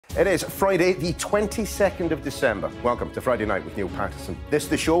It is Friday, the 22nd of December. Welcome to Friday Night with Niall Paterson. This is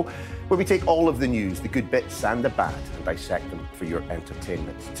the show where we take all of the news, the good bits and the bad, and dissect them for your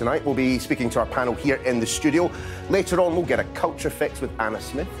entertainment. Tonight, we'll be speaking to our panel here in the studio. Later on, we'll get a culture fix with Anna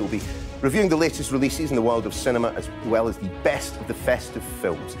Smith, who'll be reviewing the latest releases in the world of cinema, as well as the best of the festive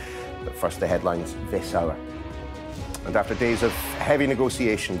films. But first, the headlines this hour. And after days of heavy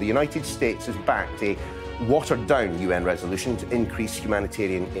negotiation, the United States has backed a watered-down UN resolution to increase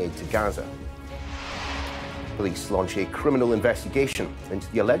humanitarian aid to Gaza. Police launch a criminal investigation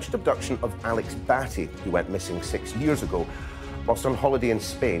into the alleged abduction of Alex Batty, who went missing 6 years ago whilst on holiday in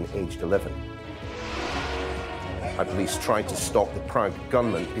Spain, aged 11. And police tried to stop the Prague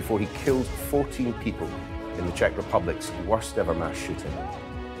gunman before he killed 14 people in the Czech Republic's worst-ever mass shooting.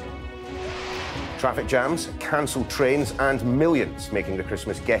 Traffic jams, cancelled trains and millions making the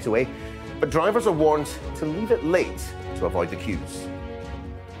Christmas getaway. But drivers are warned to leave it late to avoid the queues.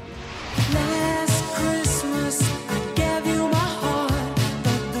 Last Christmas, I gave you my heart,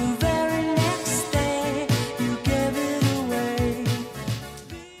 but the very next day, you gave it away.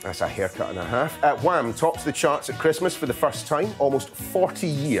 That's a haircut and a half. Wham tops the charts at Christmas for the first time, almost 40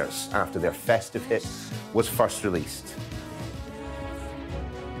 years after their festive hit was first released.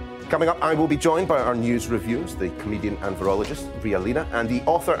 Coming up, I will be joined by our news reviewers, the comedian and virologist, Ria Lina, and the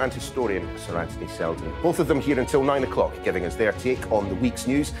author and historian, Sir Anthony Selden. Both of them here until 9 o'clock, giving us their take on the week's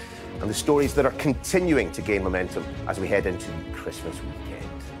news and the stories that are continuing to gain momentum as we head into the Christmas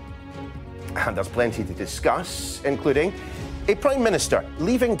weekend. And there's plenty to discuss, including a Prime Minister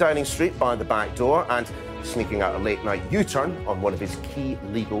leaving Downing Street by the back door and sneaking out a late-night U-turn on one of his key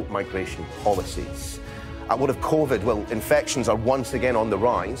legal migration policies. What of COVID? Well, infections are once again on the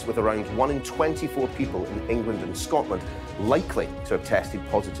rise, with around 1 in 24 people in England and Scotland likely to have tested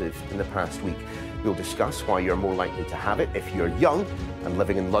positive in the past week. We'll discuss why you're more likely to have it if you're young and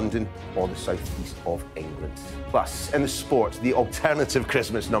living in London or the southeast of England. Plus, in the sport, the alternative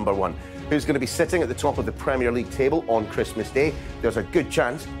Christmas #1. Who's going to be sitting at the top of the Premier League table on Christmas Day? There's a good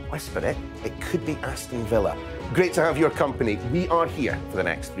chance, whisper it, it could be Aston Villa. Great to have your company. We are here for the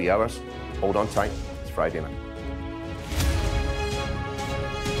next 3 hours. Hold on tight. Friday night.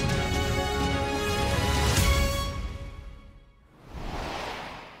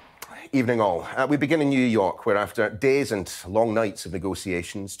 Evening all. We begin in New York, where after days and long nights of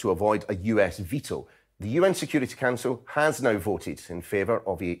negotiations to avoid a US veto, the UN Security Council has now voted in favour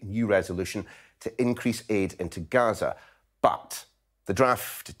of a new resolution to increase aid into Gaza. But the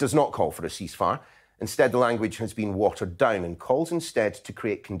draft does not call for a ceasefire. Instead, the language has been watered down and calls instead to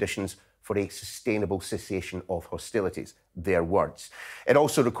create conditions for a sustainable cessation of hostilities, their words. It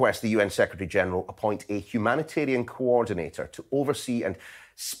also requests the UN Secretary-General appoint a humanitarian coordinator to oversee and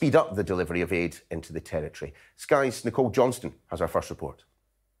speed up the delivery of aid into the territory. Sky's Nicole Johnston has our first report.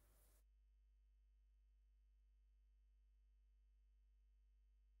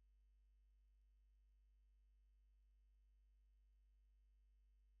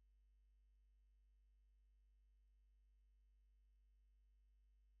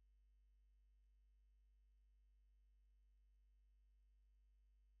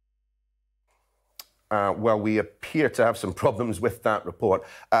 Well, we appear to have some problems with that report.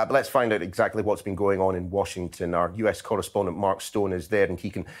 But let's find out exactly what's been going on in Washington. Our US correspondent, Mark Stone, is there and he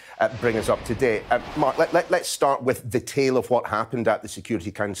can bring us up to date. Mark, let's start with the tale of what happened at the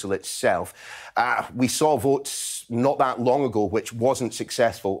Security Council itself. We saw votes not that long ago which wasn't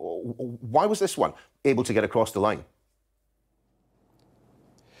successful. Why was this one able to get across the line?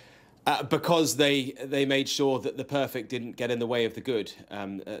 Because they made sure that the perfect didn't get in the way of the good,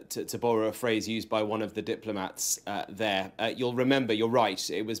 to borrow a phrase used by one of the diplomats there. You'll remember, you're right,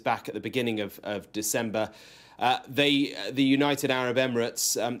 it was back at the beginning of December. The United Arab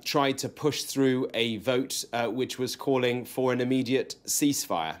Emirates tried to push through a vote which was calling for an immediate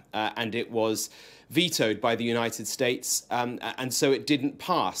ceasefire, and it was vetoed by the United States, and so it didn't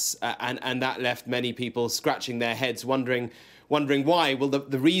pass, and that left many people scratching their heads wondering why. Well,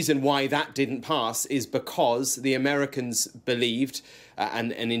 the reason why that didn't pass is because the Americans believed,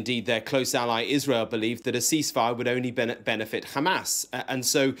 and indeed their close ally Israel believed, that a ceasefire would only benefit Hamas. And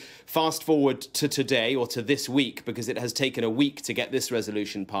so fast forward to today, or to this week, because it has taken a week to get this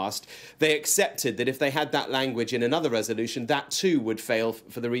resolution passed, they accepted that if they had that language in another resolution, that too would fail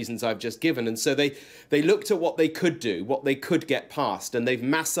for the reasons I've just given. And so they looked at what they could do, what they could get passed, and they've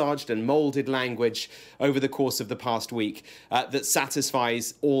massaged and moulded language over the course of the past week that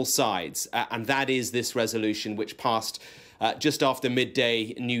satisfies all sides. And that is this resolution, which passed just after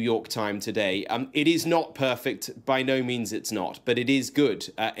midday New York time today. It is not perfect, by no means it's not, but it is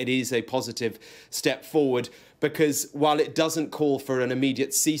good. It is a positive step forward, because while it doesn't call for an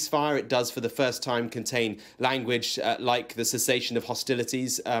immediate ceasefire, it does for the first time contain language like the cessation of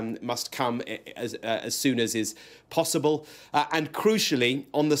hostilities must come as soon as is possible. And crucially,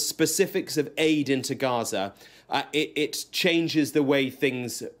 on the specifics of aid into Gaza, it changes the way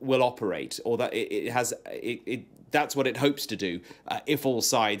things will operate, or that that's what it hopes to do if all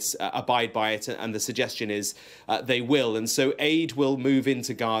sides abide by it, and the suggestion is they will. And so aid will move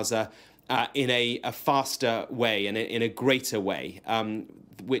into Gaza in a faster way and in a greater way,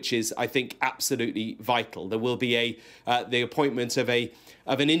 which is, I think, absolutely vital. There will be the appointment of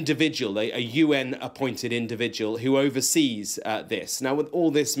an individual, a UN-appointed individual who oversees this. Now,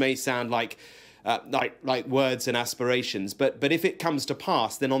 all this may sound like words and aspirations, but if it comes to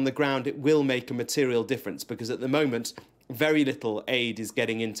pass, then on the ground it will make a material difference, because at the moment very little aid is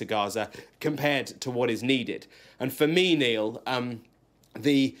getting into Gaza compared to what is needed. And for me, Neil,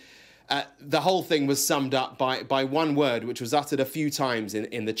 the whole thing was summed up by one word, which was uttered a few times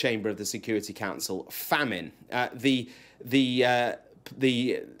in the chamber of the Security Council: famine. The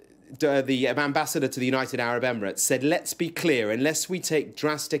ambassador to the United Arab Emirates said, let's be clear, unless we take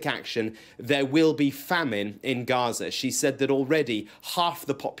drastic action, there will be famine in Gaza. She said that already half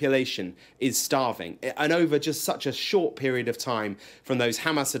the population is starving. And over just such a short period of time, from those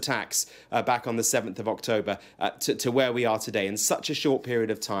Hamas attacks back on the 7th of October to where we are today, in such a short period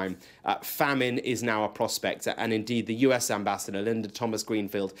of time, famine is now a prospect. And indeed, the US ambassador, Linda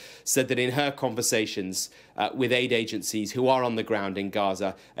Thomas-Greenfield, said that in her conversations with aid agencies who are on the ground in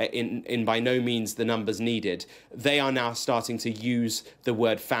Gaza, in by no means the numbers needed, they are now starting to use the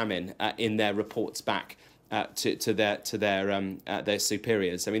word famine in their reports back to their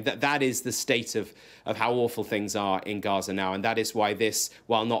superiors. I mean, that is the state of how awful things are in Gaza now, and that is why this,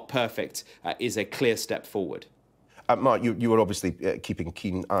 while not perfect, is a clear step forward. Mark, you were obviously keeping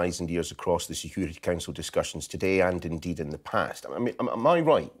keen eyes and ears across the Security Council discussions today and indeed in the past. I mean, am I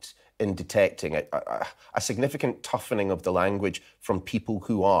right in detecting a significant toughening of the language from people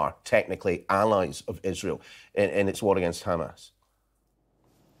who are technically allies of Israel in its war against Hamas?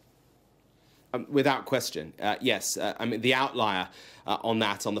 Without question, yes. I mean, the outlier on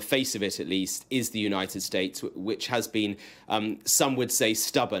that, on the face of it at least, is the United States, which has been, some would say,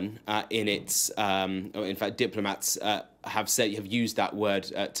 stubborn in its. In fact, diplomats have used that word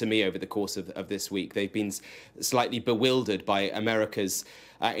to me over the course of this week. They've been slightly bewildered by America's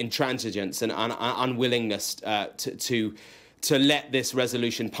intransigence and unwillingness to let this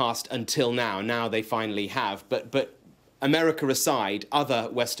resolution pass until now. Now they finally have, but. America aside, other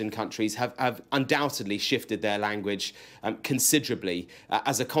Western countries have undoubtedly shifted their language considerably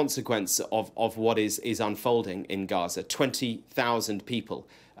as a consequence of what is unfolding in Gaza. 20,000 people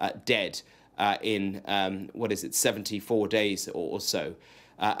dead in, 74 days or so.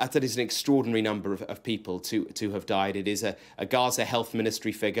 That is an extraordinary number of people to have died. It is a Gaza Health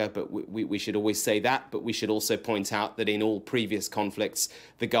Ministry figure, but we should always say that. But we should also point out that in all previous conflicts,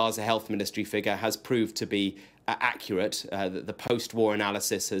 the Gaza Health Ministry figure has proved to be accurate. The post-war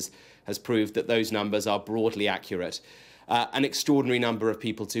analysis has proved that those numbers are broadly accurate. An extraordinary number of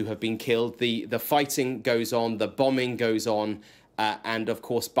people to have been killed. The fighting goes on, the bombing goes on, and of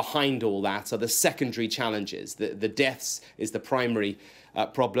course behind all that are the secondary challenges. The deaths is the primary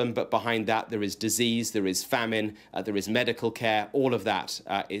problem, but behind that there is disease, there is famine, there is medical care. All of that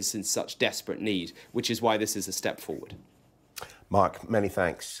is in such desperate need, which is why this is a step forward. Mark, many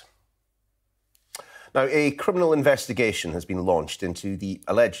thanks. Now, a criminal investigation has been launched into the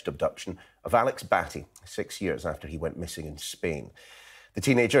alleged abduction of Alex Batty 6 years after he went missing in Spain. The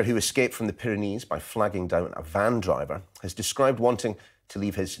teenager, who escaped from the Pyrenees by flagging down a van driver, has described wanting to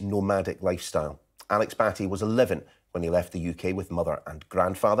leave his nomadic lifestyle. Alex Batty was 11 when he left the UK with mother and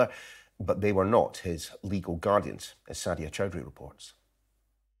grandfather, but they were not his legal guardians, as Sadia Chowdhury reports.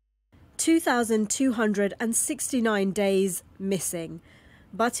 2,269 days missing.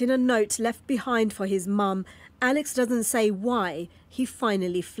 But in a note left behind for his mum, Alex doesn't say why he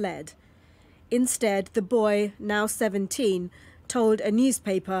finally fled. Instead, the boy, now 17, told a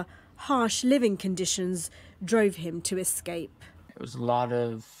newspaper harsh living conditions drove him to escape. It was a lot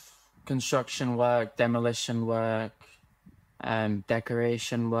of construction work, demolition work,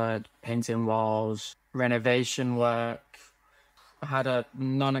 decoration work, painting walls, renovation work. I had a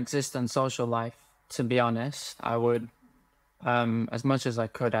non-existent social life, to be honest. I would, as much as I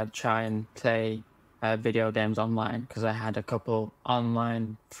could, I'd try and play video games online because I had a couple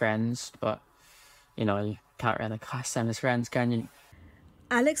online friends, but, you know, you can't really class them as friends, can you?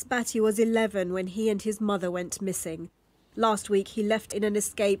 Alex Batty was 11 when he and his mother went missing. Last week he left in an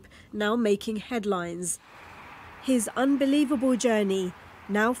escape, now making headlines. His unbelievable journey,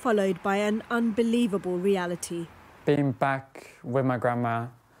 now followed by an unbelievable reality. Being back with my grandma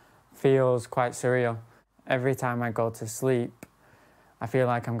feels quite surreal. Every time I go to sleep, I feel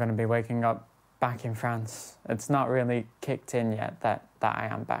like I'm going to be waking up back in France. It's not really kicked in yet that I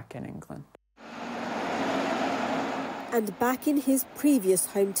am back in England. And back in his previous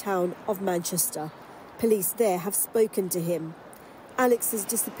hometown of Manchester, police there have spoken to him. Alex's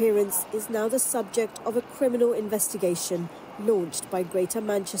disappearance is now the subject of a criminal investigation launched by Greater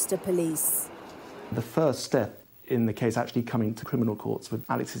Manchester Police. The first step in the case actually coming to criminal courts with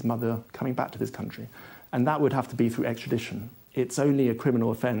Alex's mother coming back to this country, and that would have to be through extradition. It's only a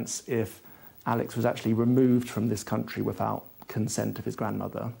criminal offence if Alex was actually removed from this country without consent of his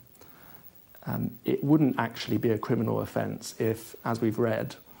grandmother. It wouldn't actually be a criminal offence if, as we've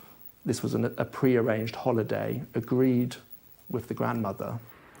read, this was a pre-arranged holiday agreed with the grandmother.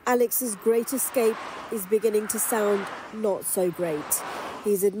 Alex's great escape is beginning to sound not so great.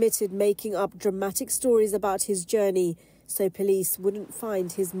 He's admitted making up dramatic stories about his journey so police wouldn't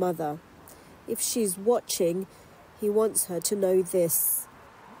find his mother. If she's watching, he wants her to know this.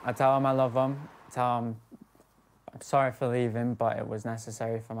 I tell him I love him, tell him I'm sorry for leaving, but it was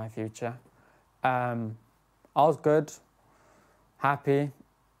necessary for my future. All's good, happy,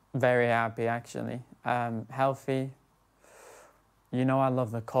 very happy actually, healthy. You know I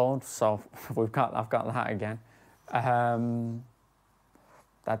love the cold, so I've got that again.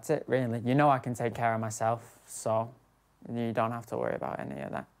 That's it really. You know I can take care of myself, so you don't have to worry about any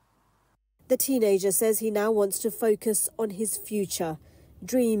of that. The teenager says he now wants to focus on his future,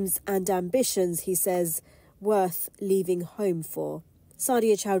 dreams and ambitions, he says, worth leaving home for.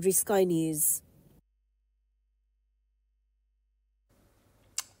 Sadia Chowdhury, Sky News.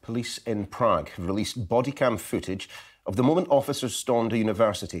 Police in Prague have released bodycam footage of the moment officers stormed a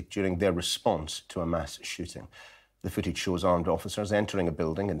university during their response to a mass shooting. The footage shows armed officers entering a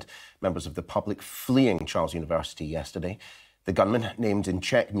building and members of the public fleeing Charles University yesterday. The gunman, named in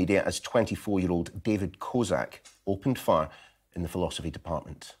Czech media as 24-year-old David Kozak, opened fire in the philosophy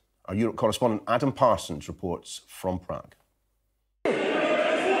department. Our Europe correspondent Adam Parsons reports from Prague.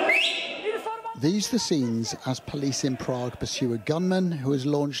 These the scenes as police in Prague pursue a gunman who has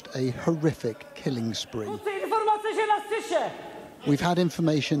launched a horrific killing spree. We've had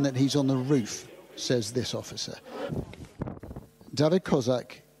information that he's on the roof, says this officer. David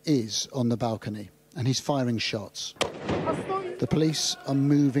Kozak is on the balcony and he's firing shots. The police are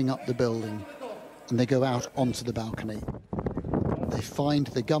moving up the building and they go out onto the balcony. They find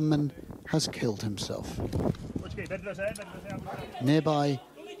the gunman has killed himself. Nearby,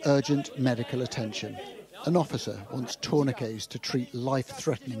 urgent medical attention. An officer wants tourniquets to treat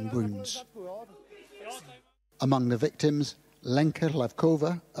life-threatening wounds. Among the victims, Lenka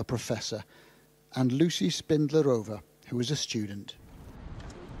Lavkova, a professor, and Lucy Spindlerova, who was a student.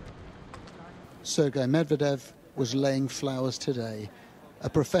 Sergei Medvedev was laying flowers today. A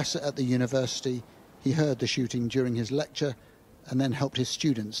professor at the university, he heard the shooting during his lecture and then helped his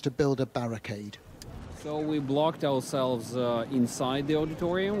students to build a barricade. So we blocked ourselves inside the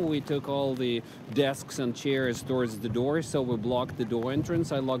auditorium. We took all the desks and chairs towards the door, so we blocked the door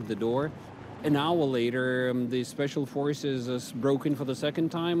entrance. I locked the door. An hour later, the special forces broke in for the second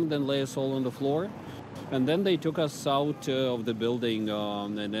time, then lay us all on the floor. And then they took us out of the building,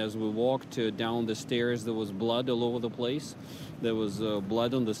 and as we walked down the stairs, there was blood all over the place. There was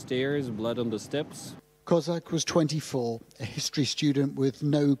blood on the stairs, blood on the steps. Kozak was 24, a history student with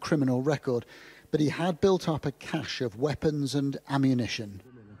no criminal record, but he had built up a cache of weapons and ammunition.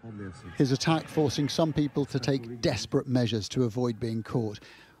 His attack forcing some people to take desperate measures to avoid being caught,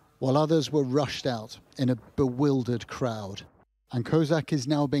 while others were rushed out in a bewildered crowd. And Kozak is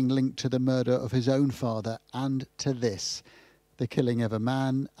now being linked to the murder of his own father and to this, the killing of a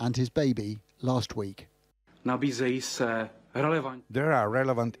man and his baby last week. There are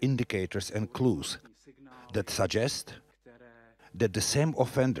relevant indicators and clues that suggest that the same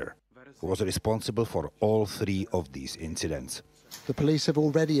offender was responsible for all three of these incidents. The police have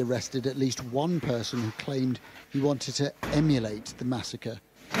already arrested at least one person who claimed he wanted to emulate the massacre.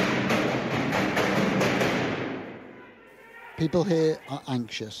 People here are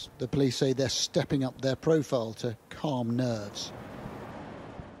anxious. The police say they're stepping up their profile to calm nerves.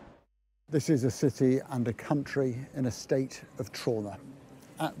 This is a city and a country in a state of trauma.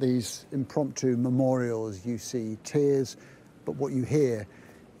 At these impromptu memorials, you see tears, but what you hear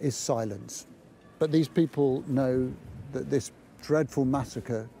is silence. But these people know that this dreadful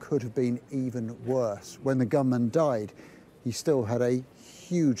massacre could have been even worse. When the gunman died, he still had a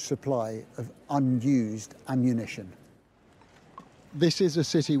huge supply of unused ammunition. This is a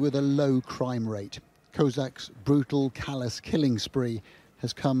city with a low crime rate. Kozak's brutal, callous killing spree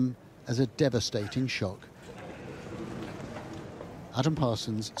has come as a devastating shock. Adam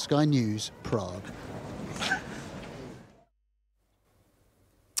Parsons, Sky News, Prague.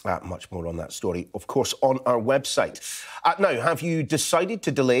 Much more on that story, of course, on our website. Now, have you decided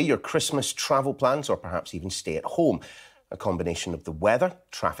to delay your Christmas travel plans or perhaps even stay at home? A combination of the weather,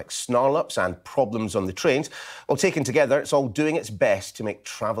 traffic snarl-ups and problems on the trains. Well, taken together, it's all doing its best to make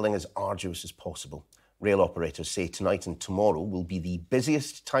travelling as arduous as possible. Rail operators say tonight and tomorrow will be the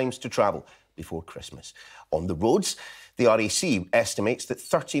busiest times to travel before Christmas. On the roads, the RAC estimates that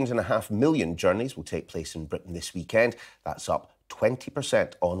 13.5 million journeys will take place in Britain this weekend. That's up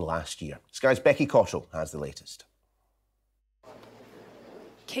 20% on last year. Sky's Becky Cottrell has the latest.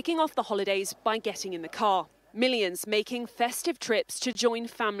 Kicking off the holidays by getting in the car. Millions making festive trips to join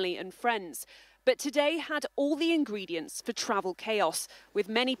family and friends. But today had all the ingredients for travel chaos, with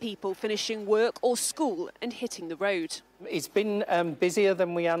many people finishing work or school and hitting the road. It's been busier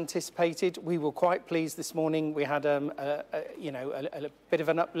than we anticipated. We were quite pleased this morning. We had a bit of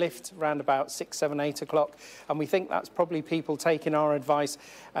an uplift around about 6, 7, 8 o'clock, and we think that's probably people taking our advice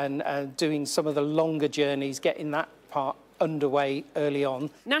and doing some of the longer journeys, getting that part underway early on.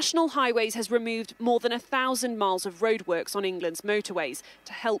 National Highways has removed more than 1,000 miles of roadworks on England's motorways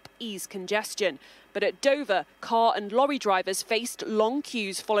to help ease congestion. But at Dover, car and lorry drivers faced long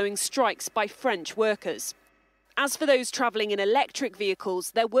queues following strikes by French workers. As for those travelling in electric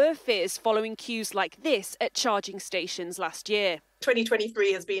vehicles, there were fears following queues like this at charging stations last year.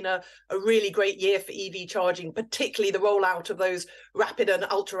 2023 has been a really great year for EV charging, particularly the rollout of those rapid and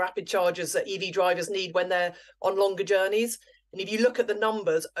ultra-rapid chargers that EV drivers need when they're on longer journeys. And if you look at the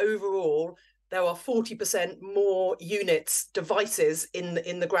numbers overall, there are 40% more units, devices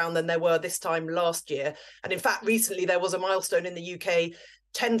in the ground than there were this time last year. And in fact, recently there was a milestone in the UK,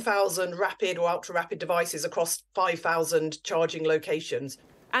 10,000 rapid or ultra-rapid devices across 5,000 charging locations.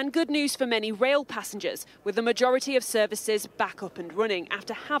 And good news for many rail passengers, with the majority of services back up and running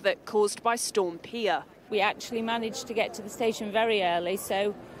after havoc caused by Storm Pia. We actually managed to get to the station very early,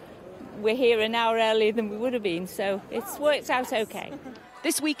 so we're here an hour earlier than we would have been, so it's worked out okay.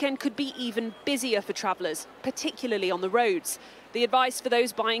 This weekend could be even busier for travellers, particularly on the roads. The advice for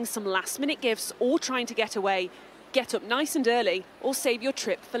those buying some last-minute gifts or trying to get away: get up nice and early or save your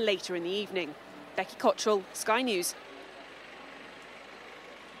trip for later in the evening. Becky Cottrell, Sky News.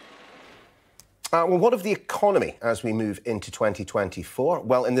 Well, what of the economy as we move into 2024?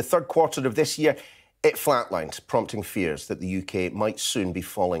 Well, in the third quarter of this year, it flatlined, prompting fears that the UK might soon be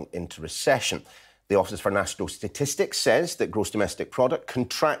falling into recession. The Office for National Statistics says that gross domestic product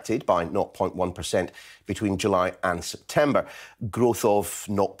contracted by 0.1% between July and September. Growth of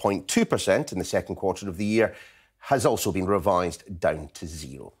 0.2% in the second quarter of the year has also been revised down to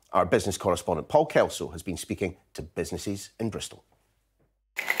zero. Our business correspondent Paul Kelso has been speaking to businesses in Bristol.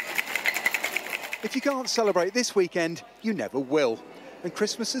 If you can't celebrate this weekend, you never will. And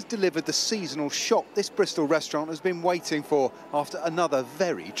Christmas has delivered the seasonal shock this Bristol restaurant has been waiting for after another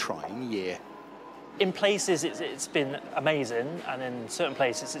very trying year. In places it's been amazing, and in certain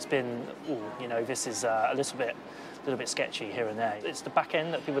places it's been, this is a little bit sketchy here and there. It's the back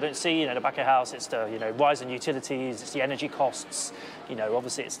end that people don't see, the back of house, it's the, rise in utilities, it's the energy costs,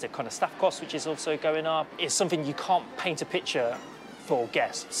 obviously it's the kind of staff costs which is also going up. It's something you can't paint a picture for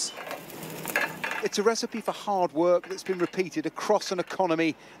guests. It's a recipe for hard work that's been repeated across an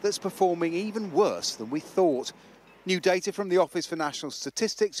economy that's performing even worse than we thought. New data from the Office for National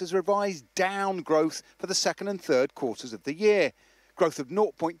Statistics has revised down growth for the second and third quarters of the year. Growth of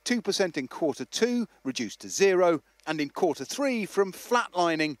 0.2% in quarter 2 reduced to 0, and in quarter 3 from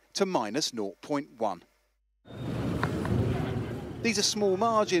flatlining to minus 0.1. These are small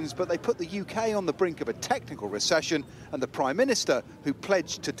margins, but they put the UK on the brink of a technical recession and the Prime Minister, who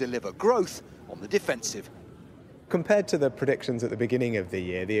pledged to deliver growth, on the defensive. Compared to the predictions at the beginning of the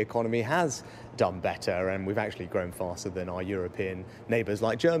year, the economy has done better, and we've actually grown faster than our European neighbours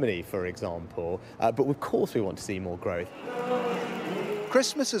like Germany, for example. But of course we want to see more growth.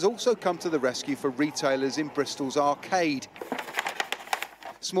 Christmas has also come to the rescue for retailers in Bristol's Arcade.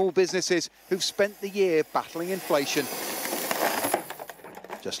 Small businesses who've spent the year battling inflation,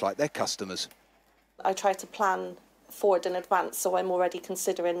 just like their customers. I try to plan forward in advance, so I'm already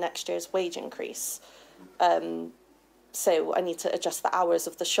considering next year's wage increase. So I need to adjust the hours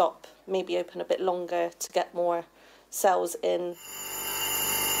of the shop, maybe open a bit longer to get more sales in.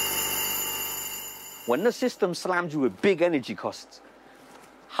 When the system slams you with big energy costs,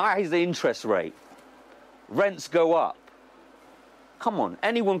 high is the interest rate, rents go up. Come on,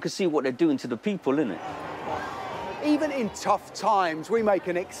 anyone can see what they're doing to the people, innit? Even in tough times, we make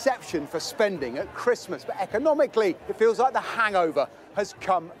an exception for spending at Christmas. But economically, it feels like the hangover has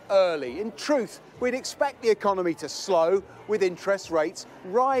come early. In truth, we'd expect the economy to slow with interest rates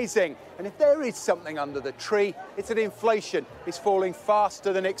rising. And if there is something under the tree, it's that inflation is falling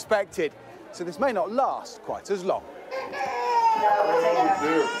faster than expected. So this may not last quite as long.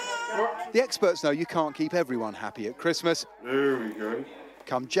 The experts know you can't keep everyone happy at Christmas. There we go.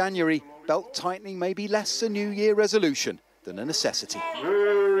 Come January, belt tightening may be less a New Year resolution than a necessity.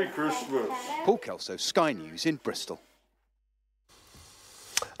 Merry Christmas. Paul Kelso, Sky News in Bristol.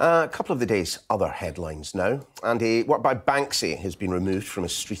 A couple of the day's other headlines now. And a work by Banksy has been removed from a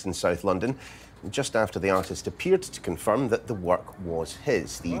street in South London just after the artist appeared to confirm that the work was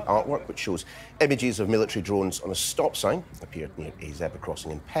his. The artwork, which shows images of military drones on a stop sign, appeared near a zebra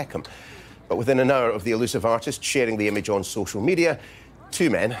crossing in Peckham. But within an hour of the elusive artist sharing the image on social media,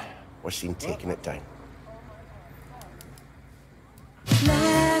 two men were seen taking it down.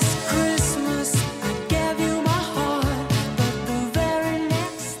 Last Christmas, I gave you my heart, but the very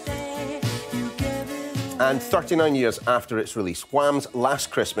next day, you gave it away. And 39 years after its release, Wham's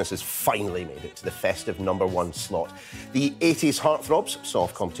Last Christmas has finally made it to the festive #1 slot. The 80s heartthrobs saw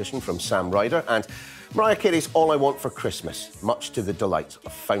off competition from Sam Ryder and Mariah Carey's All I Want for Christmas, much to the delight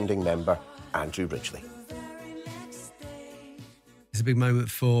of founding member Andrew Ridgeley. It's a big moment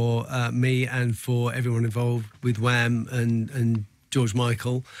for me and for everyone involved with Wham and George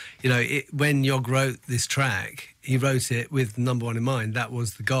Michael. You know, when Yog wrote this track, he wrote it with #1 in mind. That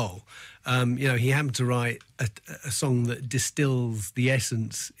was the goal. You know, he happened to write a song that distills the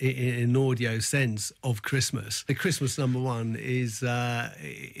essence in audio sense of Christmas. The Christmas #1 is an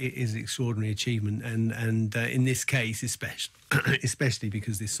extraordinary achievement, and in this case, especially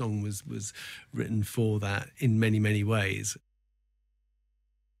because this song was written for that in many, many ways.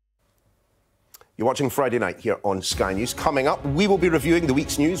 You're watching Friday Night here on Sky News. Coming up, we will be reviewing the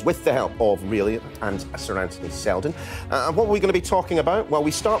week's news with the help of Realia and Sir Anthony Seldon. And what are we going to be talking about? Well,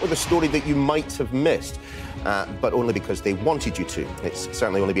 we start with a story that you might have missed, but only because they wanted you to. It's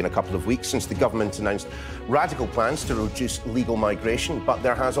certainly only been a couple of weeks since the government announced radical plans to reduce legal migration, but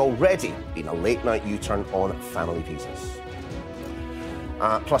there has already been a late-night U-turn on family visas.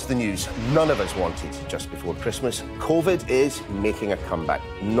 Plus the news none of us wanted just before Christmas. COVID is making a comeback.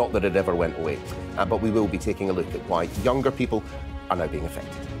 Not that it ever went away, but we will be taking a look at why younger people are now being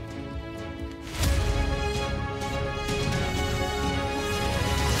affected.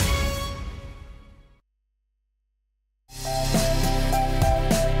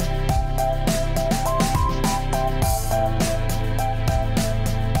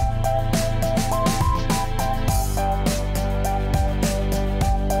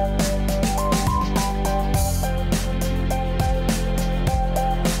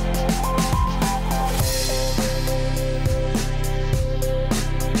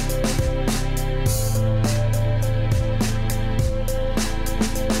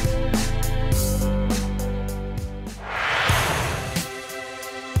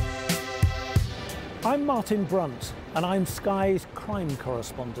 I'm Martin Brunt, and I'm Sky's crime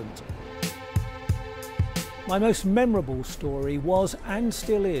correspondent. My most memorable story was, and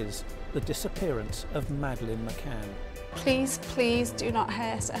still is, the disappearance of Madeleine McCann. Please, please do not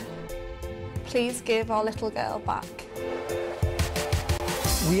hurt her. Please give our little girl back.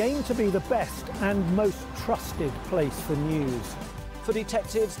 We aim to be the best and most trusted place for news. For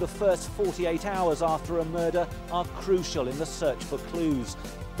detectives, the first 48 hours after a murder are crucial in the search for clues.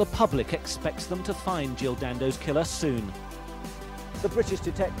 The public expects them to find Jill Dando's killer soon. The British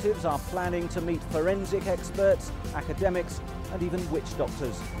detectives are planning to meet forensic experts, academics, and even witch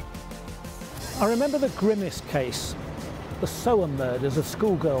doctors. I remember the grimmest case, the Sower murders of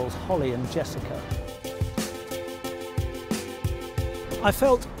schoolgirls Holly and Jessica. I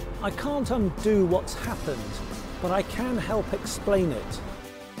felt I can't undo what's happened, but I can help explain it.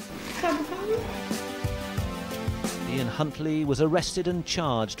 Ian Huntley was arrested and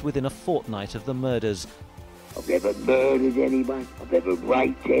charged within a fortnight of the murders. I've never murdered anyone, I've never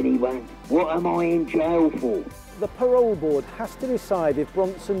raped anyone. What am I in jail for? The parole board has to decide if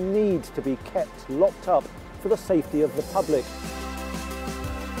Bronson needs to be kept locked up for the safety of the public.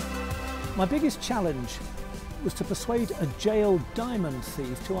 My biggest challenge was to persuade a jailed diamond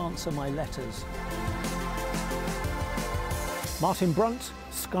thief to answer my letters. Martin Brunt,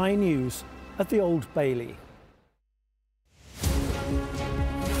 Sky News at the Old Bailey.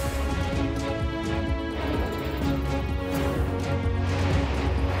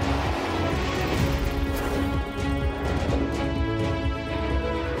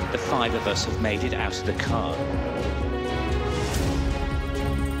 The 5 of us have made it out of the car.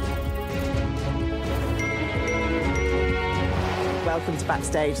 welcome to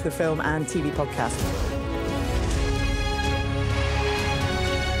Backstage, the film and TV podcast.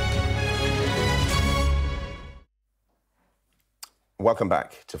 Welcome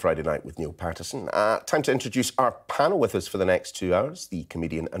back to Friday Night with Niall Paterson. Time to introduce our panel with us for the next 2 hours, the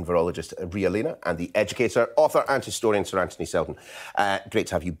comedian and virologist Rialina and the educator, author and historian Sir Anthony Seldon. Great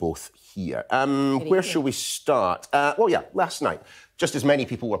to have you both here. Where shall we start? Last night, just as many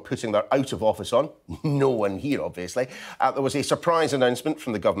people were putting their out of office on, no one here obviously, there was a surprise announcement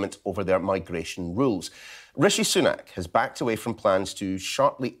from the government over their migration rules. Rishi Sunak has backed away from plans to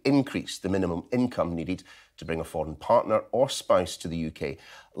sharply increase the minimum income needed to bring a foreign partner or spouse to the UK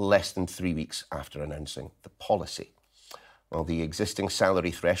less than 3 weeks after announcing the policy. Well, the existing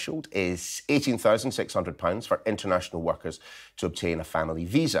salary threshold is £18,600 for international workers to obtain a family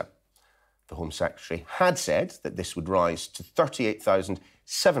visa. The Home Secretary had said that this would rise to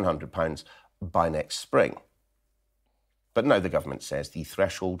 £38,700 by next spring. But now the government says the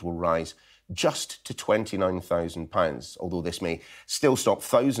threshold will rise just to £29,000, although this may still stop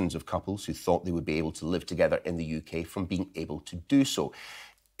thousands of couples who thought they would be able to live together in the UK from being able to do so.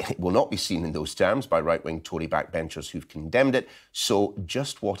 It will not be seen in those terms by right-wing Tory backbenchers who've condemned it. So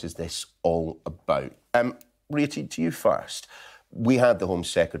just what is this all about? Ria, to you first. We had the Home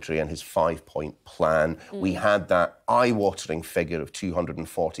Secretary and his 5-point plan. We had that eye-watering figure of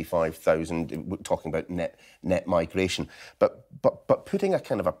 245,000, talking about net migration. But putting a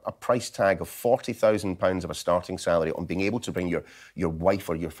kind of a price tag of £40,000 of a starting salary on being able to bring your wife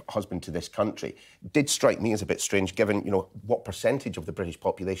or your husband to this country did strike me as a bit strange, given what percentage of the British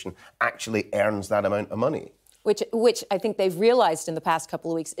population actually earns that amount of money. Which I think they've realised in the past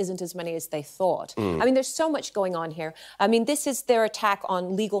couple of weeks isn't as many as they thought. I mean, there's so much going on here. I mean, this is their attack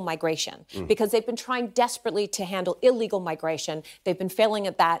on legal migration because they've been trying desperately to handle illegal migration. They've been failing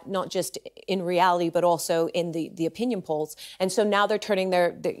at that, not just in reality, but also in the opinion polls. And so now they're turning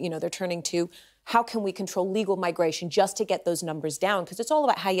they're turning to how can we control legal migration just to get those numbers down? Because it's all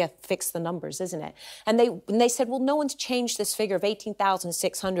about how you fix the numbers, isn't it? And they said, well, no one's changed this figure of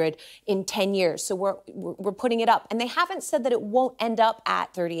 18,600 in 10 years, so we're putting it up. And they haven't said that it won't end up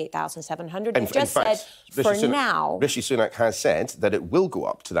at 38,700. They've just said, for now... Rishi Sunak has said that it will go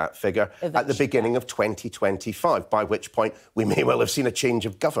up to that figure at the beginning of 2025, by which point we may well have seen a change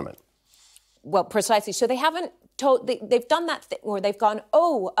of government. Well, precisely. So they haven't told... They've done that thing where they've gone,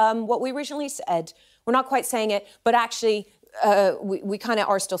 what we originally said, we're not quite saying it, but actually we kind of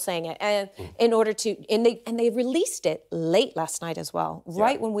are still saying it. And in order to... And they released it late last night as well,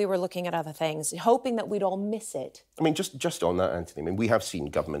 right when we were looking at other things, hoping that we'd all miss it. I mean, just on that, Anthony, I mean, we have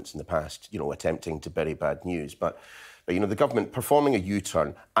seen governments in the past, attempting to bury bad news, but the government performing a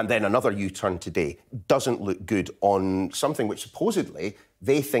U-turn and then another U-turn today doesn't look good on something which supposedly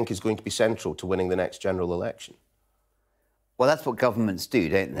they think is going to be central to winning the next general election. Well, that's what governments do,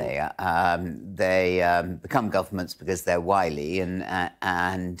 don't they? They become governments because they're wily,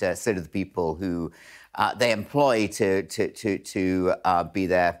 and so do the people who they employ to be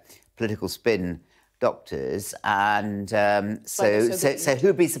their political spin doctors. And so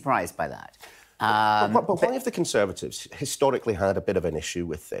who'd be surprised by that? But why have the Conservatives historically had a bit of an issue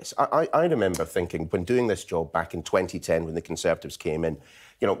with this? I remember thinking, when doing this job back in 2010, when the Conservatives came in,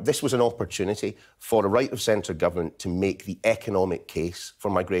 this was an opportunity for a right-of-centre government to make the economic case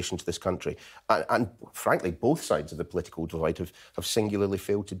for migration to this country. And frankly, both sides of the political divide have singularly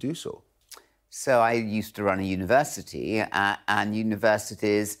failed to do so. So I used to run a university, and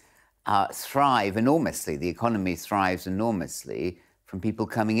universities thrive enormously. The economy thrives enormously from people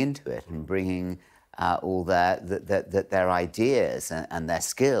coming into it and bringing all their ideas and their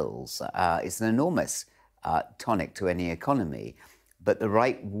skills. It's an enormous tonic to any economy. But the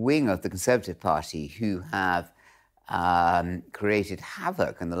right wing of the Conservative Party, who have created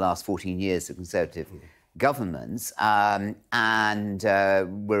havoc in the last 14 years of Conservative governments and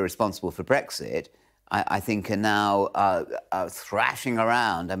were responsible for Brexit, I think are now thrashing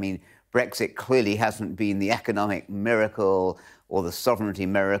around. I mean, Brexit clearly hasn't been the economic miracle or the sovereignty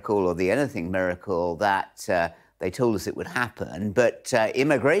miracle or the anything miracle that they told us it would happen. But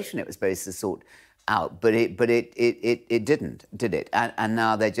immigration, it was supposed to sort out, but it didn't, did it? And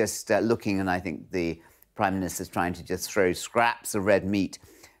now they're just looking, and I think the Prime Minister's trying to just throw scraps of red meat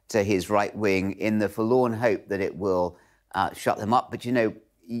to his right wing in the forlorn hope that it will shut them up. But,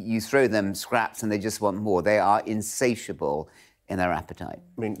 you throw them scraps and they just want more. They are insatiable in their appetite.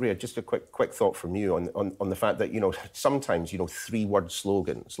 I mean, Ria, just a quick thought from you on the fact that, sometimes, three-word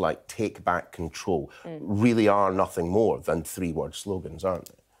slogans like take back control really are nothing more than three-word slogans, aren't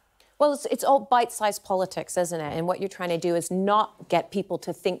they? Well, it's all bite-sized politics, isn't it? And what you're trying to do is not get people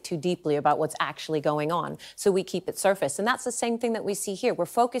to think too deeply about what's actually going on. So we keep it surface. And that's the same thing that we see here. We're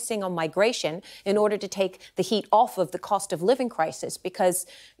focusing on migration in order to take the heat off of the cost of living crisis, because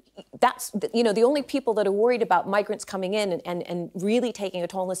that's, you know, the only people that are worried about migrants coming in and really taking a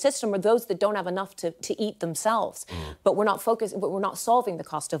toll on the system are those that don't have enough to eat themselves. But we're not solving the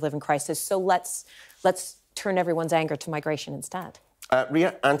cost of living crisis. So let's turn everyone's anger to migration instead.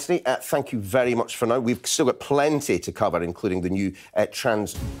 Ria, Anthony, thank you very much for now. We've still got plenty to cover, including the new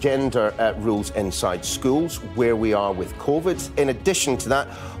transgender rules inside schools, where we are with COVID. In addition to that,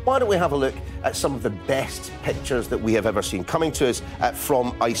 why don't we have a look at some of the best pictures that we have ever seen coming to us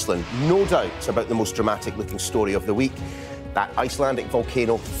from Iceland. No doubt about the most dramatic-looking story of the week, that Icelandic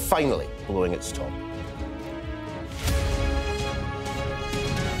volcano finally blowing its top.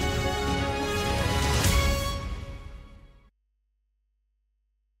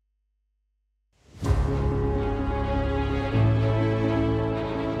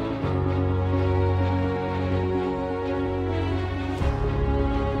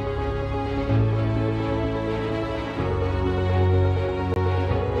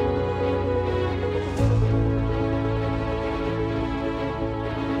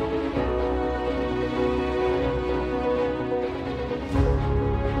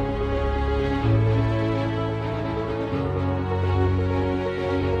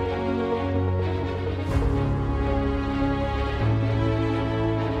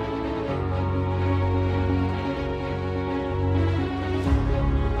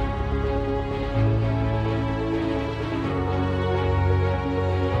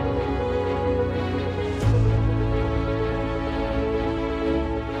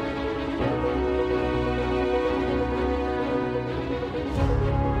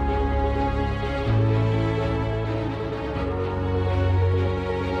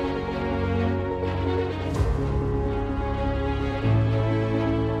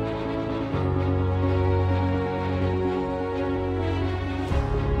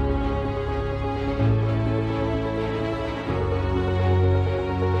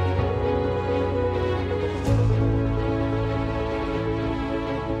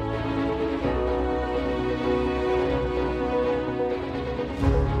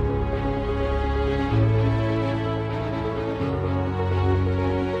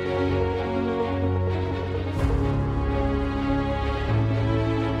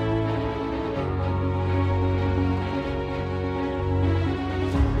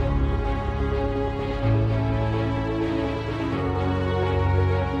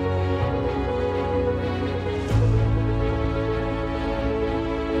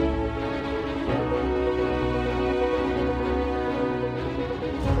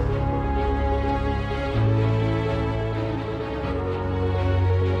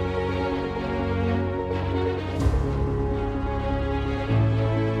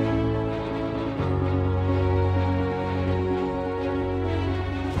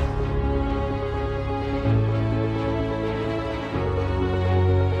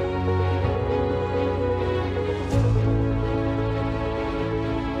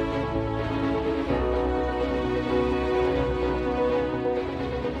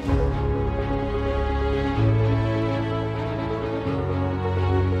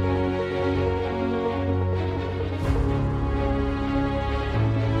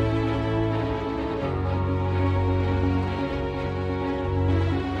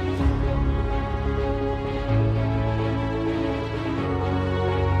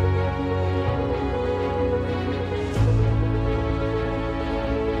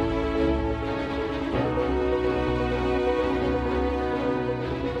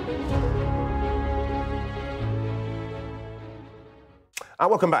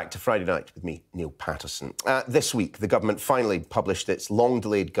 Welcome back to Friday Night with me, Niall Paterson. This week, the government finally published its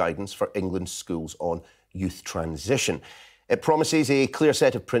long-delayed guidance for England's schools on youth transition. It promises a clear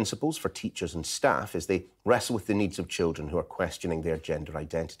set of principles for teachers and staff as they wrestle with the needs of children who are questioning their gender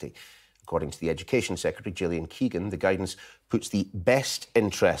identity. According to the Education Secretary, Gillian Keegan, the guidance puts the best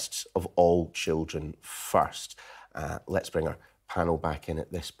interests of all children first. Let's bring our panel back in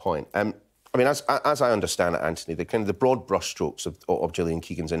at this point. I mean, as I understand it, Anthony, the broad brushstrokes of Gillian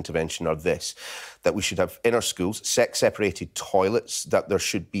Keegan's intervention are this: that we should have in our schools sex-separated toilets, that there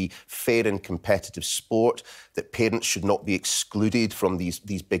should be fair and competitive sport, that parents should not be excluded from these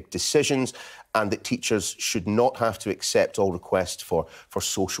big decisions, and that teachers should not have to accept all requests for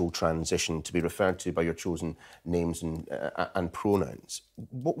social transition to be referred to by your chosen names and pronouns.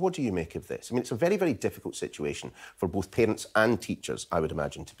 What do you make of this? I mean, it's a very, very difficult situation for both parents and teachers, I would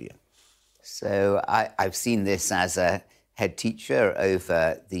imagine, to be in. So I've seen this as a head teacher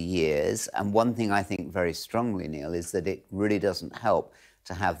over the years. And one thing I think very strongly, Neil, is that it really doesn't help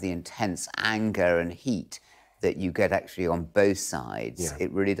to have the intense anger and heat that you get actually on both sides. Yeah.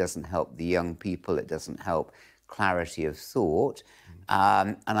 It really doesn't help the young people. It doesn't help clarity of thought.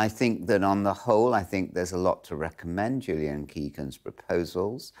 And I think that on the whole, I think there's a lot to recommend Gillian Keegan's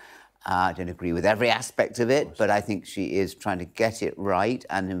proposals. I don't agree with every aspect of it, but I think she is trying to get it right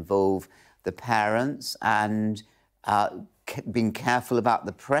and involve the parents and being careful about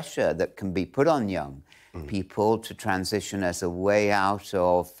the pressure that can be put on young people to transition as a way out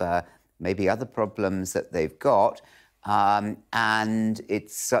of maybe other problems that they've got. And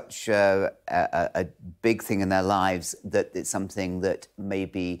it's such a big thing in their lives that it's something that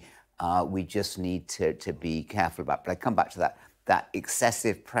maybe we just need to be careful about. But I come back to that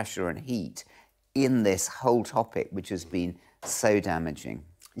excessive pressure and heat in this whole topic, which has been so damaging.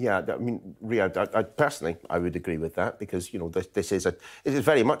 Yeah, I mean, Ria, I personally, I would agree with that because, you know, this is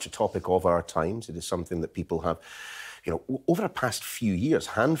very much a topic of our times. It is something that people have, you know, over the past few years,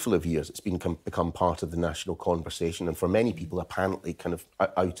 handful of years, it's become part of the national conversation, and for many people, apparently, kind of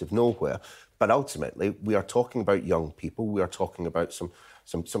out of nowhere. But ultimately, we are talking about young people. We are talking about some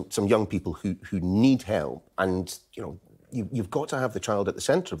young people who need help, and you know, you've got to have the child at the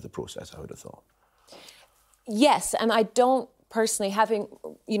centre of the process, I would have thought. Yes, and I don't personally, having,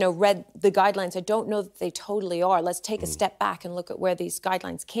 you know, read the guidelines, I don't know that they totally are. Let's take a step back and look at where these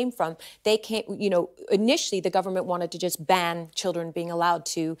guidelines came from. They came, you know, initially the government wanted to just ban children being allowed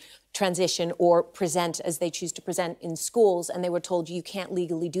to transition or present as they choose to present in schools, and they were told you can't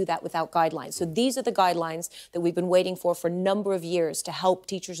legally do that without guidelines. So these are the guidelines that we've been waiting for a number of years to help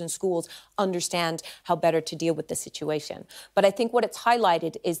teachers in schools understand how better to deal with the situation. But I think what it's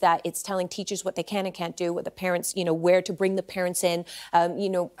highlighted is that it's telling teachers what they can and can't do, what the parents, you know, where to bring the parents in, you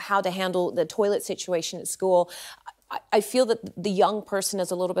know, how to handle the toilet situation at school. I feel that the young person is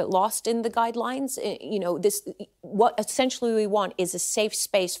a little bit lost in the guidelines. You know, what essentially we want is a safe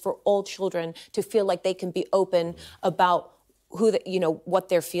space for all children to feel like they can be open about you know, what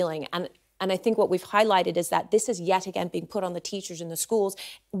they're feeling. And I think what we've highlighted is that this is yet again being put on the teachers in the schools.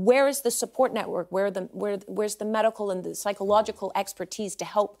 Where is the support network? Where's the medical and the psychological expertise to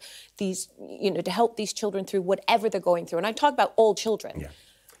help these, you know, to help these children through whatever they're going through? And I talk about all children. Yeah.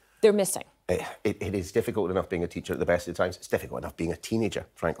 They're missing. It is difficult enough being a teacher at the best of times. It's difficult enough being a teenager,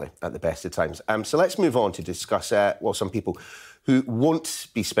 frankly, at the best of times. So let's move on to discuss, well, some people who won't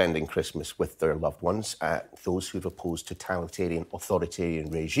be spending Christmas with their loved ones, those who've opposed totalitarian, authoritarian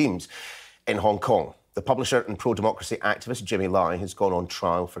regimes in Hong Kong. The publisher and pro-democracy activist Jimmy Lai has gone on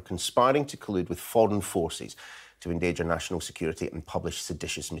trial for conspiring to collude with foreign forces to endanger national security and publish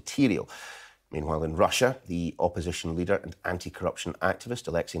seditious material. Meanwhile, in Russia, the opposition leader and anti-corruption activist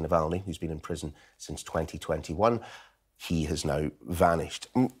Alexei Navalny, who's been in prison since 2021, he has now vanished.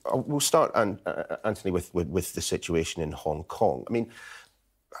 We'll start, Anthony, with the situation in Hong Kong. I mean,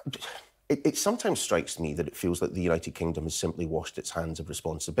 it sometimes strikes me that it feels like the United Kingdom has simply washed its hands of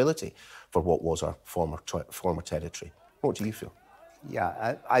responsibility for what was our former territory. What do you feel?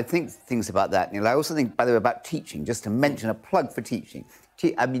 Yeah, I think things about that, Neil. I also think, by the way, about teaching, just to mention a plug for teaching.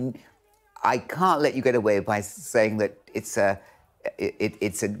 I mean, I can't let you get away by saying that it's a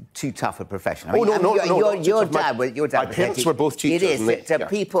too tough a profession. I mean, your dad my parents were both teachers. It is to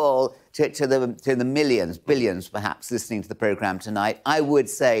people, to the millions, billions perhaps listening to the programme tonight. I would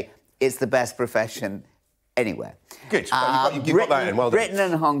say it's the best profession anywhere. Good. You got that in. Well done. Britain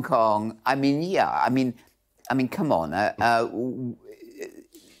and Hong Kong. I mean, yeah. I mean, come on.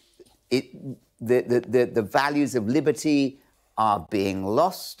 The values of liberty are being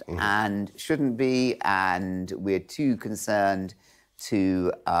lost and shouldn't be, and we're too concerned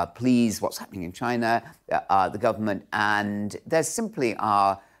to please what's happening in China, the government, and there simply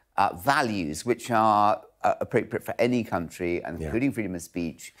are values which are appropriate for any country, including freedom of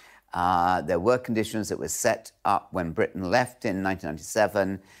speech. There were conditions that were set up when Britain left in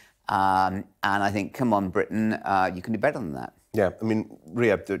 1997, and I think, come on, Britain, you can do better than that. Yeah, I mean,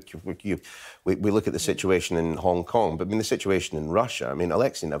 Ria, we look at the situation in Hong Kong, but I mean, the situation in Russia, I mean,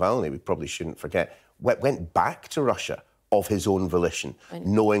 Alexei Navalny, we probably shouldn't forget, went back to Russia of his own volition,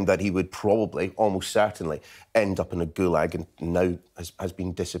 knowing that he would probably, almost certainly, end up in a gulag, and now has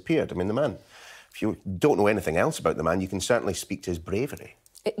been disappeared. I mean, the man, if you don't know anything else about the man, you can certainly speak to his bravery.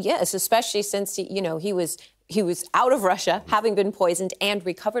 Yes, especially since, you know, he was out of Russia, having been poisoned and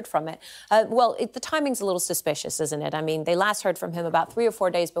recovered from it. Well, the timing's a little suspicious, isn't it? I mean, they last heard from him about 3 or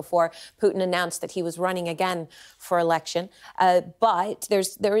 4 days before Putin announced that he was running again for election. But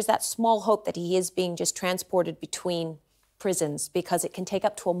there is that small hope that he is being just transported between prisons, because it can take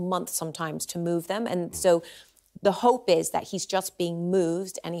up to a month sometimes to move them. And so the hope is that he's just being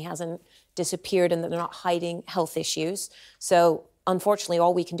moved and he hasn't disappeared and that they're not hiding health issues. So unfortunately,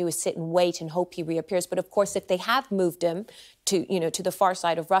 all we can do is sit and wait and hope he reappears. But of course, if they have moved him to, to the far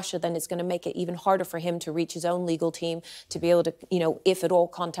side of Russia, then it's going to make it even harder for him to reach his own legal team, to be able to, if at all,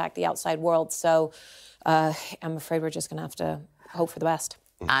 contact the outside world. So I'm afraid we're just going to have to hope for the best.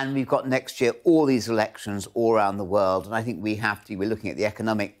 And we've got next year all these elections all around the world. And I think we're looking at the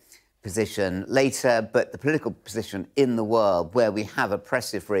economic position later, but the political position in the world where we have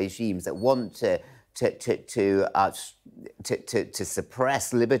oppressive regimes that want to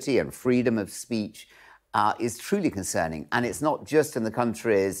suppress liberty and freedom of speech is truly concerning. And it's not just in the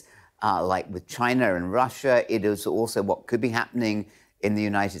countries like with China and Russia. It is also what could be happening in the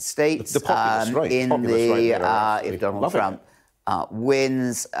United States. The populist right. If Donald Trump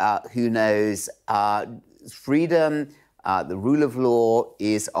wins, who knows? Freedom, the rule of law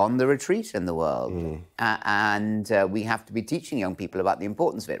is on the retreat in the world. And we have to be teaching young people about the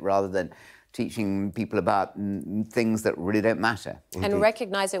importance of it rather than teaching people about things that really don't matter. And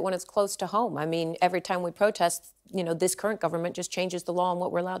recognize it when it's close to home. I mean, every time we protest, this current government just changes the law on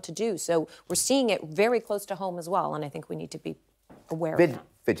what we're allowed to do. So we're seeing it very close to home as well, and I think we need to be aware of that.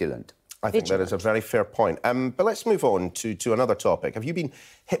 Vigilant. I think that is a very fair point. But let's move on to another topic. Have you been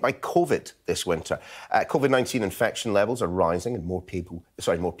hit by COVID this winter? COVID-19 infection levels are rising and more people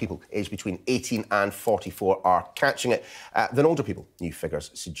aged between 18 and 44 are catching it than older people, new figures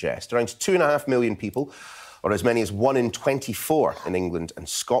suggest. Around 2.5 million people, or as many as 1 in 24 in England and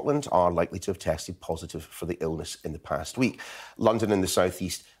Scotland, are likely to have tested positive for the illness in the past week. London and the South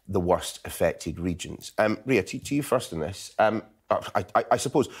East, the worst affected regions. Ria, to you first on this. I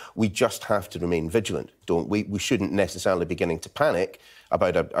suppose we just have to remain vigilant, don't we? We shouldn't necessarily be beginning to panic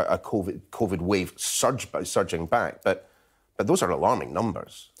about a COVID wave surging back, but those are alarming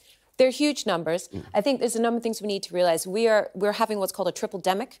numbers. They're huge numbers. I think there's a number of things we need to realise. We're having what's called a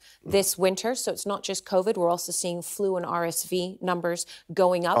triple-demic this winter, so it's not just COVID. We're also seeing flu and RSV numbers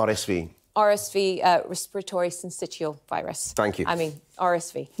going up. RSV, respiratory syncytial virus. Thank you. I mean,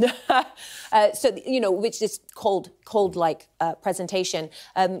 RSV. Which is cold-like presentation.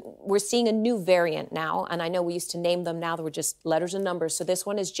 We're seeing a new variant now, and I know we used to name them. Now they were just letters and numbers. So this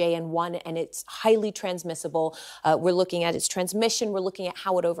one is JN1, and it's highly transmissible. We're looking at its transmission. We're looking at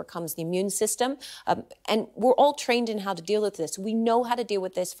how it overcomes the immune system. And we're all trained in how to deal with this. We know how to deal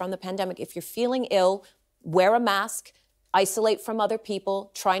with this from the pandemic. If you're feeling ill, wear a mask. Isolate from other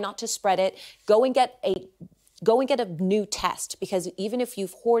people, try not to spread it, go and get a new test, because even if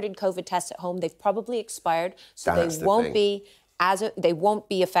you've hoarded COVID tests at home, they've probably expired, so they won't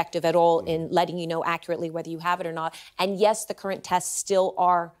be effective at all in letting you know accurately whether you have it or not. And yes, the current tests still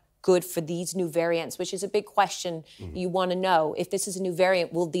are good for these new variants, which is a big question. You want to know, if this is a new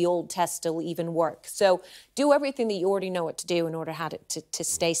variant, will the old test still even work? So do everything that you already know what to do in order to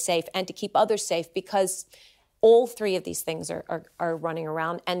stay safe and to keep others safe, because all three of these things are running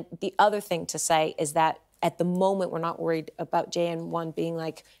around. And the other thing to say is that at the moment, we're not worried about JN1 being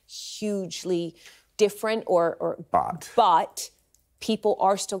like hugely different but people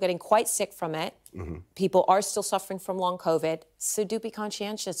are still getting quite sick from it. People are still suffering from long COVID. So do be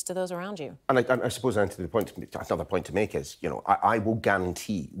conscientious to those around you. And I suppose, Anthony, another point to make is, I will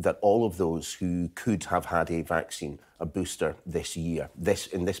guarantee that all of those who could have had a vaccine, a booster this year,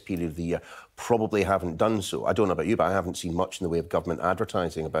 in this period of the year, probably haven't done so. I don't know about you, but I haven't seen much in the way of government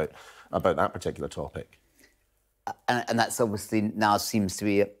advertising about that particular topic. And that's obviously now seems to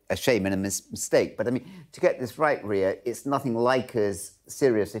be a shame and a mistake. But I mean, to get this right, Ria, it's nothing like as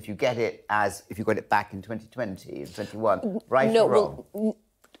serious if you get it back in 2020 and 21, right or wrong? Well,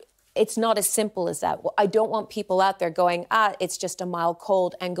 it's not as simple as that. Well, I don't want people out there going, it's just a mild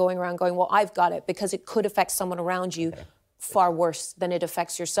cold, and going around going, well, I've got it, because it could affect someone around you far worse than it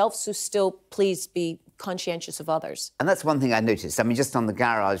affects yourself. So still, please be conscientious of others. And that's one thing I noticed. I mean, just on the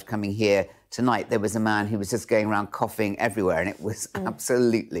garage coming here tonight, there was a man who was just going around coughing everywhere, and it was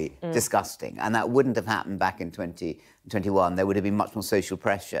absolutely disgusting. And that wouldn't have happened back in 2021. There would have been much more social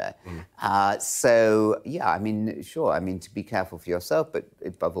pressure. So, yeah, I mean, sure, to be careful for yourself, but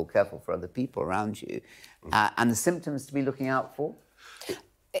above all, careful for other people around you. And the symptoms to be looking out for?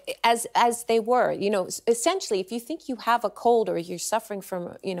 As they were, essentially, if you think you have a cold or you're suffering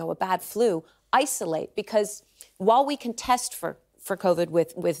from, a bad flu, isolate, because while we can test for COVID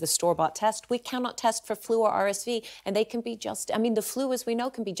with the store-bought test, we cannot test for flu or RSV, and they can be the flu, as we know,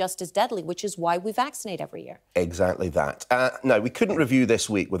 can be just as deadly, which is why we vaccinate every year. Exactly that. Now, we couldn't review this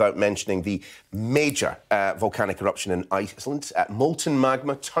week without mentioning the major volcanic eruption in Iceland. Molten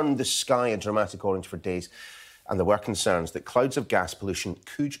magma turned the sky a dramatic orange for days, and there were concerns that clouds of gas pollution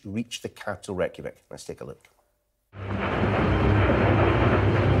could reach the capital, Reykjavik. Let's take a look.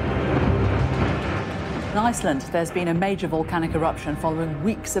 In Iceland, there's been a major volcanic eruption following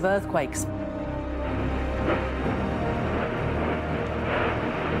weeks of earthquakes.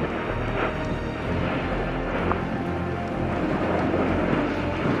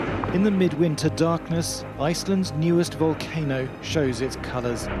 In the midwinter darkness, Iceland's newest volcano shows its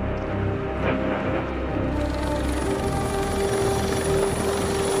colours.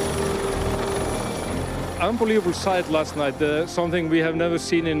 Unbelievable sight last night, something we have never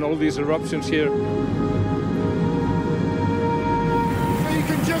seen in all these eruptions here. So you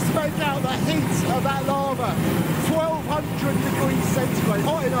can just make out the heat of that lava, 1200 degrees centigrade,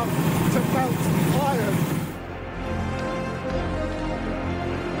 hot enough to melt iron.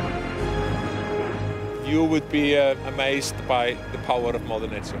 You would be amazed by the power of Mother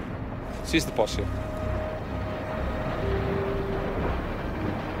Nature. She's the boss here.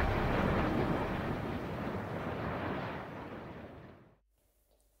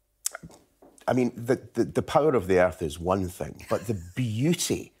 I mean, the power of the earth is one thing, but the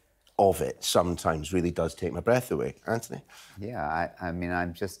beauty of it sometimes really does take my breath away. Anthony? Yeah, I mean,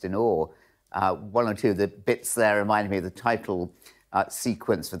 I'm just in awe. One or two of the bits there reminded me of the title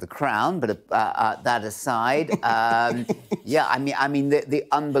sequence for The Crown, but that aside, yeah, I mean, the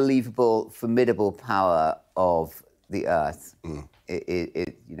unbelievable, formidable power of the earth.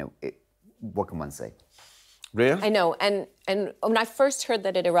 What can one say? Rhea? I know, and when I first heard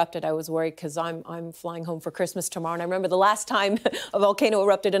that it erupted, I was worried because I'm flying home for Christmas tomorrow, and I remember the last time a volcano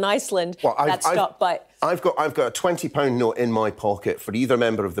erupted in Iceland, that stopped. But I've got a £20 note in my pocket for either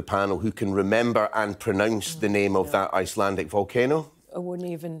member of the panel who can remember and pronounce the name of that Icelandic volcano. I wouldn't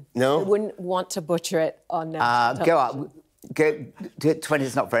even. No, I wouldn't want to butcher it on national go up. 20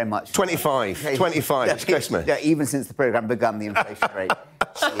 is not very much. 25. 25. It's Christmas. Yeah, even since the programme began, the inflation rate.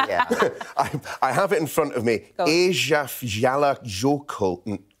 Yeah. I have it in front of me. Yeah,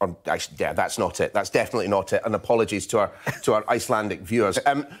 that's not it. That's definitely not it. And apologies to our Icelandic viewers.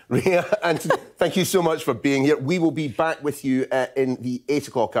 Rhea, Anthony, thank you so much for being here. We will be back with you in the 8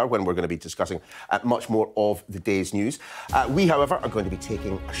 o'clock hour when we're going to be discussing much more of the day's news. We, however, are going to be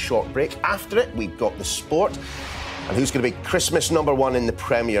taking a short break. After it, we've got the sport. And who's going to be Christmas #1 in the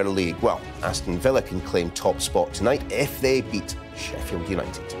Premier League? Well, Aston Villa can claim top spot tonight if they beat Sheffield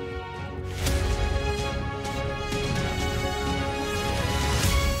United.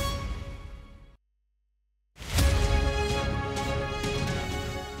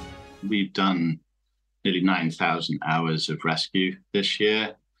 We've done nearly 9,000 hours of rescue this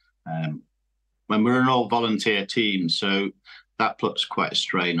year. When we're an all-volunteer team, so that puts quite a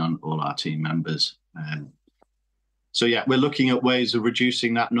strain on all our team members. So, yeah, we're looking at ways of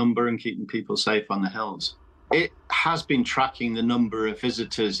reducing that number and keeping people safe on the hills. It has been tracking the number of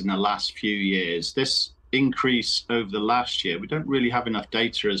visitors in the last few years. This increase over the last year, we don't really have enough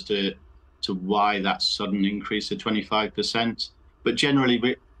data as to why that sudden increase of 25%. But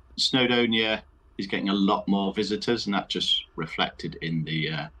generally, Snowdonia is getting a lot more visitors, and that just reflected in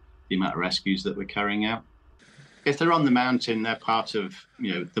the amount of rescues that we're carrying out. If they're on the mountain, they're part of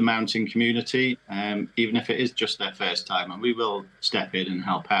the mountain community, even if it is just their first time, and we will step in and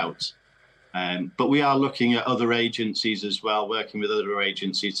help out. But we are looking at other agencies as well, working with other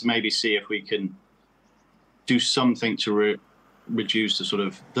agencies to maybe see if we can do something to reduce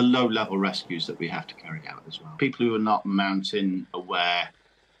the low-level rescues that we have to carry out as well. People who are not mountain aware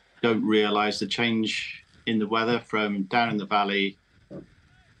don't realise the change in the weather from down in the valley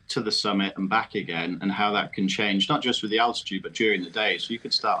to the summit and back again, and how that can change, not just with the altitude, but during the day. So you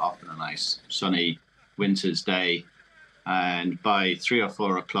could start off on a nice sunny winter's day, and by 3 or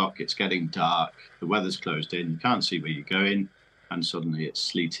 4 o'clock, it's getting dark, the weather's closed in, you can't see where you're going, and suddenly it's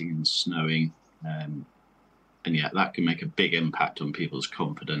sleeting and snowing. And yeah, that can make a big impact on people's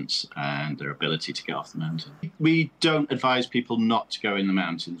confidence and their ability to get off the mountain. We don't advise people not to go in the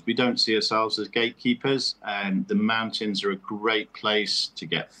mountains. We don't see ourselves as gatekeepers. The mountains are a great place to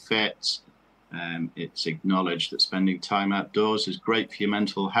get fit. It's acknowledged that spending time outdoors is great for your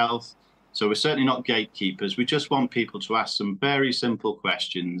mental health. So we're certainly not gatekeepers. We just want people to ask some very simple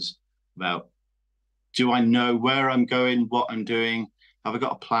questions about, do I know where I'm going, what I'm doing? Have I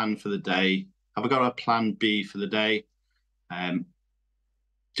got a plan for the day? Have I got a plan B for the day?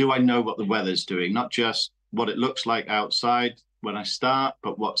 Do I know what the weather's doing? Not just what it looks like outside when I start,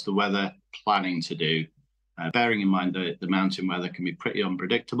 but what's the weather planning to do? Bearing in mind that the mountain weather can be pretty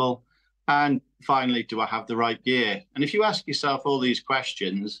unpredictable. And finally, do I have the right gear? And if you ask yourself all these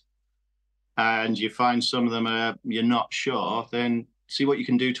questions and you find some of them you're not sure, then see what you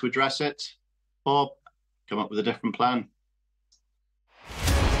can do to address it, or come up with a different plan.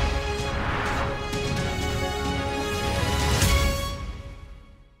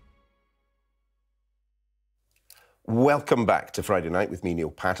 Welcome back to Friday Night with me,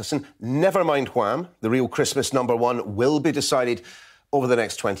 Niall Paterson. Never mind Wham, the real Christmas #1 will be decided over the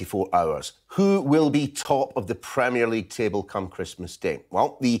next 24 hours. Who will be top of the Premier League table come Christmas Day?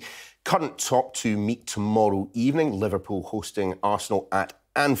 Well, the current top two meet tomorrow evening, Liverpool hosting Arsenal at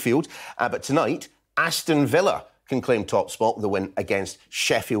Anfield. But tonight, Aston Villa can claim top spot with the win against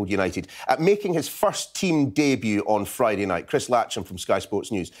Sheffield United. Making his first team debut on Friday night, Chris Latcham from Sky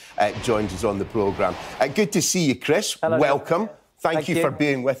Sports News joins us on the programme. Good to see you, Chris. Hello. Welcome. Thank you for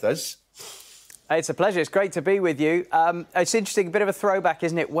being with us. It's a pleasure. It's great to be with you. It's interesting, a bit of a throwback,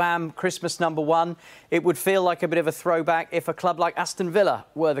 isn't it? Wham, Christmas #1. It would feel like a bit of a throwback if a club like Aston Villa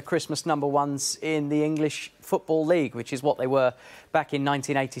were the Christmas #1s in the English Football League, which is what they were back in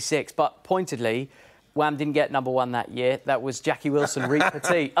 1986. But pointedly, Wham didn't get #1 that year. That was Jackie Wilson, Reed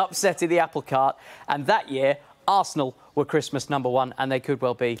Petit, upsetting the apple cart. And that year, Arsenal were Christmas #1, and they could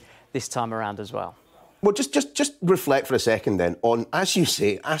well be this time around as well. Well, just reflect for a second then on, as you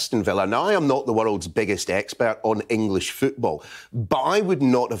say, Aston Villa. Now, I am not the world's biggest expert on English football, but I would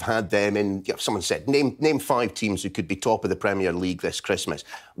not have had them in, if someone said, name 5 teams who could be top of the Premier League this Christmas.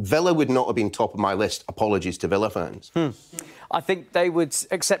 Villa would not have been top of my list. Apologies to Villa fans. I think they would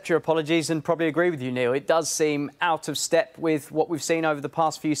accept your apologies and probably agree with you, Neil. It does seem out of step with what we've seen over the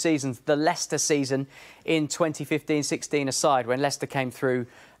past few seasons. The Leicester season in 2015-16 aside, when Leicester came through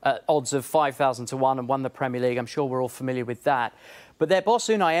at odds of 5,000 to 1 and won the Premier League. I'm sure we're all familiar with that. But their boss,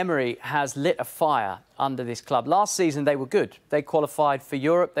 Unai Emery, has lit a fire under this club. Last season, they were good. They qualified for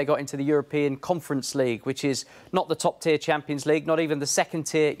Europe. They got into the European Conference League, which is not the top-tier Champions League, not even the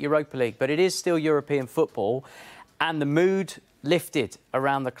second-tier Europa League, but it is still European football. And the mood lifted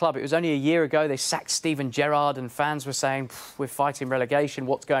around the club. It was only a year ago they sacked Steven Gerrard and fans were saying, we're fighting relegation,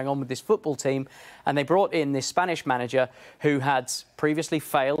 what's going on with this football team? And they brought in this Spanish manager who had previously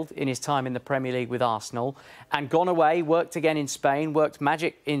failed in his time in the Premier League with Arsenal and gone away, worked again in Spain, worked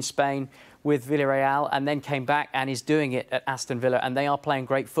magic in Spain with Villarreal and then came back and is doing it at Aston Villa. And they are playing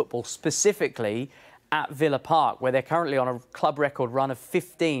great football, specifically at Villa Park, where they're currently on a club record run of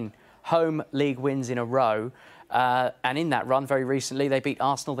 15 home league wins in a row. And in that run, very recently, they beat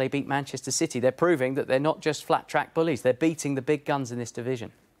Arsenal, they beat Manchester City. They're proving that they're not just flat-track bullies. They're beating the big guns in this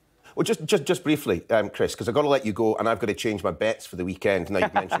division. Well, just briefly, Chris, because I've got to let you go and I've got to change my bets for the weekend. Now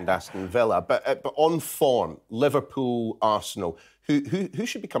you've mentioned Aston Villa. But on form, Liverpool, Arsenal, who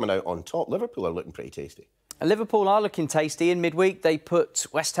should be coming out on top? Liverpool are looking pretty tasty. Liverpool are looking tasty. In midweek, they put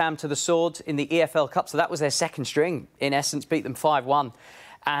West Ham to the sword in the EFL Cup. So that was their second string, in essence, beat them 5-1.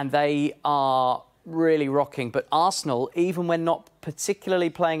 And they are really rocking. But Arsenal, even when not particularly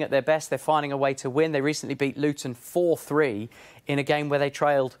playing at their best, they're finding a way to win. They recently beat Luton 4-3 in a game where they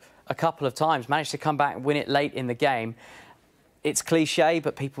trailed a couple of times, managed to come back and win it late in the game. It's cliché,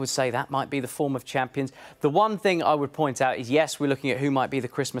 but people would say that might be the form of champions. The one thing I would point out is, yes, we're looking at who might be the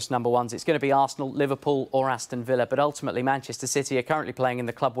Christmas #1s. It's going to be Arsenal, Liverpool or Aston Villa, but ultimately Manchester City are currently playing in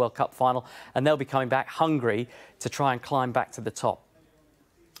the Club World Cup final and they'll be coming back hungry to try and climb back to the top.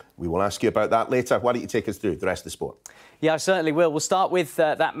 We will ask you about that later. Why don't you take us through the rest of the sport? Yeah, I certainly will. We'll start with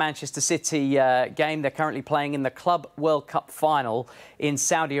that Manchester City game. They're currently playing in the Club World Cup final in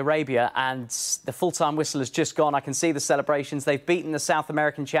Saudi Arabia, and the full-time whistle has just gone. I can see the celebrations. They've beaten the South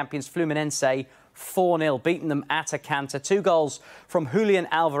American champions Fluminense 4-0, beaten them at a canter. 2 goals from Julian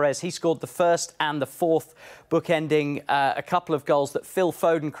Alvarez. He scored the first and the fourth, bookending a couple of goals that Phil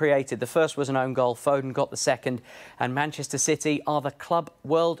Foden created. The first was an own goal. Foden got the second. And Manchester City are the club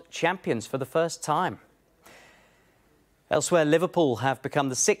world champions for the first time. Elsewhere, Liverpool have become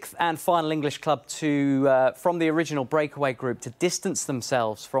the 6th and final English club to, from the original breakaway group, to distance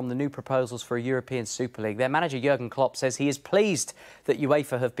themselves from the new proposals for a European Super League. Their manager, Jurgen Klopp, says he is pleased that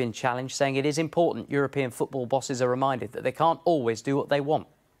UEFA have been challenged, saying it is important European football bosses are reminded that they can't always do what they want.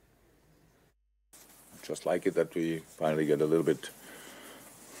 Just like it that we finally get a little bit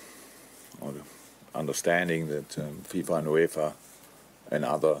of understanding that FIFA and UEFA and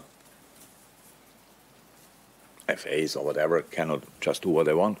other FAs or whatever cannot just do what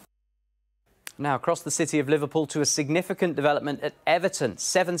they want. Now, across the city of Liverpool to a significant development at Everton.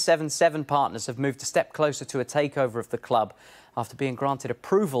 777 partners have moved a step closer to a takeover of the club after being granted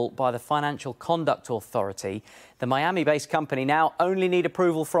approval by the Financial Conduct Authority. The Miami-based company now only need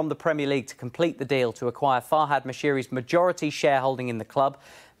approval from the Premier League to complete the deal to acquire Farhad Moshiri's majority shareholding in the club.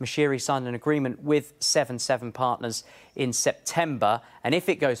 Moshiri signed an agreement with 777 partners in September, and if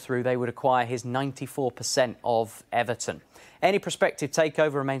it goes through, they would acquire his 94% of Everton. Any prospective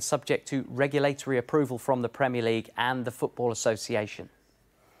takeover remains subject to regulatory approval from the Premier League and the Football Association.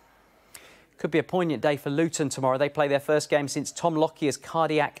 Could be a poignant day for Luton tomorrow. They play their first game since Tom Lockyer's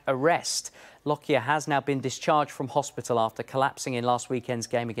cardiac arrest Lockyer has now been discharged from hospital after collapsing in last weekend's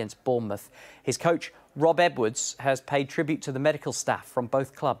game against Bournemouth. His coach, Rob Edwards, has paid tribute to the medical staff from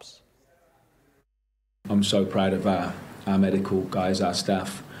both clubs. I'm so proud of our medical guys, our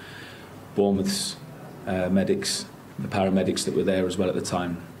staff, Bournemouth's medics, the paramedics that were there as well at the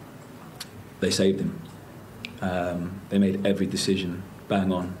time. They saved him. They made every decision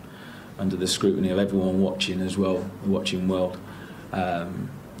bang on, under the scrutiny of everyone watching as well, the watching world.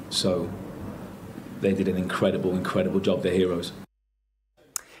 So they did an incredible job. They're heroes.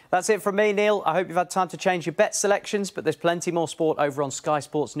 That's it from me, Neil. I hope you've had time to change your bet selections, but there's plenty more sport over on Sky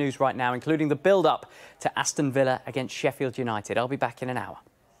Sports News right now, including the build-up to Aston Villa against Sheffield United. I'll be back in an hour.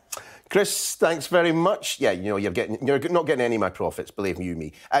 Chris, thanks very much. Yeah, you know, you're not getting any of my profits, believe you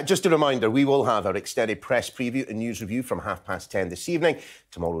me. Just a reminder, we will have our extended press preview and news review from 10:30 this evening.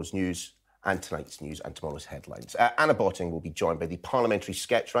 Tomorrow's news and tonight's news and tomorrow's headlines. Anna Botting will be joined by the parliamentary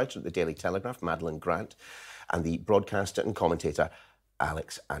sketch writer at the Daily Telegraph, Madeline Grant, and the broadcaster and commentator,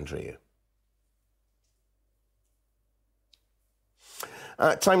 Alex Andreou.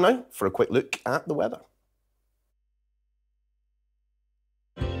 Time now for a quick look at the weather.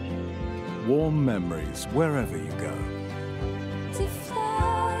 Warm memories wherever you go.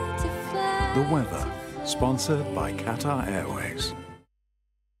 The weather, sponsored by Qatar Airways.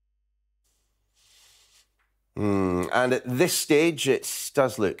 And at this stage, it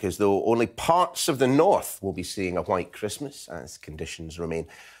does look as though only parts of the north will be seeing a white Christmas as conditions remain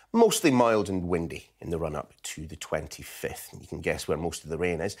mostly mild and windy in the run-up to the 25th. You can guess where most of the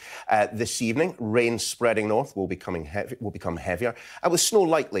rain is. This evening, rain spreading north will become heavier, with snow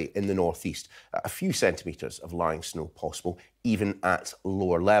likely in the northeast. A few centimetres of lying snow possible, even at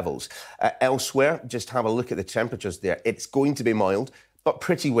lower levels. Elsewhere, just have a look at the temperatures there. It's going to be mild, but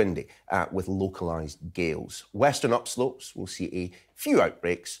pretty windy, with localised gales. Western upslopes will see a few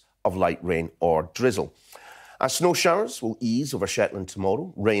outbreaks of light rain or drizzle. Snow showers will ease over Shetland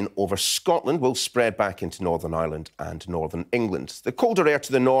tomorrow. Rain over Scotland will spread back into Northern Ireland and Northern England. The colder air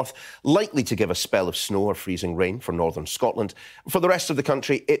to the north likely to give a spell of snow or freezing rain for Northern Scotland. For the rest of the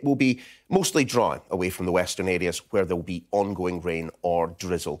country, it will be mostly dry away from the western areas where there will be ongoing rain or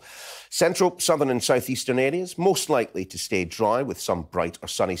drizzle. Central, southern and southeastern areas most likely to stay dry with some bright or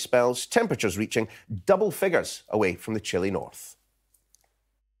sunny spells. Temperatures reaching double figures away from the chilly north.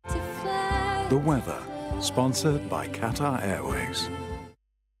 The weather, sponsored by Qatar Airways.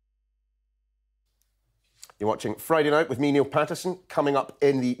 You're watching Friday Night with me, Niall Paterson. Coming up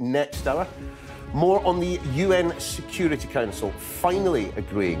in the next hour, more on the UN Security Council finally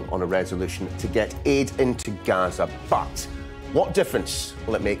agreeing on a resolution to get aid into Gaza. But what difference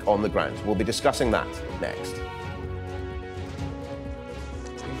will it make on the ground? We'll be discussing that next.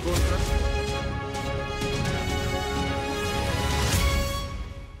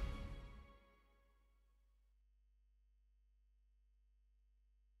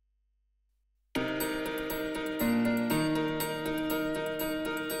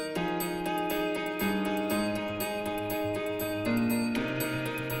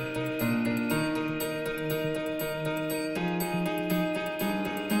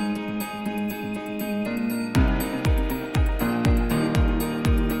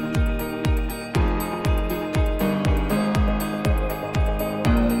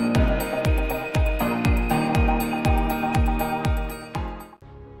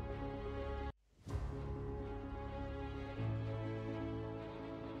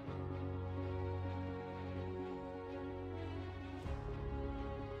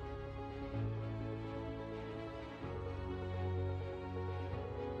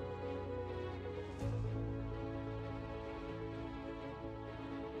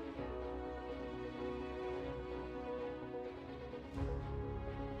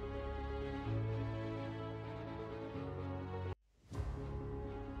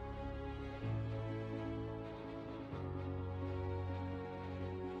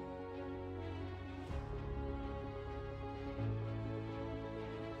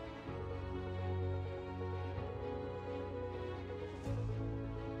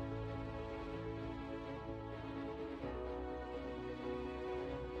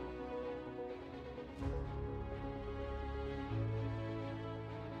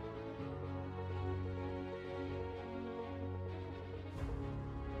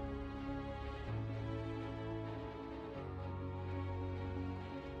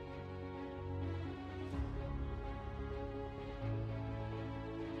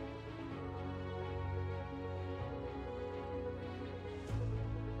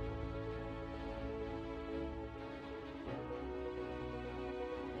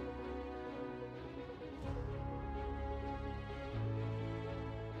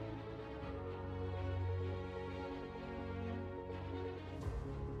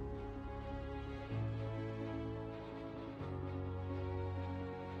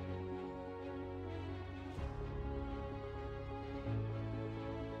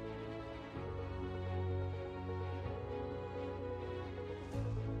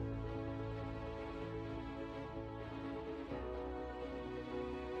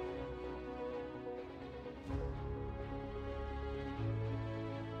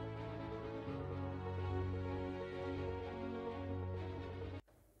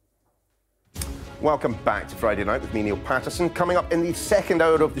 Welcome back to Friday Night with me, Niall Paterson. Coming up in the second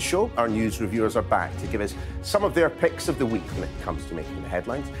hour of the show, our news reviewers are back to give us some of their picks of the week when it comes to making the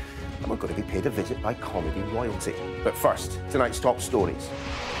headlines. And we're going to be paid a visit by comedy royalty. But first, tonight's top stories.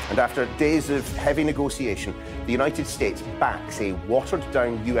 And after days of heavy negotiation, the United States backs a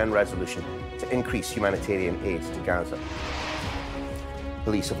watered-down UN resolution to increase humanitarian aid to Gaza.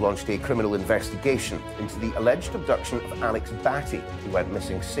 Police have launched a criminal investigation into the alleged abduction of Alex Batty, who went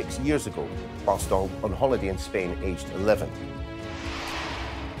missing 6 years ago whilst on holiday in Spain, aged 11.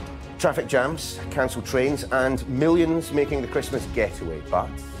 Traffic jams, cancelled trains and millions making the Christmas getaway, but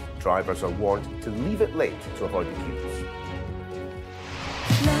drivers are warned to leave it late to avoid the queues.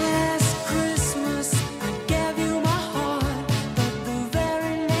 Last Christmas I gave you my heart, but the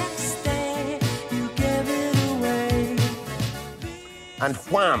very next day you gave it away. And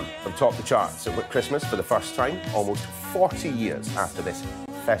Wham have topped the charts at Christmas for the first time, almost 40 years after this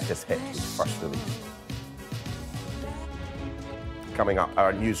festive hit was first released. Coming up,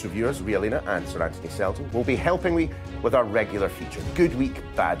 our news reviewers, Rialina and Sir Anthony Selden, will be helping me with our regular feature, Good Week,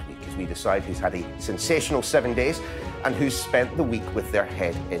 Bad Week, as we decide who's had a sensational 7 days and who's spent the week with their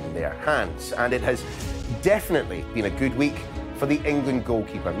head in their hands. And it has definitely been a good week for the England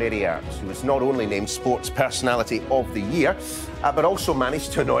goalkeeper, Mary Earps, who was not only named Sports Personality of the Year, but also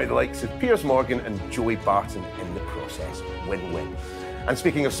managed to annoy the likes of Piers Morgan and Joey Barton in the process. Win-win. And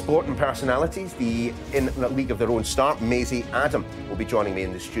speaking of sport and personalities, in a league of their own star, Maisie Adam, will be joining me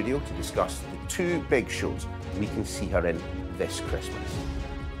in the studio to discuss the two big shows we can see her in this Christmas.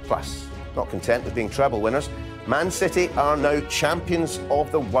 Plus, not content with being treble winners, Man City are now champions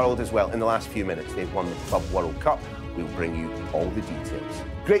of the world as well. In the last few minutes, they've won the Club World Cup. We'll bring you all the details.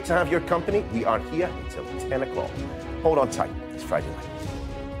 Great to have your company. We are here until 10 o'clock. Hold on tight. It's Friday night.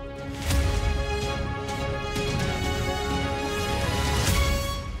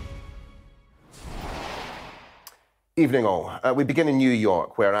 Evening all. We begin in New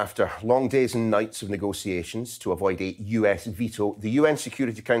York, where after long days and nights of negotiations to avoid a US veto, the UN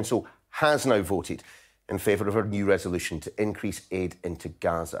Security Council has now voted in favour of a new resolution to increase aid into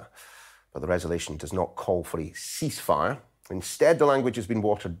Gaza. But the resolution does not call for a ceasefire. Instead, the language has been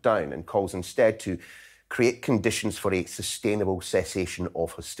watered down and calls instead to create conditions for a sustainable cessation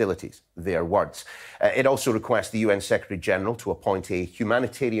of hostilities. Their words. It also requests the UN Secretary-General to appoint a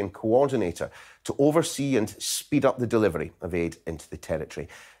humanitarian coordinator to oversee and speed up the delivery of aid into the territory.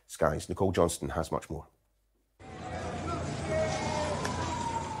 Sky's Nicole Johnston has much more.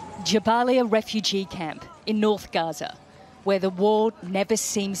 Jabalia refugee camp in North Gaza, where the war never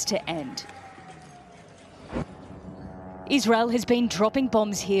seems to end. Israel has been dropping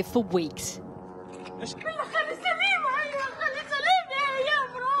bombs here for weeks.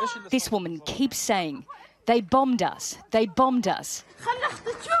 This woman keeps saying, "They bombed us, they bombed us."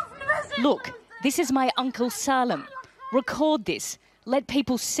 Look, this is my Uncle Salem. Record this, let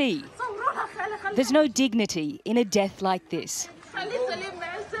people see. There's no dignity in a death like this.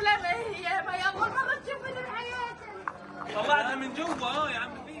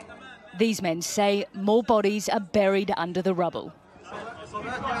 These men say more bodies are buried under the rubble.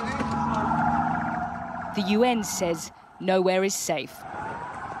 The UN says nowhere is safe.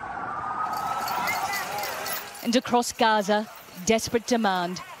 And across Gaza, desperate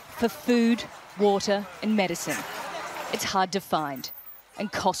demand for food, water and medicine. It's hard to find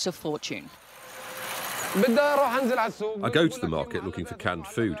and costs a fortune. I go to the market looking for canned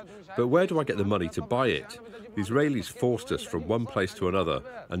food, but where do I get the money to buy it? The Israelis forced us from one place to another,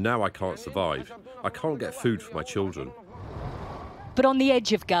 and now I can't survive. I can't get food for my children. But on the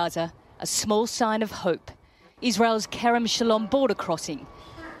edge of Gaza, a small sign of hope. Israel's Kerem Shalom border crossing.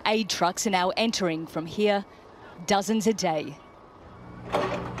 Aid trucks are now entering from here, dozens a day.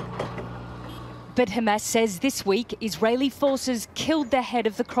 But Hamas says this week Israeli forces killed the head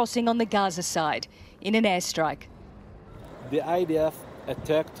of the crossing on the Gaza side in an airstrike. The IDF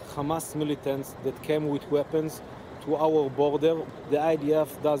attacked Hamas militants that came with weapons to our border. The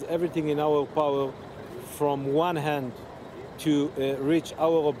IDF does everything in our power from one hand to reach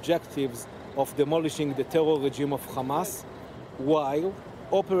our objectives of demolishing the terror regime of Hamas while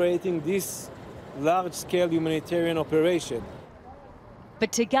operating this large-scale humanitarian operation.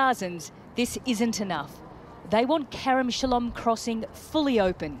 But to Gazans, this isn't enough. They want Kerem Shalom crossing fully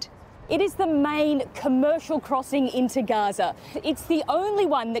opened. It is the main commercial crossing into Gaza. It's the only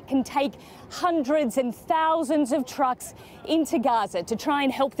one that can take hundreds and thousands of trucks into Gaza to try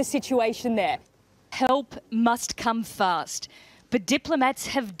and help the situation there. Help must come fast, but diplomats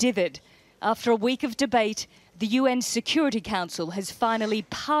have dithered. After a week of debate, the UN Security Council has finally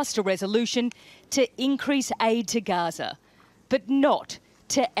passed a resolution to increase aid to Gaza, but not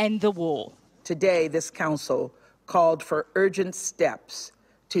to end the war. Today, this council called for urgent steps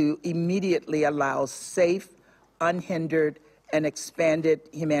to immediately allow safe, unhindered, and expanded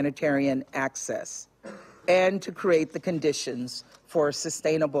humanitarian access, and to create the conditions for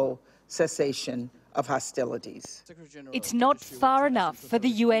sustainable cessation of hostilities. It's not far enough for the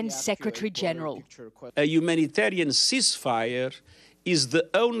UN Secretary-General. A humanitarian ceasefire is the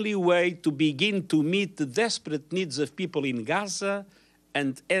only way to begin to meet the desperate needs of people in Gaza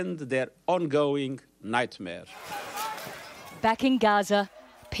and end their ongoing nightmare. Back in Gaza,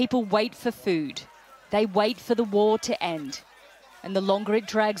 people wait for food. They wait for the war to end. And the longer it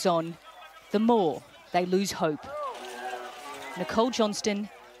drags on, the more they lose hope. Nicole Johnston,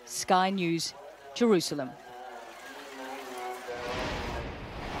 Sky News, Jerusalem.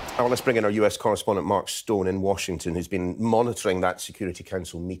 Well, let's bring in our US correspondent Mark Stone in Washington, who's been monitoring that Security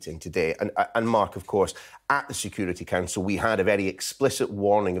Council meeting today. And Mark, of course, at the Security Council, we had a very explicit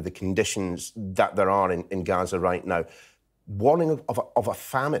warning of the conditions that there are in Gaza right now. Warning of a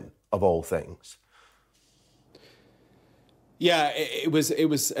famine, of all things. Yeah, it was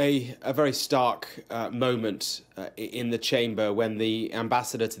a very stark moment in the chamber when the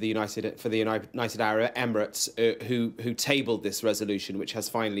ambassador to the United Arab Emirates, who tabled this resolution, which has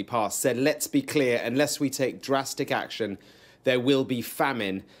finally passed, said, "Let's be clear: unless we take drastic action, there will be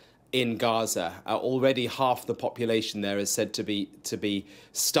famine in Gaza. Already half the population there is said to be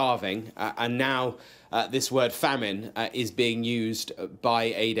starving, and now this word famine is being used by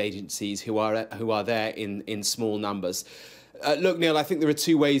aid agencies who are there in small numbers." Look, Neil, I think there are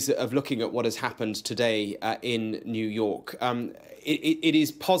two ways of looking at what has happened today in New York. It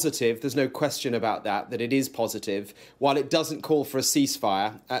is positive, there's no question about that it is positive. While it doesn't call for a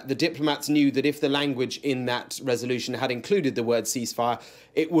ceasefire, the diplomats knew that if the language in that resolution had included the word ceasefire,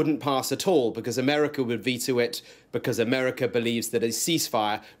 it wouldn't pass at all, because America would veto it, because America believes that a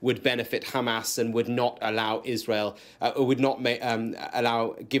ceasefire would benefit Hamas and would not allow Israel, or would not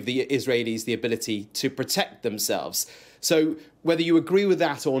give the Israelis the ability to protect themselves. So whether you agree with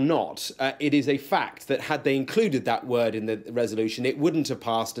that or not, it is a fact that had they included that word in the resolution, it wouldn't have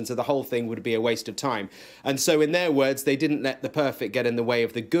passed, and so the whole thing would be a waste of time. And so in their words, they didn't let the perfect get in the way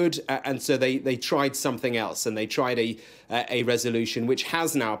of the good, and so they tried something else, and they tried a resolution which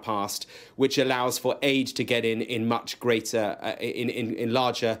has now passed, which allows for aid to get in much greater, in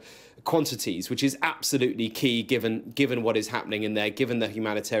larger quantities, which is absolutely key given what is happening in there, given the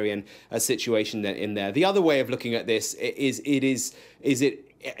humanitarian situation in there. The other way of looking at this is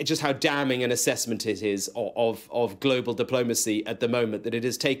just how damning an assessment it is of global diplomacy at the moment, that it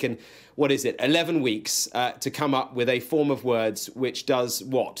has taken, 11 weeks to come up with a form of words which does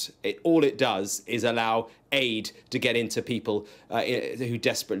what? All it does is allow aid to get into people who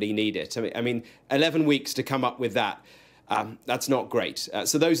desperately need it. I mean, 11 weeks to come up with that. That's not great.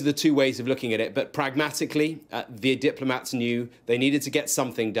 So those are the two ways of looking at it. But pragmatically, the diplomats knew they needed to get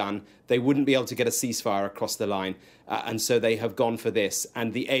something done. They wouldn't be able to get a ceasefire across the line. And so they have gone for this.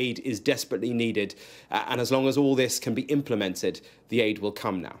 And the aid is desperately needed. And as long as all this can be implemented, the aid will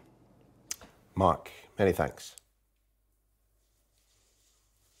come now. Mark, many thanks.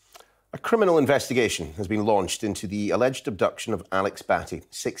 A criminal investigation has been launched into the alleged abduction of Alex Batty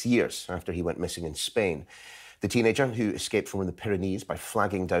 6 years after he went missing in Spain. The teenager, who escaped from the Pyrenees by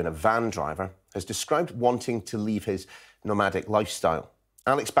flagging down a van driver, has described wanting to leave his nomadic lifestyle.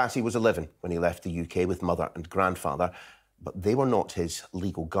 Alex Batty was 11 when he left the UK with mother and grandfather, but they were not his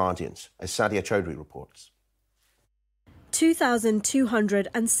legal guardians, as Sadia Chowdhury reports.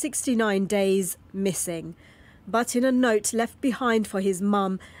 2,269 days missing. But in a note left behind for his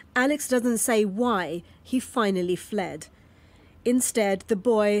mum, Alex doesn't say why he finally fled. Instead, the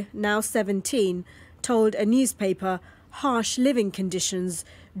boy, now 17, told a newspaper harsh living conditions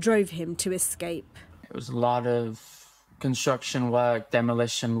drove him to escape. It was a lot of construction work,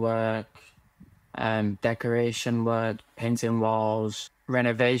 demolition work, decoration work, painting walls,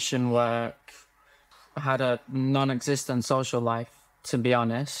 renovation work. I had a non-existent social life, to be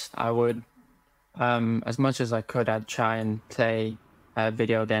honest. I would, as much as I could, I'd try and play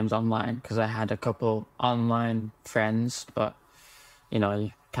video games online, because I had a couple online friends, but, you know,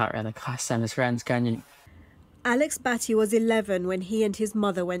 you can't really class them as friends, can you? Alex Batty was 11 when he and his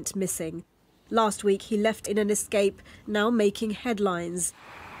mother went missing. Last week, he left in an escape, now making headlines.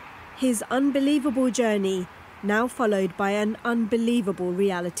 His unbelievable journey, now followed by an unbelievable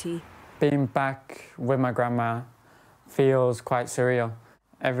reality. Being back with my grandma feels quite surreal.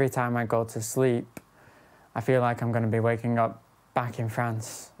 Every time I go to sleep, I feel like I'm going to be waking up back in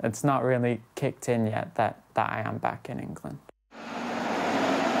France. It's not really kicked in yet that I am back in England.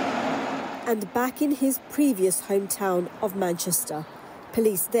 And back in his previous hometown of Manchester,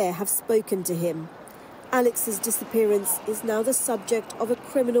 Police there have spoken to him. Alex's disappearance is now the subject of a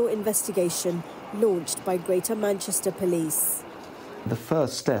criminal investigation launched by Greater Manchester Police. The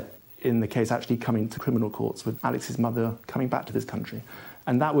first step in the case actually coming to criminal courts with Alex's mother coming back to this country,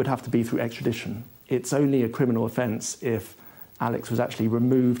 and that would have to be through extradition. It's only a criminal offence if Alex was actually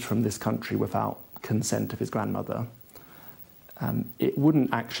removed from this country without consent of his grandmother. It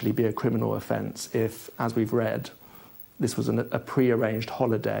wouldn't actually be a criminal offence if, as we've read, this was a pre-arranged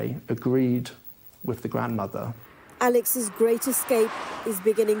holiday agreed with the grandmother. Alex's great escape is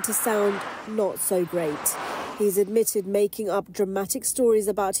beginning to sound not so great. He's admitted making up dramatic stories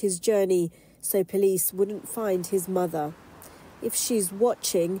about his journey so police wouldn't find his mother. If she's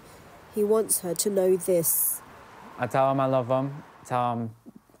watching, he wants her to know this. I tell him I love him, tell him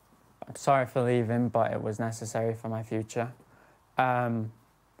I'm sorry for leaving, but it was necessary for my future. I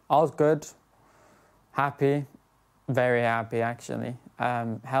was good, happy, very happy actually,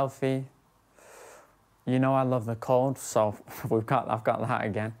 healthy. You know I love the cold, so I've got that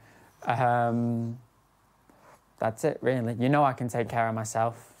again. That's it really. You know I can take care of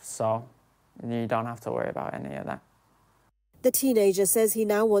myself, so you don't have to worry about any of that. The teenager says he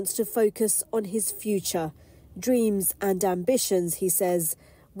now wants to focus on his future, dreams and ambitions, he says,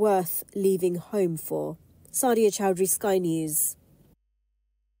 worth leaving home for. Sadia Chowdhury, Sky News.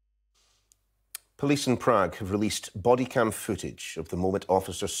 Police in Prague have released bodycam footage of the moment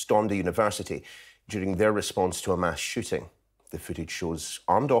officers stormed a university during their response to a mass shooting. The footage shows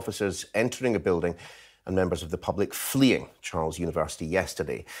armed officers entering a building and members of the public fleeing Charles University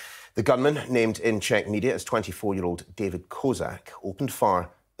yesterday. The gunman, named in Czech media as 24-year-old David Kozak, opened fire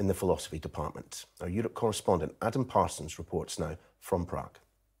in the philosophy department. Our Europe correspondent Adam Parsons reports now from Prague.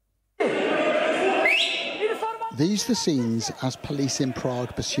 These are the scenes as police in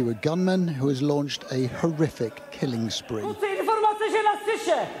Prague pursue a gunman who has launched a horrific killing spree.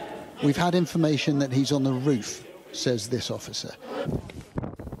 We've had information that he's on the roof, says this officer.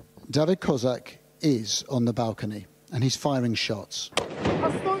 David Kozak is on the balcony and he's firing shots.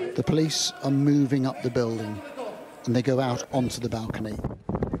 The police are moving up the building and they go out onto the balcony.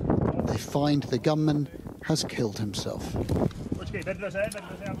 They find the gunman has killed himself.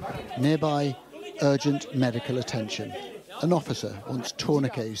 Nearby, urgent medical attention. An officer wants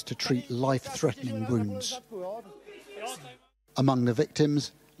tourniquets to treat life-threatening wounds. Among the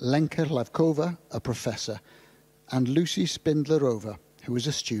victims, Lenka Lavkova, a professor, and Lucy Spindlerova, who was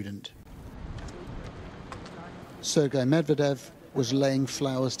a student. Sergei Medvedev was laying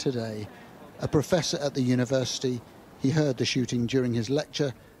flowers today. A professor at the university, he heard the shooting during his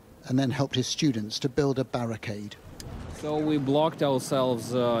lecture and then helped his students to build a barricade. So we blocked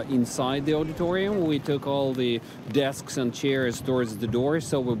ourselves inside the auditorium. We took all the desks and chairs towards the door,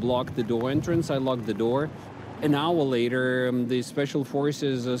 so we blocked the door entrance. I locked the door. An hour later, the special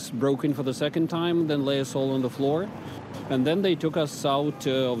forces broke in for the second time, then lay us all on the floor. And then they took us out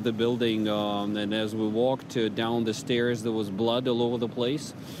of the building, and as we walked down the stairs, there was blood all over the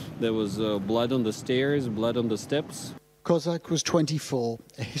place. There was blood on the stairs, blood on the steps. Kozak was 24,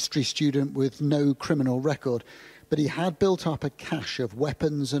 a history student with no criminal record, but he had built up a cache of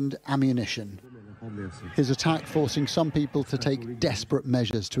weapons and ammunition. His attack forcing some people to take desperate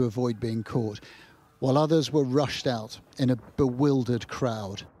measures to avoid being caught, while others were rushed out in a bewildered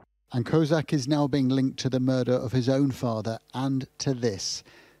crowd. And Kozak is now being linked to the murder of his own father and to this,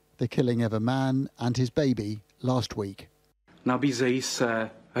 the killing of a man and his baby last week.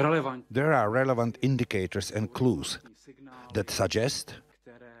 There are relevant indicators and clues that suggest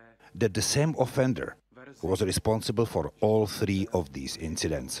that the same offender was responsible for all three of these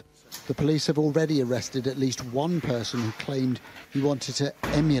incidents. The police have already arrested at least one person who claimed he wanted to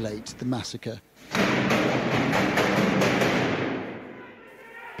emulate the massacre.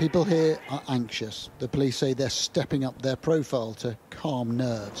 People here are anxious. The police say they're stepping up their profile to calm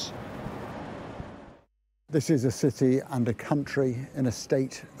nerves. This is a city and a country in a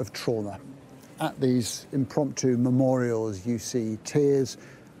state of trauma. At these impromptu memorials, you see tears,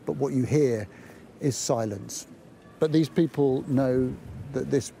 but what you hear is silence. But these people know that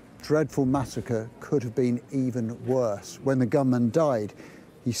this dreadful massacre could have been even worse. When the gunman died,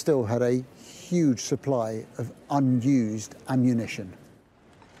 he still had a huge supply of unused ammunition.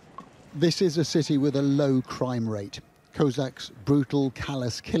 This is a city with a low crime rate. Kozak's brutal,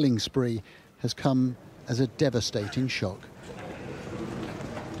 callous killing spree has come as a devastating shock.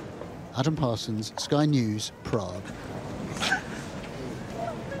 Adam Parsons, Sky News, Prague.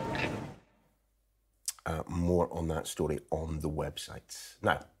 More on that story on the website.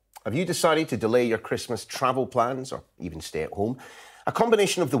 Now, Have you decided to delay your Christmas travel plans or even stay at home? A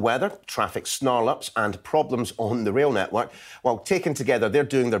combination of the weather, traffic snarl-ups and problems on the rail network, well, taken together, they're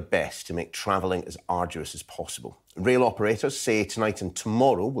doing their best to make travelling as arduous as possible. Rail operators say tonight and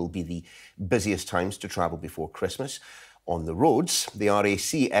tomorrow will be the busiest times to travel before Christmas. On the roads, the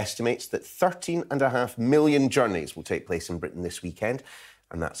RAC estimates that 13.5 million journeys will take place in Britain this weekend,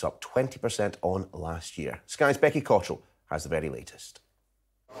 and that's up 20% on last year. Sky's Becky Cottrell has the very latest.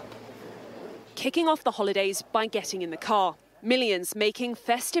 Kicking off the holidays by getting in the car. Millions making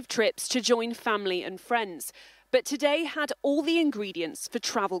festive trips to join family and friends. But today had all the ingredients for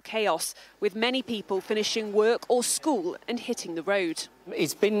travel chaos, with many people finishing work or school and hitting the road.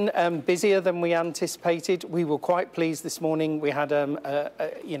 It's been busier than we anticipated. We were quite pleased this morning. We had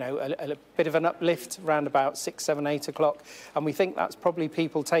a bit of an uplift around about 6, 7, 8 o'clock, and we think that's probably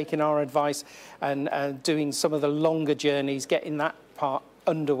people taking our advice and doing some of the longer journeys, getting that part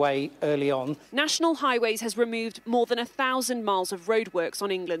underway early on. National Highways has removed more than 1,000 miles of roadworks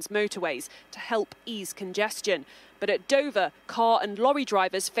on England's motorways to help ease congestion. But at Dover, car and lorry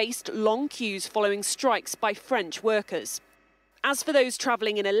drivers faced long queues following strikes by French workers. As for those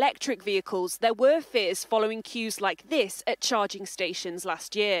travelling in electric vehicles, there were fears following queues like this at charging stations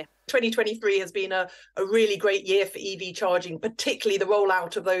last year. 2023 has been a really great year for EV charging, particularly the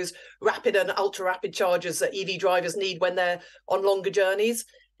rollout of those rapid and ultra-rapid chargers that EV drivers need when they're on longer journeys.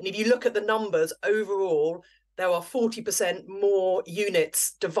 And if you look at the numbers overall, there are 40% more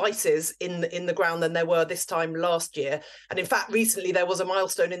units, devices in the ground than there were this time last year. And in fact, recently there was a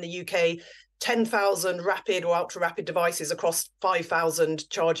milestone in the UK, 10,000 rapid or ultra-rapid devices across 5,000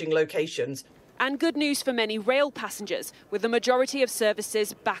 charging locations. And good news for many rail passengers, with the majority of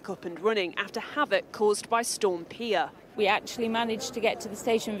services back up and running after havoc caused by Storm Pia. We actually managed to get to the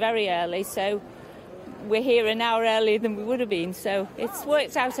station very early, so we're here an hour earlier than we would have been, so it's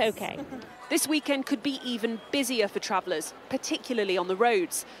worked out okay. This weekend could be even busier for travellers, particularly on the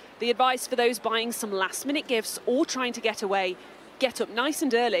roads. The advice for those buying some last-minute gifts or trying to get away: get up nice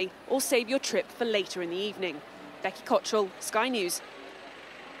and early or save your trip for later in the evening. Becky Cottrell, Sky News.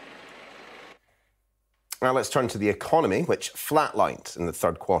 Now let's turn to the economy, which flatlined in the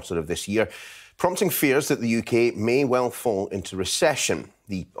third quarter of this year, prompting fears that the UK may well fall into recession.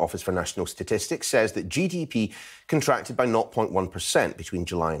 The Office for National Statistics says that GDP contracted by 0.1% between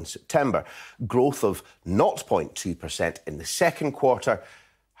July and September. Growth of 0.2% in the second quarter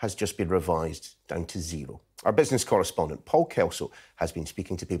has just been revised down to zero. Our business correspondent, Paul Kelso, has been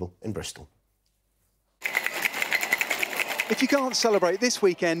speaking to people in Bristol. If you can't celebrate this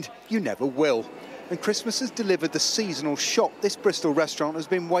weekend, you never will. And Christmas has delivered the seasonal shock this Bristol restaurant has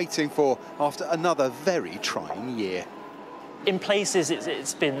been waiting for after another very trying year. In places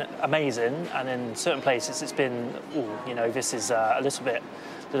it's been amazing, and in certain places it's been, this is a little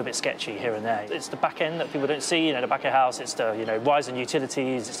bit sketchy here and there. It's the back end that people don't see, the back of house, it's the, rise in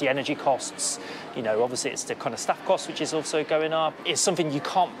utilities, it's the energy costs, obviously it's the kind of staff costs which is also going up. It's something you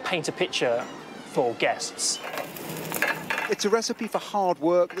can't paint a picture for guests. It's a recipe for hard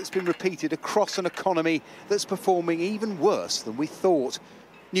work that's been repeated across an economy that's performing even worse than we thought.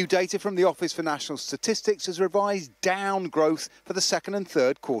 New data from the Office for National Statistics has revised down growth for the second and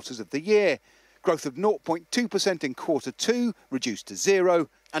third quarters of the year. Growth of 0.2% in quarter 2 reduced to 0,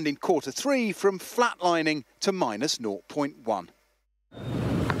 and in quarter 3 from flatlining to minus 0.1.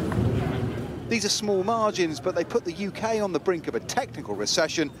 These are small margins, but they put the UK on the brink of a technical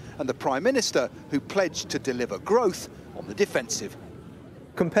recession, and the Prime Minister, who pledged to deliver growth, on the defensive.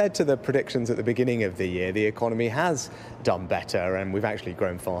 Compared to the predictions at the beginning of the year, the economy has done better, and we've actually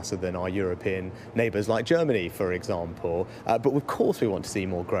grown faster than our European neighbours like Germany, for example. But of course we want to see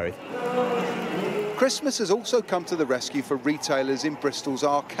more growth. Christmas has also come to the rescue for retailers in Bristol's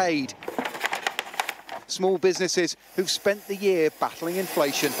Arcade. Small businesses who've spent the year battling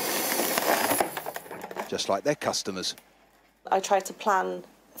inflation, just like their customers. I try to plan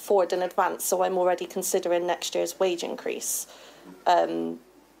forward in advance, so I'm already considering next year's wage increase.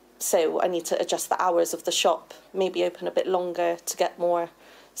 So I need to adjust the hours of the shop, maybe open a bit longer to get more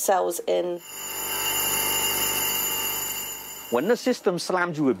sales in. When the system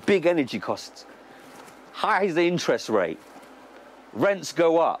slams you with big energy costs, high is the interest rate, rents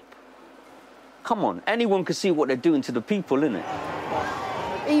go up. Come on, anyone can see what they're doing to the people, innit?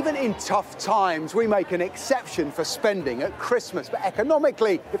 Even in tough times, we make an exception for spending at Christmas, but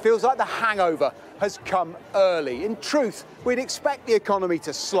economically, it feels like the hangover has come early. In truth, we'd expect the economy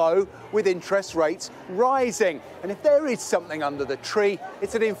to slow with interest rates rising. And if there is something under the tree,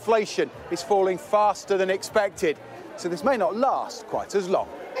 it's that inflation is falling faster than expected. So this may not last quite as long.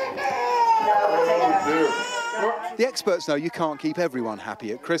 The experts know you can't keep everyone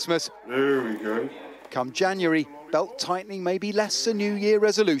happy at Christmas. There we go. Come January, belt tightening may be less a New Year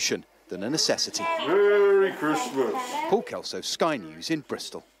resolution than a necessity. Merry Christmas. Paul Kelso, Sky News in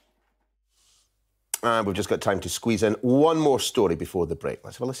Bristol. And we've just got time to squeeze in one more story before the break.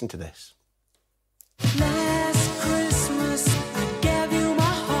 Let's have a listen to this. Last Christmas, I gave you my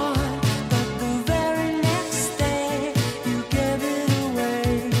heart, but the very next day, you gave it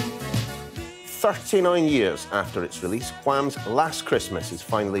away. 39 years after its release, Wham's Last Christmas has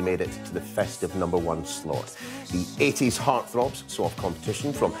finally made it to the festive #1 slot. The 80s heartthrobs saw off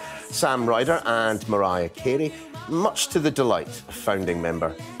competition from Sam Ryder and Mariah Carey, much to the delight of founding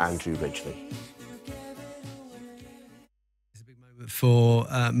member Andrew Ridgeley. For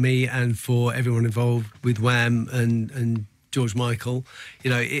me and for everyone involved with Wham and George Michael. You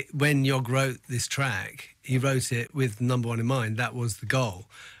know, when Yog wrote this track, he wrote it with #1 in mind. That was the goal.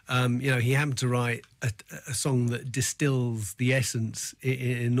 You know, he happened to write a song that distills the essence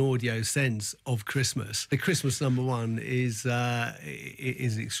in an audio sense of Christmas. The Christmas #1 is an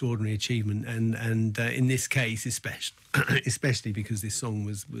extraordinary achievement, and in this case, especially because this song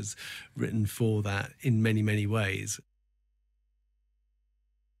was written for that in many, many ways.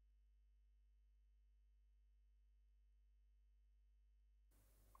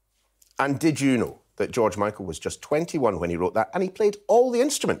 And did you know that George Michael was just 21 when he wrote that, and he played all the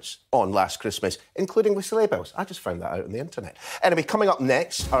instruments on Last Christmas, including with sleigh bells? I just found that out on the internet. Anyway, coming up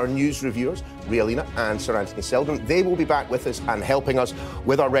next, our news reviewers, Rialina and Sir Anthony Seldon. They will be back with us and helping us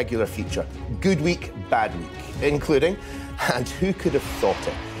with our regular feature, Good Week, Bad Week, including, and who could have thought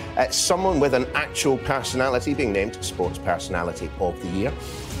it, someone with an actual personality being named Sports Personality of the Year.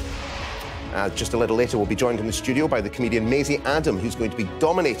 Just a little later, we'll be joined in the studio by the comedian Maisie Adam, who's going to be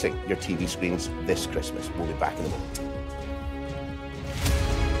dominating your TV screens this Christmas. We'll be back in a moment.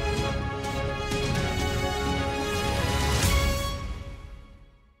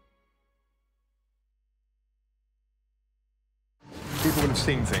 People will have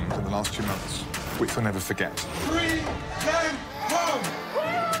seen things in the last 2 months which they'll never forget. 3, 10, home!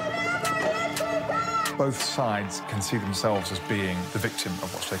 Both sides can see themselves as being the victim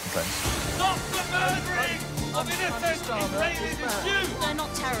of what's taking place. Stop the murdering of innocent Israeli Jews! They're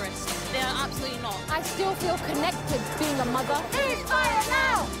not terrorists. They're absolutely not. I still feel connected being a mother. Ceasefire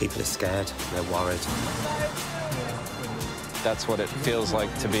now! People are scared. They're worried. That's what it feels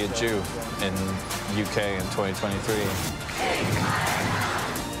like to be a Jew in UK in 2023.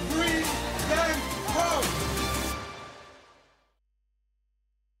 3, 10, home!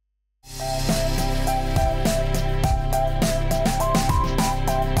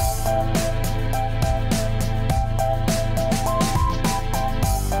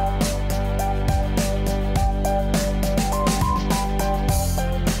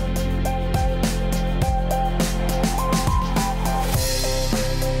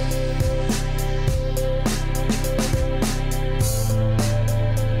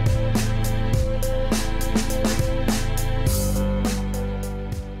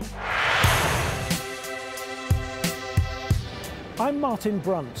 I'm Martin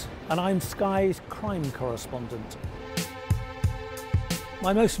Brunt, and I'm Sky's crime correspondent.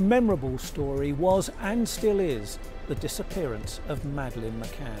 My most memorable story was, and still is, the disappearance of Madeleine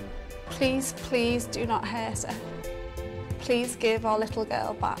McCann. Please, please do not hurt her. Please give our little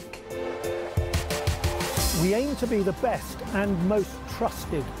girl back. We aim to be the best and most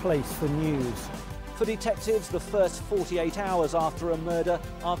trusted place for news. For detectives, the first 48 hours after a murder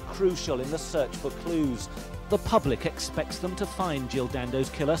are crucial in the search for clues. The public expects them to find Jill Dando's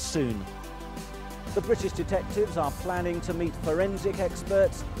killer soon. The British detectives are planning to meet forensic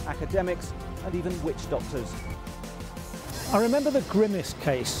experts, academics, and even witch doctors. I remember the grimmest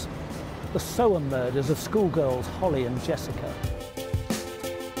case, the Soham murders of schoolgirls Holly and Jessica.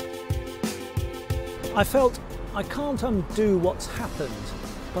 I felt I can't undo what's happened,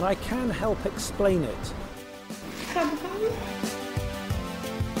 but I can help explain it.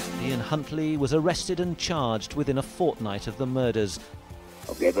 Ian Huntley was arrested and charged within a fortnight of the murders.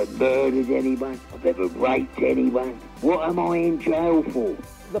 I've never murdered anyone, I've never raped anyone. What am I in jail for?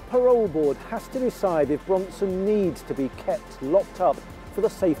 The parole board has to decide if Bronson needs to be kept locked up for the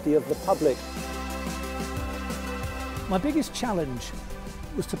safety of the public. My biggest challenge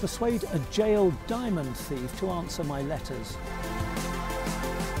was to persuade a jailed diamond thief to answer my letters.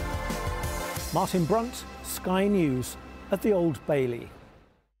 Martin Brunt, Sky News, at the Old Bailey.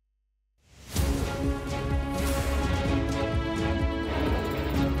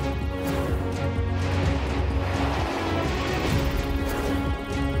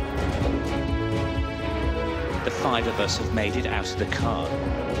 The 5 of us have made it out of the car.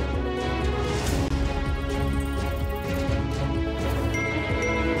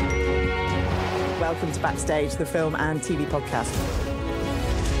 welcome to Backstage, the film and TV podcast.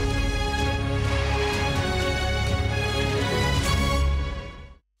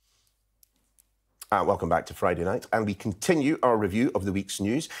 Welcome back to Friday night, and we continue our review of the week's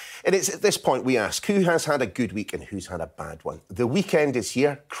news. And it's at this point we ask who has had a good week and who's had a bad one. The weekend is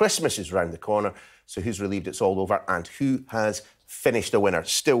here, Christmas is round the corner, so who's relieved it's all over and who has finished a winner?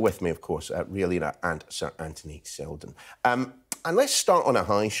 Still with me, of course, Rialina and Sir Anthony Seldon. And let's start on a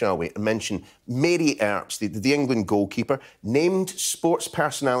high, shall we, and mention Mary Earps, the England goalkeeper, named Sports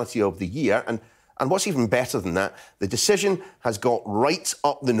Personality of the Year. And what's even better than that, the decision has got right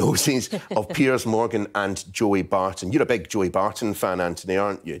up the noses of Piers Morgan and Joey Barton. You're a big Joey Barton fan, Anthony,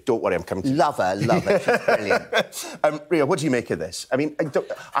 aren't you? Don't worry, I'm coming to you. Love her. She's brilliant. Ria, what do you make of this? I mean,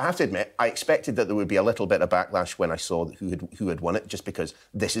 I have to admit, I expected that there would be a little bit of backlash when I saw who had won it, just because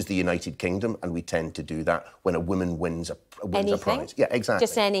this is the United Kingdom, and we tend to do that when a woman wins a prize. Yeah, exactly.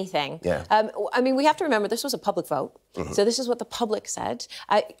 Just anything. Yeah. I mean, we have to remember this was a public vote, so this is what the public said.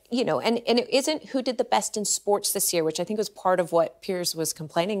 You know, and it isn't who did the best in sports this year, which I think was part of what Piers was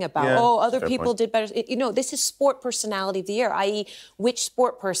complaining about. Yeah, other people did better. You know, this is Sport Personality of the Year, i.e. which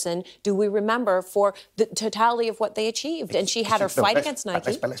sport person do we remember for the totality of what they achieved? And she had her fight against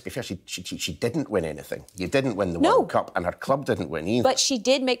Nike. But let's be fair, she didn't win anything. You didn't win the World Cup, and her club didn't win either. But she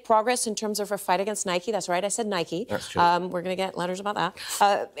did make progress in terms of her fight against Nike. That's right, I said Nike. That's true. We're going to get letters about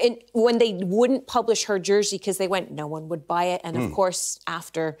that. And when they wouldn't publish her jersey because they went, no one would buy it. And of course,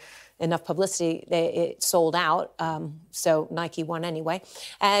 after enough publicity, it sold out. So Nike won anyway.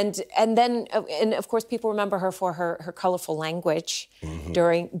 And then of course, people remember her for her colourful language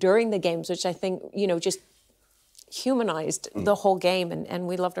during the games, which I think, you know, just humanised the whole game, and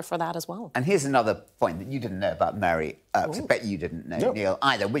we loved her for that as well. And here's another point that you didn't know about Mary Earps. I bet you didn't know, Neil,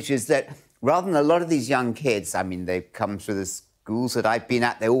 either, which is that rather than a lot of these young kids, I mean, they've come through the schools that I've been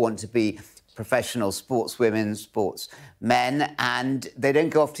at, they all want to be professional sportswomen, sportsmen, and they don't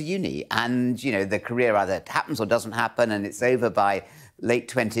go off to uni. And, you know, their career either happens or doesn't happen, and it's over by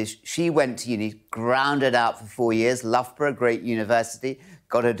late 20s. She went to uni, grounded out for 4 years, Loughborough, great university,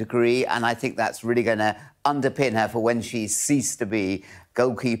 got a degree, and I think that's really going to underpin her for when she ceased to be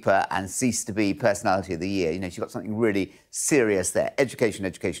goalkeeper and ceased to be Personality of the Year. You know, she got something really serious there. Education,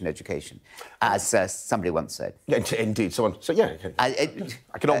 education, education, as somebody once said. Yeah, indeed, someone. So, yeah,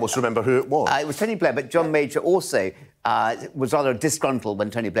 I can almost remember who it was. It was Tony Blair, but John Major also was rather disgruntled when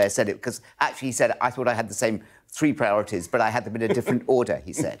Tony Blair said it, because actually he said, I thought I had the same 3 priorities, but I had them in a different order,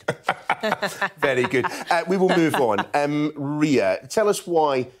 he said. Very good. We will move on. Ria, tell us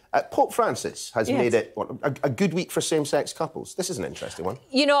why Pope Francis has made it a good week for same-sex couples. This is an interesting one.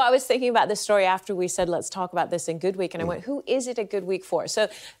 You know, I was thinking about this story after we said, let's talk about this in Good Week, and I went, who is it a good week for? So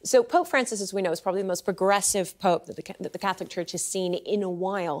Pope Francis, as we know, is probably the most progressive pope that the Catholic Church has seen in a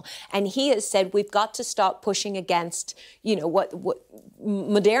while. And he has said, we've got to stop pushing against, you know, what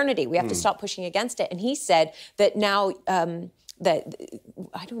modernity. We have to stop pushing against it. And he said that now... that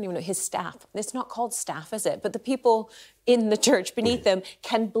I don't even know his staff. It's not called staff, is it? But the people in the church beneath them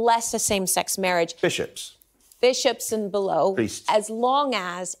can bless a same-sex marriage. Bishops and below, priests, as long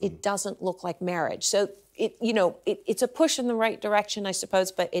as it doesn't look like marriage. So it's a push in the right direction, I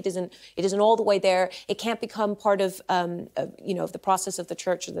suppose, but it isn't all the way there. It can't become part of the process of the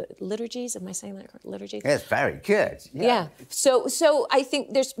church or the liturgies. Am I saying that correctly? Liturgies? Yes, very good. Yeah. So I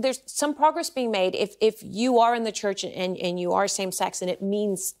think there's some progress being made. If you are in the church and you are same-sex and it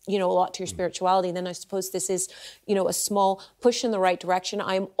means, you know, a lot to your spirituality, then I suppose this is, you know, a small push in the right direction.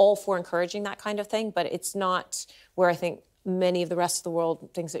 I'm all for encouraging that kind of thing, but it's not where I think many of the rest of the world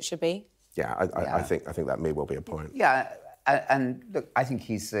thinks it should be. Yeah, I think that may well be a point. Yeah, and look, I think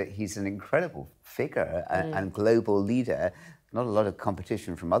he's an incredible figure and global leader. Not a lot of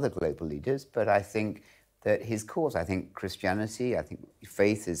competition from other global leaders, but I think that his cause, I think Christianity, I think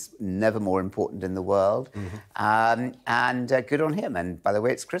faith is never more important in the world, and good on him. And by the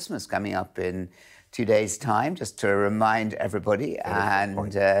way, it's Christmas coming up in 2 days' time, just to remind everybody,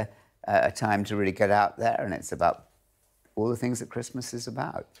 and a time to really get out there, and it's about all the things that Christmas is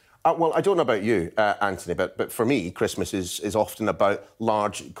about. Well, I don't know about you, Anthony, but for me, Christmas is often about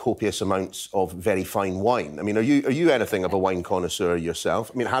large, copious amounts of very fine wine. I mean, are you anything of a wine connoisseur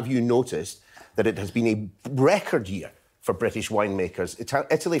yourself? I mean, have you noticed that it has been a record year for British winemakers?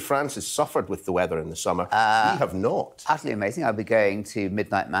 Italy, France has suffered with the weather in the summer. We have not. Utterly amazing. I'll be going to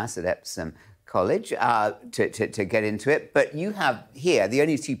midnight mass at Epsom College to get into it. But you have here the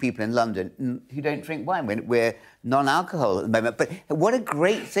only 2 people in London who don't drink wine. We're non-alcohol at the moment. But what a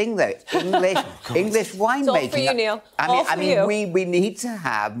great thing, though. English winemaking. It's all for you, Neil. I mean, we need to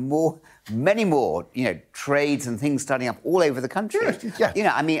have many more, you know, trades and things starting up all over the country. Yeah. You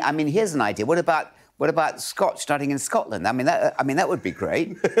know, I mean, here's an idea. What about What about Scotch starting in Scotland? I mean, that would be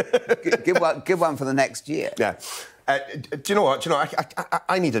great. Give one for the next year. Yeah. Do you know what?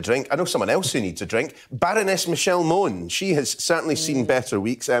 I need a drink. I know someone else who needs a drink. Baroness Michelle Mone. She has certainly seen better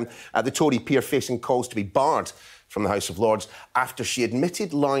weeks. The Tory peer facing calls to be barred from the House of Lords after she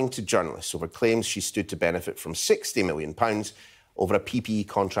admitted lying to journalists over claims she stood to benefit from £60 million over a PPE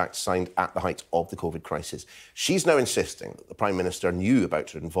contract signed at the height of the COVID crisis. She's now insisting that the Prime Minister knew about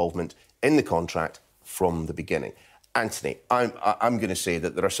her involvement in the contract from the beginning. Anthony, I'm going to say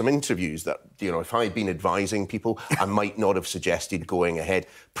that there are some interviews that, you know, if I had been advising people, I might not have suggested going ahead.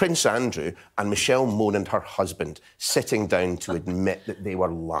 Prince Andrew and Michelle Mone and her husband sitting down to admit that they were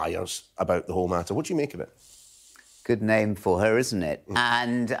liars about the whole matter. What do you make of it? Good name for her, isn't it?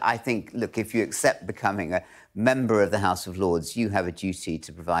 And I think, look, if you accept becoming a member of the House of Lords, you have a duty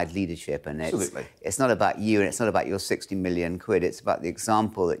to provide leadership. And it's not about you and it's not about your 60 million quid. It's about the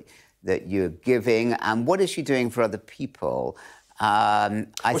example that you're giving. And what is she doing for other people? I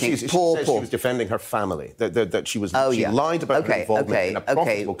think she said she was defending her family, that she lied about her involvement in a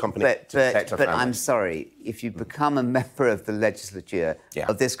profitable company to protect her family. But I'm sorry, if you become a member of the legislature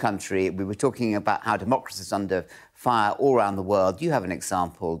of this country, we were talking about how democracy is under fire all around the world. You have an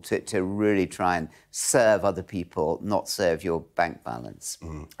example to really try and serve other people, not serve your bank balance.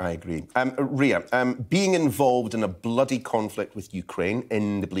 I agree. Ria, being involved in a bloody conflict with Ukraine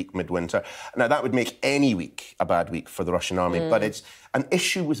in the bleak midwinter, now that would make any week a bad week for the Russian army, but it's an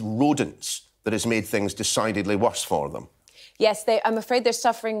issue with rodents that has made things decidedly worse for them. Yes, I'm afraid they're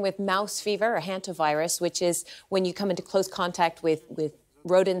suffering with mouse fever, or hantavirus, which is when you come into close contact with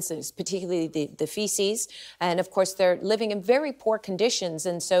rodents, particularly the feces. And, of course, they're living in very poor conditions.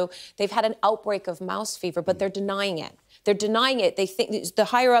 And so they've had an outbreak of mouse fever, but they're denying it. They're denying it. They think the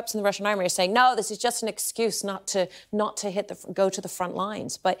higher-ups in the Russian army are saying, no, this is just an excuse not to go to the front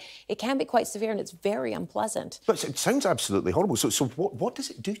lines. But it can be quite severe, and it's very unpleasant. But it sounds absolutely horrible. So what does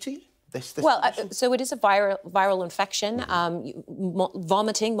it do to you? So it is a viral infection,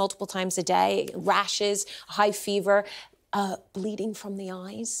 vomiting multiple times a day, rashes, high fever, bleeding from the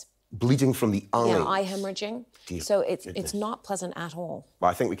eyes. Bleeding from the eyes? Yeah, eye hemorrhaging. So it's not pleasant at all. Well,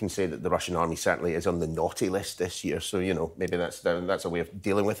 I think we can say that the Russian army certainly is on the naughty list this year, so, you know, maybe that's a way of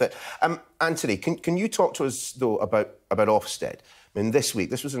dealing with it. Anthony, can you talk to us, though, about Ofsted? I mean, this week,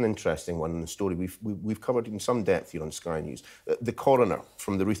 this was an interesting one in the story we've covered in some depth here on Sky News. The coroner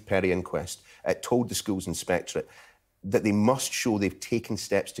from the Ruth Perry inquest told the school's inspectorate that they must show they've taken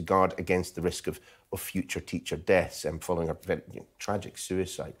steps to guard against the risk of future teacher deaths following a very tragic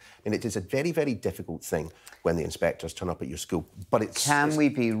suicide. I mean, it is a very, very difficult thing when the inspectors turn up at your school, but it's... Can we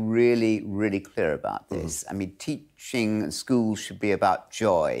be really, really clear about this? I mean, teaching schools should be about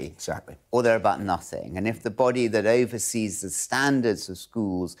joy. Exactly. Or they're about nothing. And if the body that oversees the standards of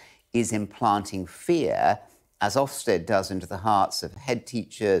schools is implanting fear, as Ofsted does into the hearts of head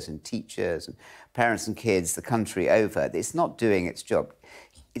teachers and parents and kids the country over, it's not doing its job.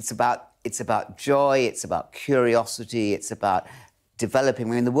 It's about joy, it's about curiosity, it's about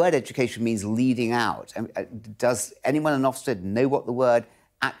developing. I mean, the word education means leading out. Does anyone in Ofsted know what the word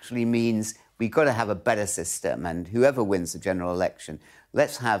actually means? We've got to have a better system, and whoever wins the general election,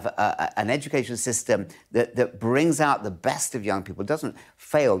 let's have an education system that brings out the best of young people, doesn't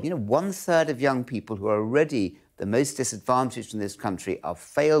fail. You know, 1/3 of young people who are already the most disadvantaged in this country are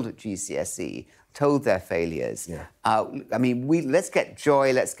failed at GCSE, told they're failures. Yeah. I mean, let's get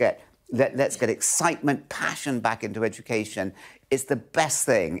joy, let's get excitement, passion back into education. It's the best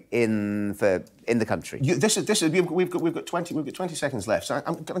thing in the country. We've got 20 seconds left. So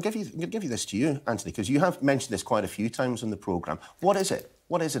I'm going to give you this to you, Anthony, because you have mentioned this quite a few times on the programme. What is it?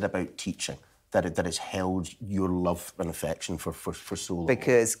 What is it about teaching that has held your love and affection for so long?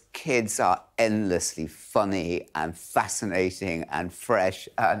 Because kids are endlessly funny and fascinating and fresh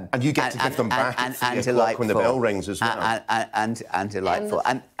and you get to give them back and delightful when the bell rings as well. And delightful.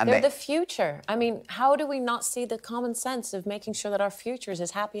 And they're the future. I mean, how do we not see the common sense of making sure that our future is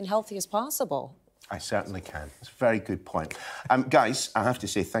as happy and healthy as possible? I certainly can. It's a very good point. Guys, I have to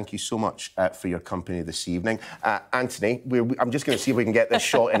say thank you so much for your company this evening. Anthony, I'm just going to see if we can get this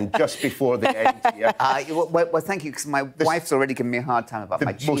shot in just before the end here. Well, thank you, because my wife's already given me a hard time about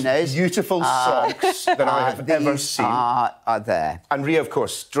my chinos. The most beautiful socks that I have ever seen are there. And Ria, of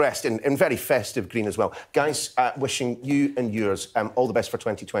course, dressed in very festive green as well. Guys, wishing you and yours all the best for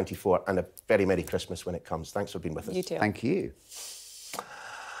 2024 and a very Merry Christmas when it comes. Thanks for being with us. You too. Thank you.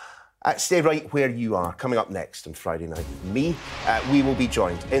 Stay right where you are. Coming up next on Friday Night with me, we will be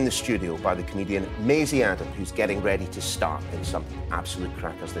joined in the studio by the comedian Maisie Adam, who's getting ready to star in some absolute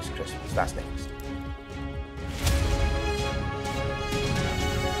crackers this Christmas. That's next.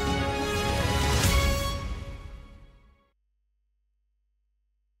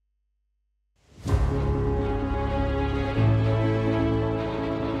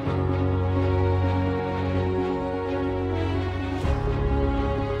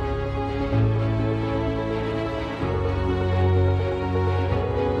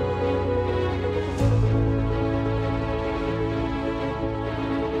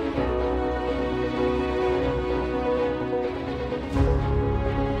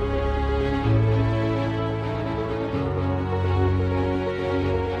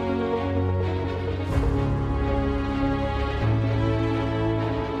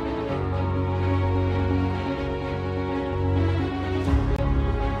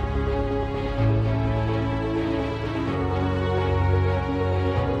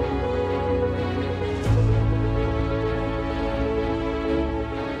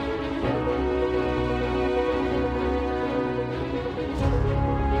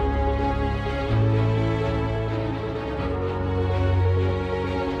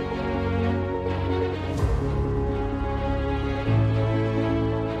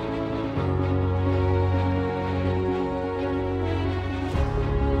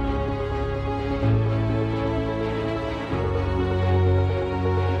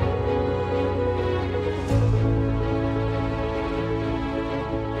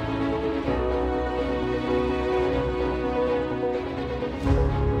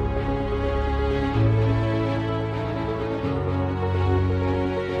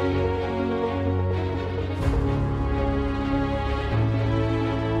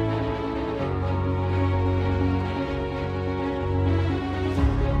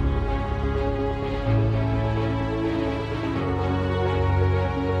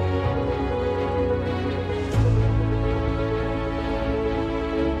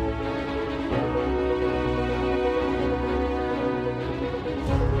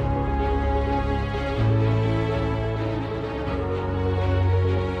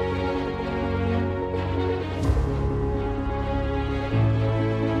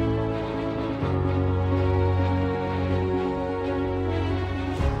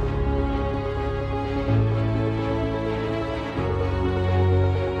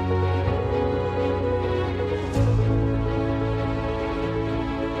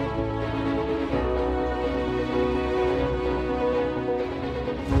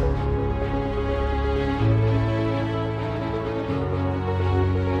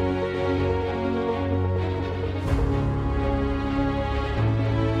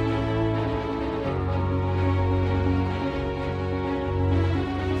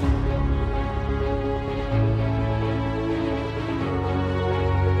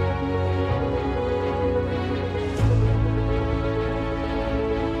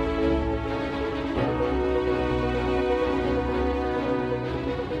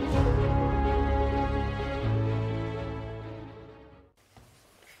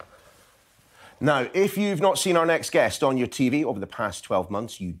 Now, if you've not seen our next guest on your TV over the past 12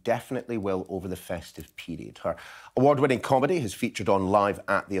 months, you definitely will over the festive period. Her award-winning comedy has featured on Live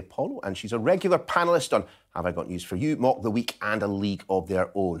at the Apollo, and she's a regular panellist on Have I Got News For You, Mock the Week and A League of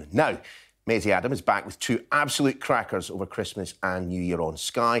Their Own. Now, Maisie Adam is back with two absolute crackers over Christmas and New Year on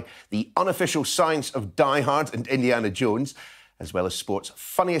Sky, The Unofficial Science of Die Hard and Indiana Jones, as well as sport's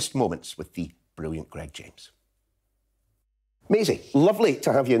funniest moments with the brilliant Greg James. Maisie, lovely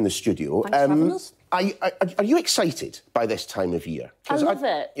to have you in the studio. Thanks for having us. Are you excited by this time of year? I love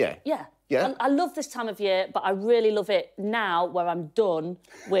it. Yeah. Yeah. Yeah? I love this time of year, but I really love it now where I'm done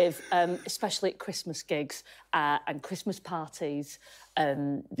with, especially at Christmas gigs and Christmas parties.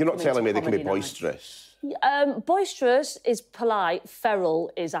 You're not telling me they can be boisterous? Boisterous is polite, feral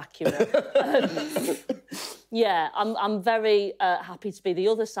is accurate. Yeah, I'm very happy to be the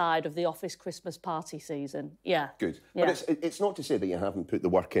other side of the office Christmas party season. Yeah. Good. Yeah. But it's not to say that you haven't put the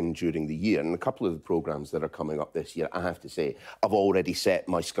work in during the year. And a couple of the programmes that are coming up this year, I have to say, I've already set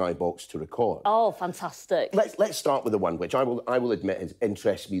my Skybox to record. Oh, fantastic. Let's start with the one which I will admit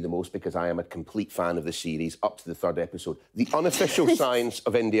interests me the most because I am a complete fan of the series up to the 3rd episode. The Unofficial Science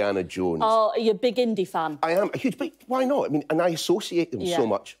of Indiana Jones. Oh, you're a big indie fan. I am a huge, but why not? I mean, and I associate them so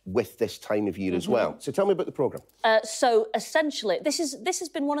much with this time of year as well. So tell me about the programme. So essentially, this has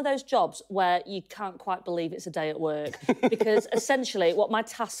been one of those jobs where you can't quite believe it's a day at work because essentially what my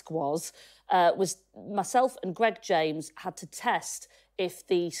task was myself and Greg James had to test if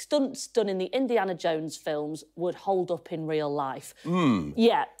the stunts done in the Indiana Jones films would hold up in real life.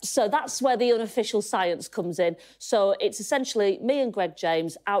 Yeah, so that's where the unofficial science comes in. So it's essentially me and Greg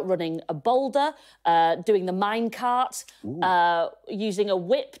James outrunning a boulder, doing the minecart, using a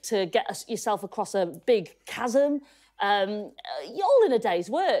whip to get yourself across a big chasm. All in a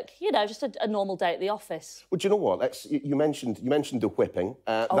day's work, you know, just a normal day at the office. Well, do you know what? You mentioned the whipping.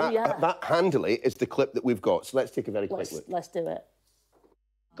 That handily is the clip that we've got. So let's take a very quick look. Let's do it.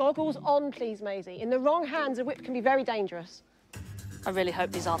 Goggles on, please, Maisie. In the wrong hands, a whip can be very dangerous. I really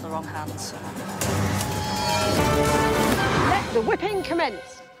hope these aren't the wrong hands. Let the whipping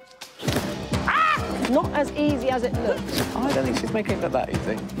commence. Ah! Not as easy as it looks. I don't think she's making it look that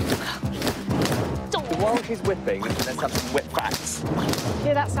easy. While she's whipping, let's have some whip facts.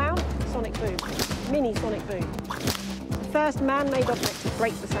 Hear that sound? Sonic boom. Mini sonic boom. The first man-made object to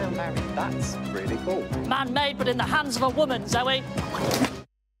break the sound barrier. That's really cool. Man-made, but in the hands of a woman, Zoe.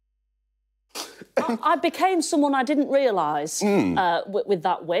 I became someone I didn't realise with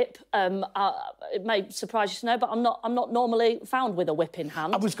that whip. It may surprise you to know, but I'm not normally found with a whip in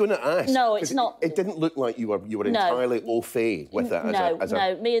hand. I was going to ask. No, it's not. It didn't look like you were entirely au fait with it.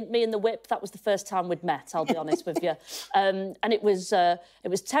 No. Me and the whip. That was the first time we'd met. I'll be honest with you, and it was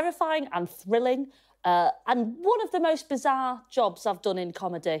terrifying and thrilling. And one of the most bizarre jobs I've done in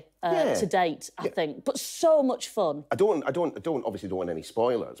comedy to date, I think, but so much fun. I obviously don't want any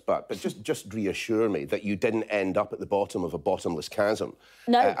spoilers, but just reassure me that you didn't end up at the bottom of a bottomless chasm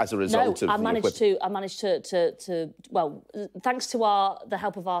as a result of. I managed to. Well, thanks to the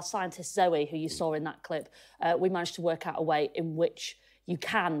help of our scientist Zoe, who you saw in that clip, we managed to work out a way in which you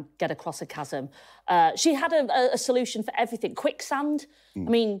can get across a chasm. She had a solution for everything. Quicksand. I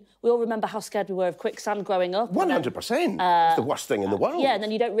mean, we all remember how scared we were of quicksand growing up. 100%. It's the worst thing in the world. Yeah, and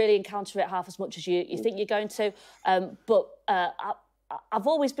then you don't really encounter it half as much as you think you're going to. But I've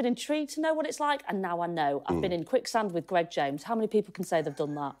always been intrigued to know what it's like, and now I know. I've been in quicksand with Greg James. How many people can say they've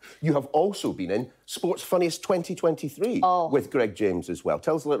done that? You have also been in Sports Funniest 2023 with Greg James as well.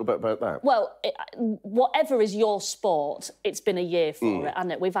 Tell us a little bit about that. Well, whatever is your sport, it's been a year for it,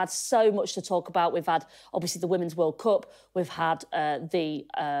 hasn't it? We've had so much to talk about. We've had, obviously, the Women's World Cup. We've had the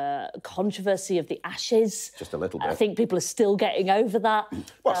controversy of the Ashes. Just a little bit. I think people are still getting over that.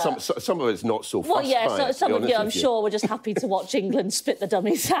 Well, some of it's not so fussed. Well, yeah, by some of you, I'm sure, we're just happy to watch England spit the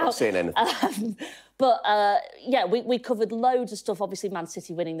dummies out. Not saying anything. Yeah, we covered loads of stuff. Obviously, Man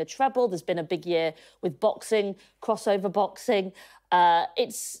City winning the treble. There's been a big year with boxing, crossover boxing.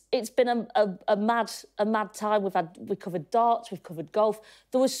 It's been a mad time. We covered darts, we've covered golf.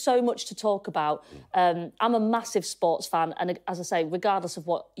 There was so much to talk about. I'm a massive sports fan, and as I say, regardless of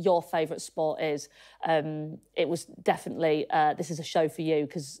what your favourite sport is, it was definitely this is a show for you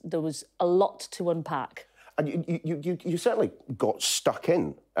because there was a lot to unpack. And you certainly got stuck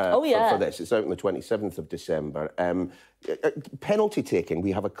in for this. It's out on the 27th of December. Penalty taking,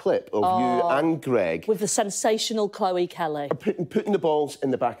 we have a clip of you and Greg. With the sensational Chloe Kelly. Putting the balls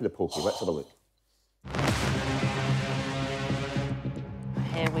in the back of the pokey. Let's have a look.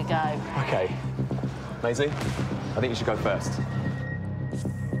 Here we go. OK. Maisie, I think you should go first.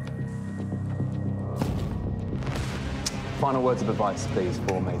 Final words of advice, please,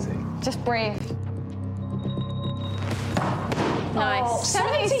 for Maisie. Just breathe. Nice.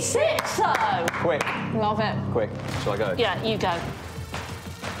 76, though. Quick. Love it. Quick. Shall I go? Yeah, you go.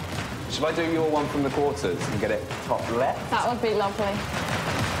 Shall I do your one from the quarters and get it top left? That would be lovely.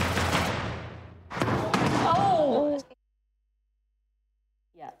 Oh!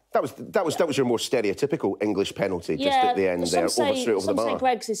 That was your more stereotypical English penalty just at the end there, straight over the bar. Some say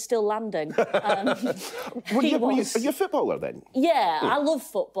Greg's is still landing. Are you a footballer then? Yeah, I love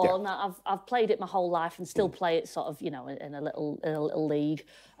football, and I've played it my whole life, and still play it sort of, you know, in a little league.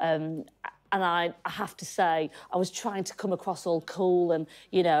 And I have to say, I was trying to come across all cool and,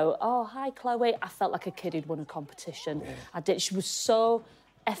 you know, oh, hi, Chloe. I felt like a kid who'd won a competition. I did. She was so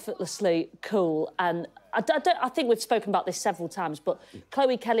effortlessly cool. And I think we've spoken about this several times, but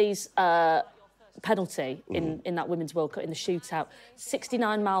Chloe Kelly's penalty in that Women's World Cup, in the shootout,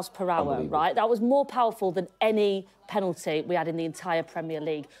 69 miles per hour, right? That was more powerful than any penalty we had in the entire Premier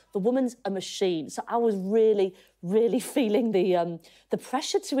League. The woman's a machine. So I was really, really feeling the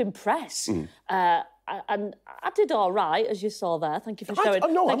pressure to impress. And I did all right, as you saw there. Thank you for showing.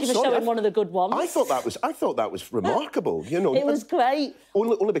 Showing one of the good ones. I thought that was remarkable. You know, it was great.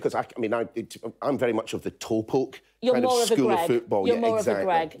 Only because I'm very much of the toe poke You're kind more of school of football. You're more of a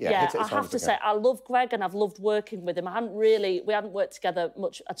Greg. Yeah, I have to say, I love Greg and I've loved working with him. We hadn't worked together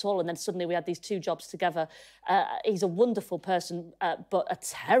much at all, and then suddenly we had these two jobs together. He's a wonderful person, but a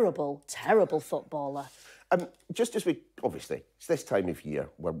terrible, terrible footballer. Just as obviously, it's this time of year,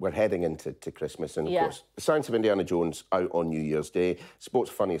 we're heading into Christmas, and of course, The Science of Indiana Jones out on New Year's Day,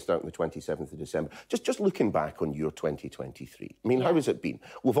 Sports Funniest out on the 27th of December. Just looking back on your 2023, I mean, how has it been?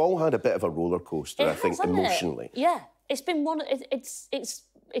 We've all had a bit of a roller coaster, I think, emotionally. Yeah, it's been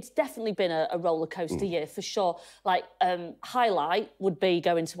it's definitely been a roller coaster year for sure. Like, highlight would be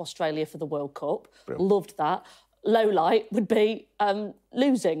going to Australia for the World Cup. Brilliant. Loved that. Low light would be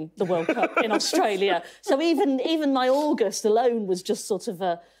losing the World Cup in Australia. So even my August alone was just sort of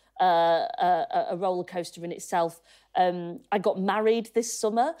a roller coaster in itself. I got married this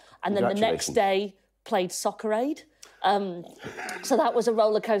summer, and then the next day played Soccer Aid. So that was a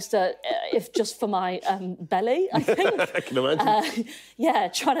roller coaster, if just for my belly, I think. I can imagine.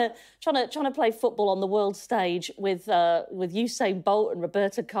 Trying to play football on the world stage with Usain Bolt and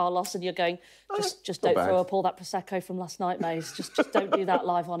Roberto Carlos, and you're going, just don't throw up all that prosecco from last night, mate. Just don't do that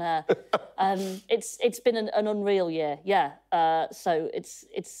live on air. It's been an unreal year, so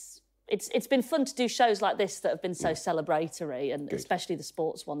it's been fun to do shows like this that have been so celebratory, and especially the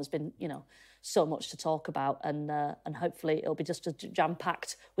sports one. There's been, you know, so much to talk about, and hopefully it'll be just as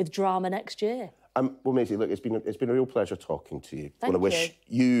jam-packed with drama next year. Well, Maisie, look, it's been a real pleasure talking to you. Thank I want to wish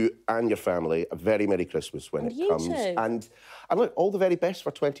you and your family a very Merry Christmas when it comes. Too. And look, all the very best for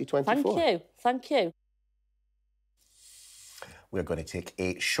 2024. Thank you. We're going to take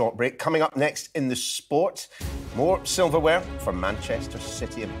a short break. Coming up next in the sport, more silverware for Manchester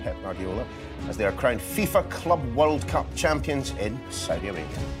City and Pep Guardiola as they are crowned FIFA Club World Cup champions in Saudi Arabia.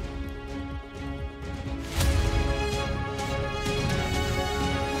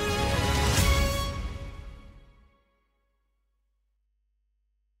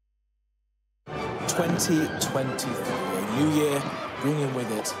 A new year, bringing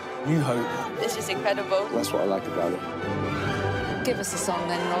with it new hope. This is incredible. That's what I like about it. Give us a song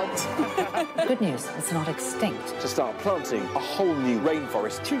then, Rod. Good news, it's not extinct. To start planting a whole new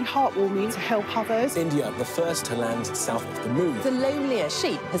rainforest. It's really heartwarming to help others. India, the first to land south of the moon. The lonelier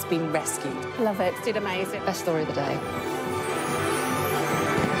sheep has been rescued. Love it. Did amazing. Best story of the day.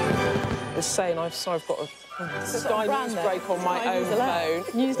 It's saying I've got a Sky News break on my own phone.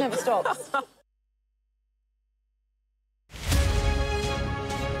 News never stops.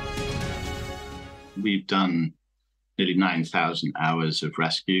 We've done nearly 9,000 hours of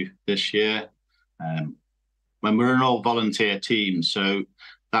rescue this year. When we're an all-volunteer team, so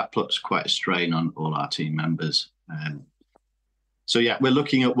that puts quite a strain on all our team members. We're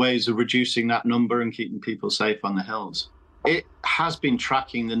looking at ways of reducing that number and keeping people safe on the hills. It has been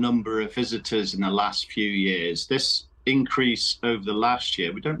tracking the number of visitors in the last few years. This increase over the last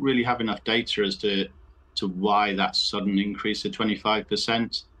year, we don't really have enough data as to why that sudden increase of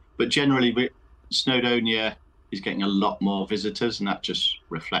 25%. But generally, Snowdonia is getting a lot more visitors, and that just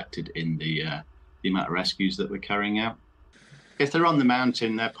reflected in the amount of rescues that we're carrying out. If they're on the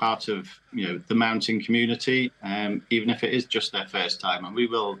mountain, they're part of the mountain community, even if it is just their first time, and we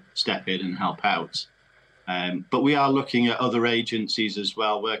will step in and help out. But we are looking at other agencies as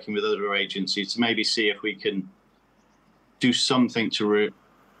well, working with other agencies to maybe see if we can do something to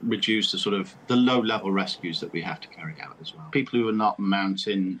reduce the low-level rescues that we have to carry out as well. People who are not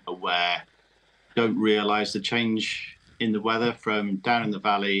mountain aware don't realise the change in the weather from down in the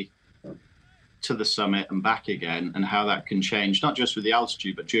valley to the summit and back again, and how that can change, not just with the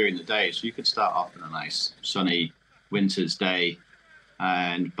altitude, but during the day. So you could start off on a nice sunny winter's day,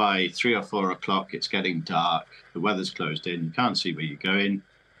 and by 3 or 4 o'clock, it's getting dark. The weather's closed in. You can't see where you're going,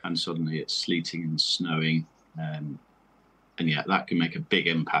 and suddenly it's sleeting and snowing. And yeah, that can make a big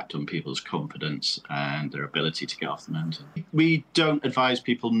impact on people's confidence and their ability to get off the mountain. We don't advise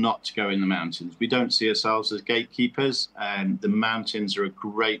people not to go in the mountains. We don't see ourselves as gatekeepers. The mountains are a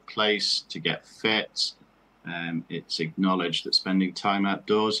great place to get fit. It's acknowledged that spending time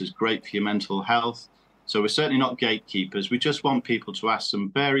outdoors is great for your mental health. So we're certainly not gatekeepers. We just want people to ask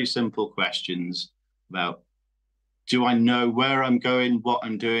some very simple questions about, do I know where I'm going, what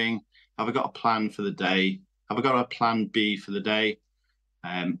I'm doing? Have I got a plan for the day? Have I got a plan B for the day?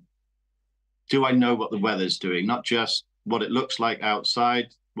 Do I know what the weather's doing? Not just what it looks like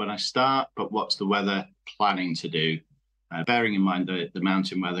outside when I start, but what's the weather planning to do? Bearing in mind that the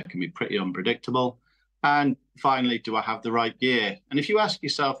mountain weather can be pretty unpredictable. And finally, do I have the right gear? And if you ask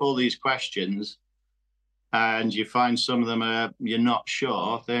yourself all these questions and you find some of them you're not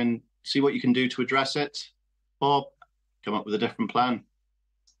sure, then see what you can do to address it, or come up with a different plan.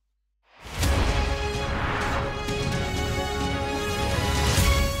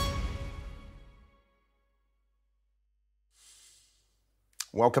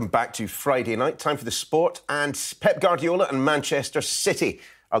 Welcome back to Friday night. Time for the sport. And Pep Guardiola and Manchester City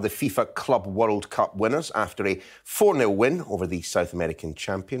are the FIFA Club World Cup winners after a 4-0 win over the South American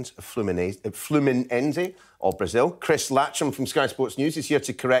champions, Fluminense of Brazil. Chris Latcham from Sky Sports News is here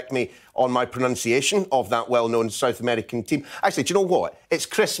to correct me on my pronunciation of that well-known South American team. Actually, do you know what? It's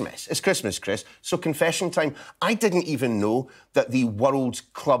Christmas. It's Christmas, Chris. So confession time. I didn't even know that the World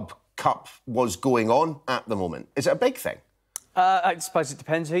Club Cup was going on at the moment. Is it a big thing? I suppose it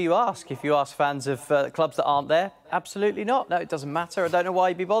depends who you ask. If you ask fans of clubs that aren't there, absolutely not. No, it doesn't matter. I don't know why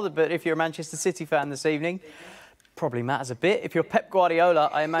you'd be bothered, but if you're a Manchester City fan this evening, probably matters a bit. If you're Pep Guardiola,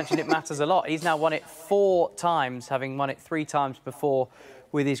 I imagine it matters a lot. He's now won it 4 times, having won it 3 times before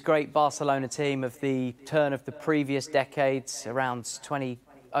with his great Barcelona team of the turn of the previous decades, around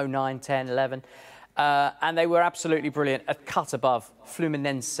 2009, 10, 11. And they were absolutely brilliant. A cut above.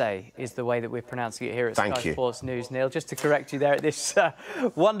 Fluminense is the way that we're pronouncing it here at Sky Sports News, Neil. Just to correct you there at this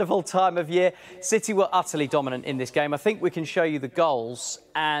wonderful time of year. City were utterly dominant in this game. I think we can show you the goals,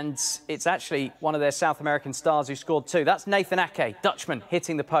 and it's actually one of their South American stars who scored 2. That's Nathan Ake, Dutchman,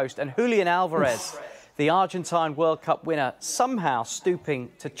 hitting the post, and Julian Alvarez, the Argentine World Cup winner, somehow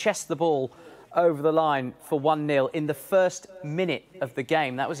stooping to chest the ball over the line for 1-0 in the first minute of the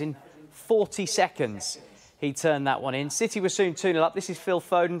game. That was in 40 seconds he turned that one in. City were soon 2-0 up. This is Phil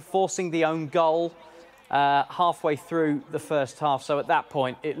Foden forcing the own goal halfway through the first half. So at that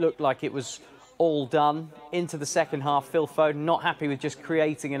point, it looked like it was all done. Into the second half, Phil Foden not happy with just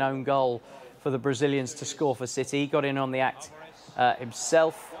creating an own goal for the Brazilians to score for City. He got in on the act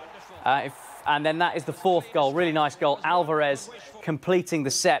himself. And then that is the 4th goal. Really nice goal. Alvarez completing the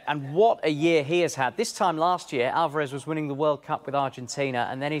set. And what a year he has had. This time last year, Alvarez was winning the World Cup with Argentina.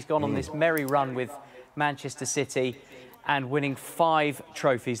 And then he's gone on this merry run with Manchester City and winning 5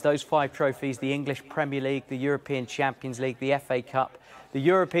 trophies. Those 5 trophies, the English Premier League, the European Champions League, the FA Cup, the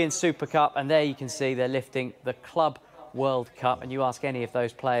European Super Cup. And there you can see they're lifting the Club World Cup. And you ask any of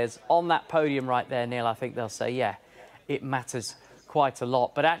those players on that podium right there, Neil, I think they'll say, yeah, it matters quite a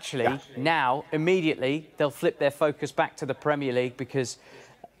lot. But actually, now, immediately, they'll flip their focus back to the Premier League because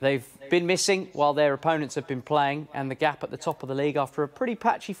they've been missing while their opponents have been playing, and the gap at the top of the league after a pretty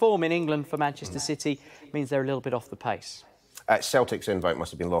patchy form in England for Manchester City means they're a little bit off the pace. Celtic's invite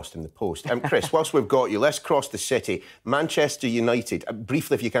must have been lost in the post. Chris, whilst we've got you, let's cross the city. Manchester United,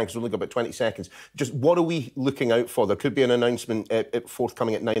 briefly if you can, because we've only got about 20 seconds. Just what are we looking out for? There could be an announcement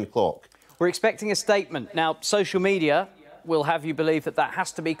forthcoming at 9 o'clock. We're expecting a statement. Now, social media will have you believe that that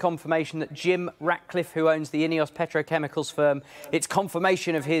has to be confirmation that Jim Ratcliffe, who owns the Ineos Petrochemicals firm, it's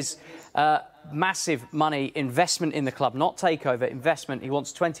confirmation of his massive money investment in the club, not takeover, investment. He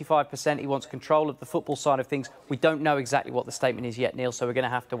wants 25%. He wants control of the football side of things. We don't know exactly what the statement is yet, Neil, so we're going to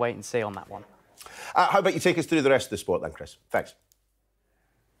have to wait and see on that one. How about you take us through the rest of the sport then, Chris? Thanks.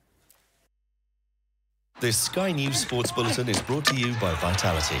 This Sky News Sports Bulletin is brought to you by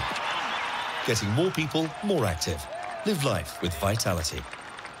Vitality. Getting more people more active. Live life with Vitality.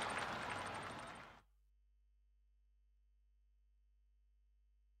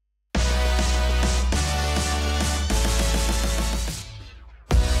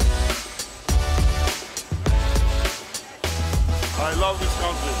 I love this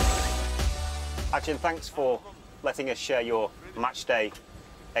country. Achin, thanks for letting us share your match day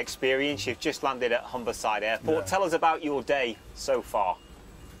experience. You've just landed at Humberside Airport. Yeah. Tell us about your day so far.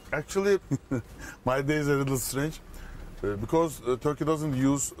 Actually, my day is a little strange because Turkey doesn't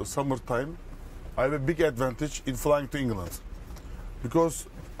use summertime. I have a big advantage in flying to England because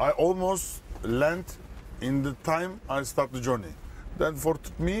I almost land in the time I start the journey. Then for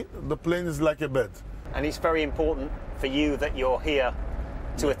me, the plane is like a bed. And it's very important for you that you're here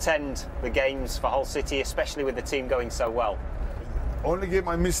to attend the games for Hull City, especially with the team going so well. Only game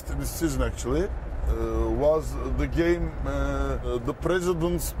I missed this season actually was the game the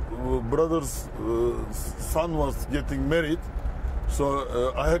president's brother's son was getting married,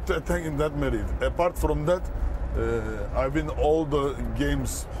 so I had to attend in that marriage. Apart from that, I've been all the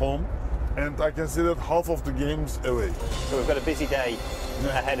games home, and I can see that half of the games away. So we've got a busy day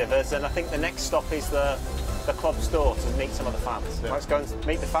ahead of us, and I think the next stop is the club store to meet some of the fans. Yeah. Let's go and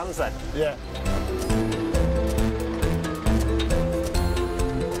meet the fans then. Yeah.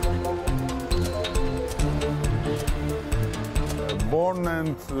 Born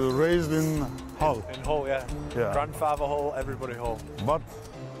and raised in Hull. In Hull, yeah. Grandfather Hull, everybody Hull. But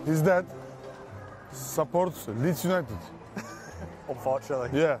his dad supports Leeds United. Unfortunately.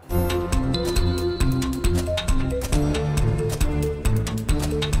 Yeah.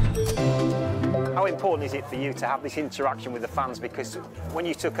 How important is it for you to have this interaction with the fans? Because when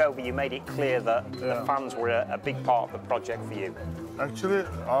you took over, you made it clear that the fans were a big part of the project for you. Actually,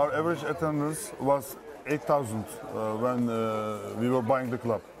 our average attendance was 8,000 when we were buying the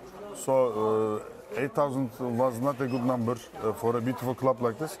club. So 8,000 was not a good number for a beautiful club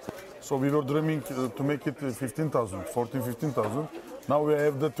like this. So we were dreaming to make it 15,000, 14, 15,000. Now we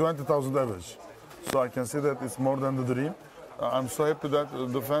have the 20,000 average. So I can see that it's more than the dream. I'm so happy that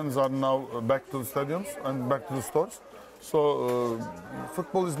the fans are now back to the stadiums and back to the stores. So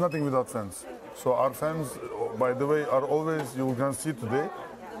football is nothing without fans. So our fans, by the way, are always, you can see today,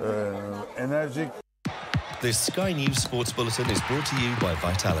 energetic. This Sky News Sports Bulletin is brought to you by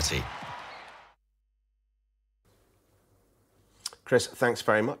Vitality. Chris, thanks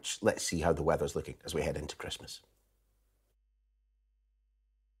very much. Let's see how the weather's looking as we head into Christmas.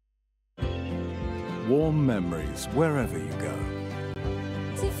 Warm memories wherever you go.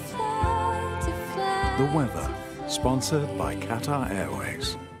 The weather, sponsored by Qatar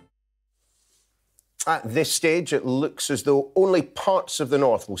Airways. At this stage, it looks as though only parts of the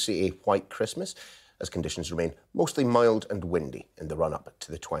north will see a white Christmas, as conditions remain mostly mild and windy in the run-up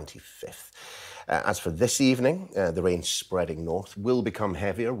to the 25th. As for this evening, the rain spreading north will become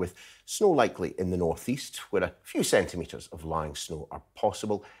heavier, with snow likely in the northeast, where a few centimetres of lying snow are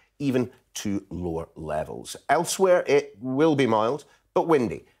possible, even to lower levels. Elsewhere, it will be mild, but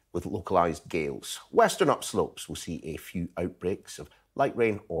windy, with localised gales. Western upslopes will see a few outbreaks of light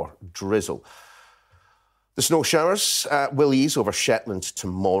rain or drizzle. The snow showers will ease over Shetland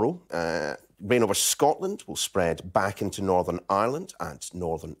tomorrow. Rain over Scotland will spread back into Northern Ireland and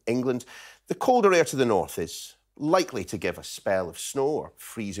Northern England. The colder air to the north is likely to give a spell of snow or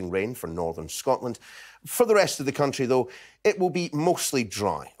freezing rain for northern Scotland. For the rest of the country, though, it will be mostly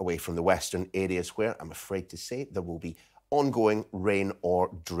dry away from the western areas where, I'm afraid to say, there will be ongoing rain or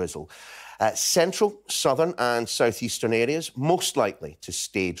drizzle. Central, southern and southeastern areas most likely to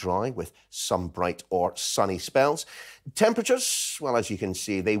stay dry with some bright or sunny spells. Temperatures, well, as you can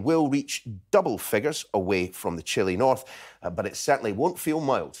see, they will reach double figures away from the chilly north, but it certainly won't feel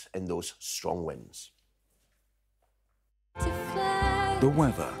mild in those strong winds. The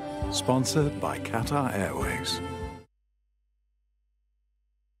weather, sponsored by Qatar Airways.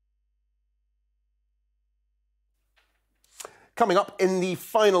 Coming up in the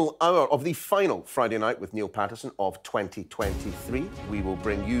final hour of the final Friday night with Niall Paterson of 2023, we will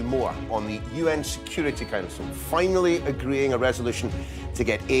bring you more on the UN Security Council finally agreeing a resolution to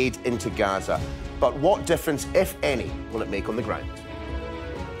get aid into Gaza. But what difference, if any, will it make on the ground?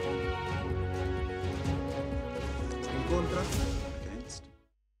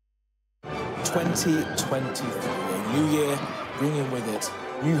 2023, a new year, bringing with it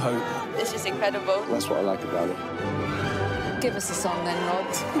new hope. This is incredible. That's what I like about it. Give us a song then,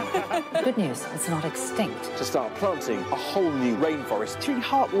 Rod. Good news, it's not extinct. To start planting a whole new rainforest. It's really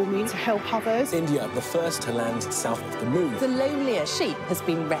heartwarming to help others. India, the first to land south of the moon. The lonelier sheep has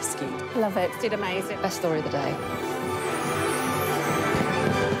been rescued. Love it, did amazing. Best story of the day.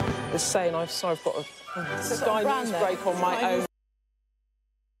 It's saying I've got a Sky News break on my own.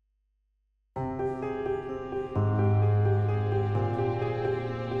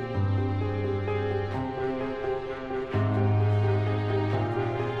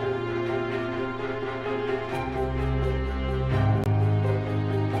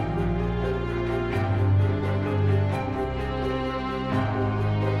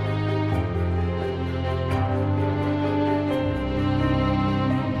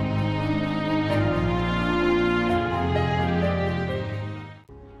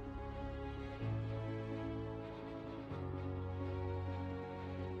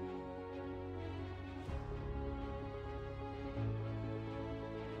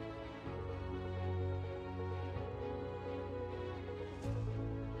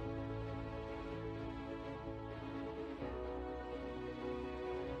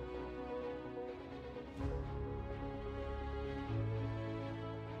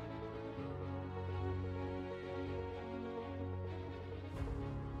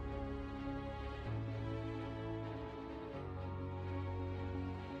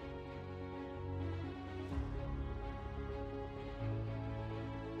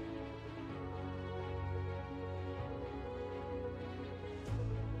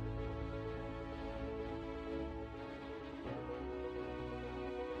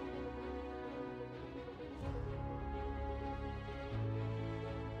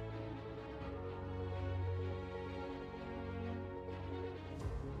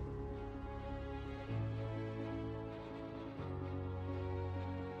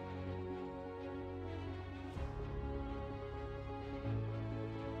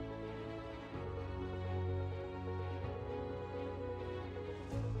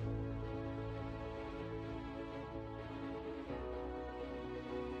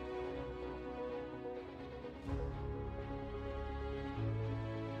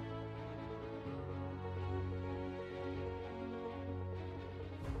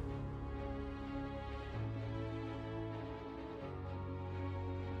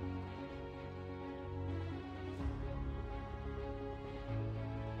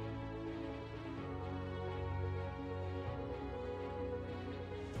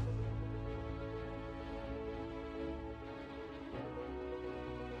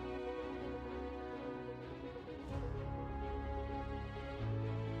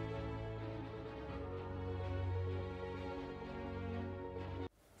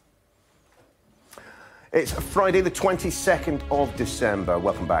 It's Friday, the 22nd of December.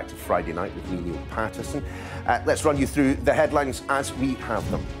 Welcome back to Friday Night with me, Niall Paterson. Let's run you through the headlines as we have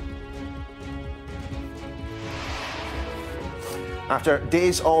them. After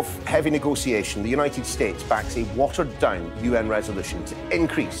days of heavy negotiation, the United States backs a watered-down UN resolution to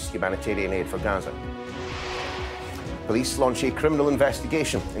increase humanitarian aid for Gaza. Police launch a criminal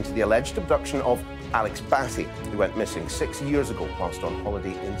investigation into the alleged abduction of Alex Batty, who went missing 6 years ago whilst on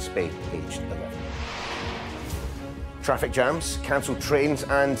holiday in Spain, aged 11. Traffic jams, cancelled trains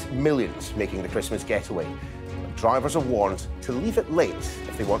and millions making the Christmas getaway. But drivers are warned to leave it late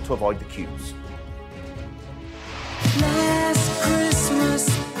if they want to avoid the queues. Last Christmas,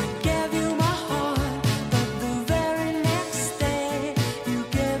 I gave you my heart, but the very next day, you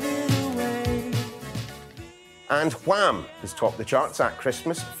gave it away. And Wham has topped the charts at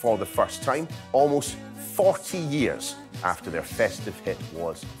Christmas for the first time, almost 40 years after their festive hit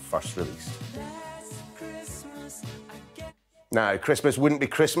was first released. Now, Christmas wouldn't be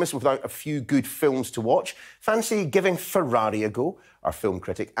Christmas without a few good films to watch. Fancy giving Ferrari a go? Our film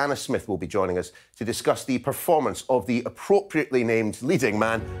critic Anna Smith will be joining us to discuss the performance of the appropriately named leading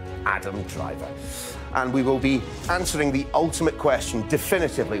man, Adam Driver. And we will be answering the ultimate question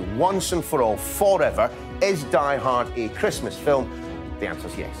definitively, once and for all, forever. Is Die Hard a Christmas film? The answer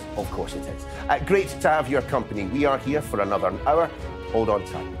is yes, of course it is. Great to have your company. We are here for another hour. Hold on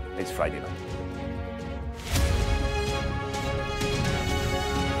tight. It's Friday night.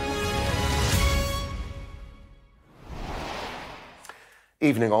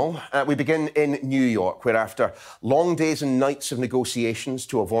 Evening all. We begin in New York, where after long days and nights of negotiations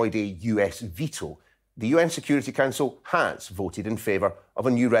to avoid a US veto, the UN Security Council has voted in favour of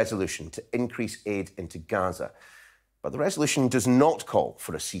a new resolution to increase aid into Gaza. But the resolution does not call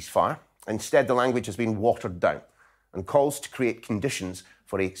for a ceasefire. Instead, the language has been watered down and calls to create conditions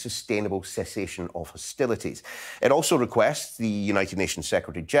for a sustainable cessation of hostilities. It also requests the United Nations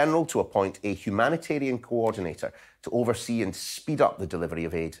Secretary-General to appoint a humanitarian coordinator to oversee and speed up the delivery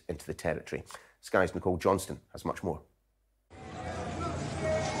of aid into the territory. Sky's Nicole Johnston has much more.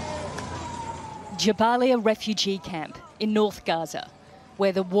 Jabalia refugee camp in North Gaza,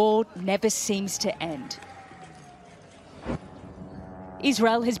 where the war never seems to end.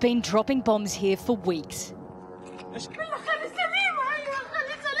 Israel has been dropping bombs here for weeks.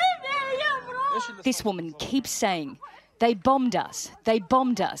 This woman keeps saying, "They bombed us, they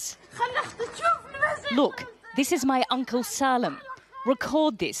bombed us." Look, this is my Uncle Salem.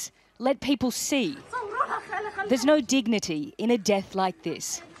 Record this, let people see. There's no dignity in a death like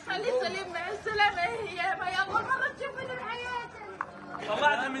this.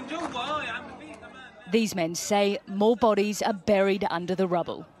 These men say more bodies are buried under the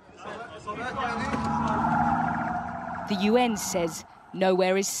rubble. The UN says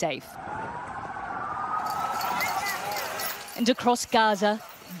nowhere is safe. And across Gaza,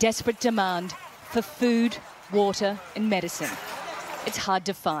 desperate demand for food, water and medicine. It's hard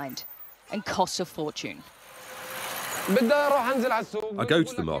to find and costs a fortune. I go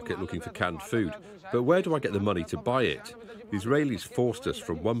to the market looking for canned food, but where do I get the money to buy it? The Israelis forced us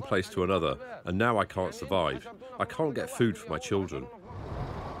from one place to another, and now I can't survive. I can't get food for my children.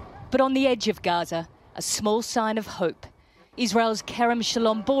 But on the edge of Gaza, a small sign of hope. Israel's Kerem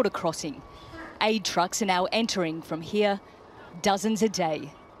Shalom border crossing. Aid trucks are now entering from here, dozens a day.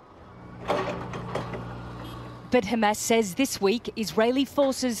 But Hamas says this week Israeli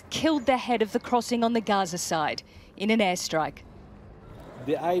forces killed the head of the crossing on the Gaza side in an airstrike.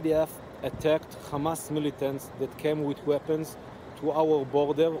 The IDF attacked Hamas militants that came with weapons to our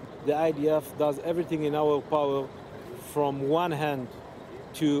border. The IDF does everything in our power from one hand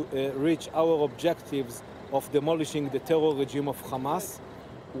to reach our objectives of demolishing the terror regime of Hamas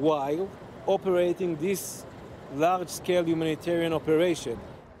while operating this large-scale humanitarian operation.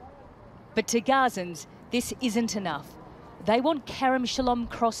 But to Gazans, this isn't enough. They want Kerem Shalom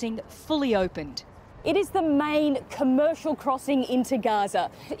crossing fully opened. It is the main commercial crossing into Gaza.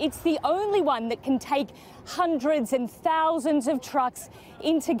 It's the only one that can take hundreds and thousands of trucks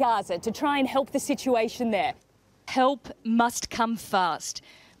into Gaza to try and help the situation there. Help must come fast,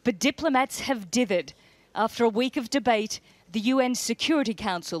 but diplomats have dithered. After a week of debate, the UN Security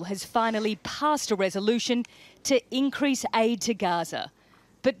Council has finally passed a resolution to increase aid to Gaza,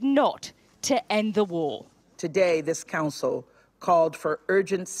 but not to end the war. Today, this council called for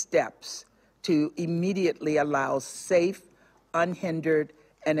urgent steps to immediately allow safe, unhindered,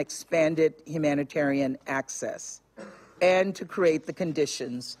 and expanded humanitarian access, and to create the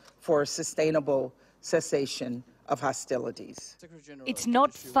conditions for a sustainable cessation of hostilities. It's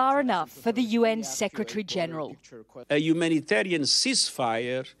not far enough for the UN Secretary-General. A humanitarian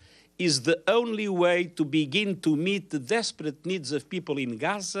ceasefire is the only way to begin to meet the desperate needs of people in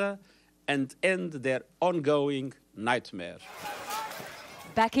Gaza and end their ongoing nightmare.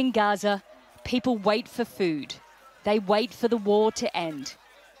 Back in Gaza, people wait for food. They wait for the war to end.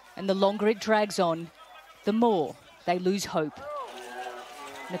 And the longer it drags on, the more they lose hope.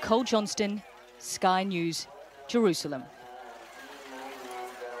 Nicole Johnston, Sky News, Jerusalem.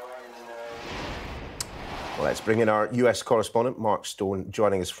 Well, let's bring in our US correspondent, Mark Stone,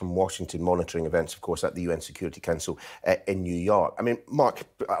 joining us from Washington, monitoring events, of course, at the UN Security Council in New York. I mean, Mark,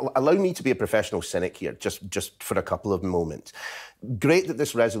 allow me to be a professional cynic here, just for a couple of moments. Great that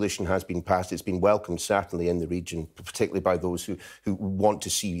this resolution has been passed. It's been welcomed, certainly, in the region, particularly by those who want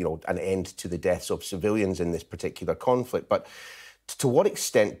to see, you know, an end to the deaths of civilians in this particular conflict. But to what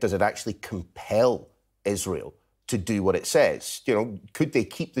extent does it actually compel Israel to do what it says? You know, could they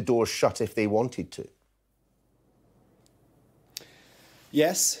keep the doors shut if they wanted to?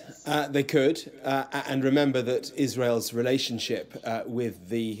 Yes, they could. And remember that Israel's relationship with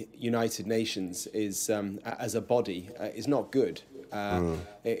the United Nations is, as a body, is not good.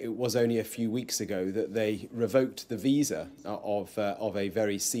 It was only a few weeks ago that they revoked the visa of a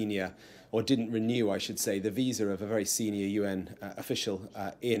very senior, or didn't renew, I should say, the visa of a very senior UN official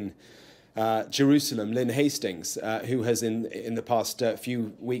in Jerusalem, Lynn Hastings, who has in the past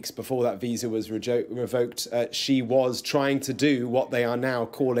few weeks before that visa was revoked, she was trying to do what they are now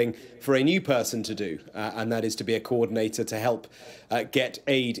calling for a new person to do, and that is to be a coordinator to help get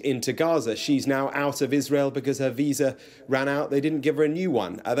aid into Gaza. She's now out of Israel because her visa ran out. They didn't give her a new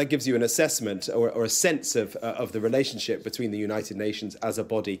one. That gives you an assessment or a sense of the relationship between the United Nations as a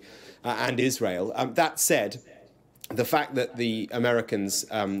body and Israel. That said, the fact that the Americans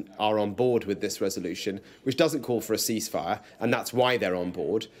are on board with this resolution, which doesn't call for a ceasefire, and that's why they're on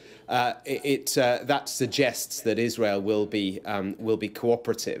board, that suggests that Israel will be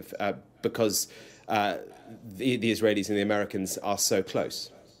cooperative because the Israelis and the Americans are so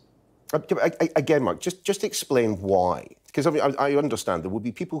close. Again, Mark, just explain why. Because I mean, I understand there will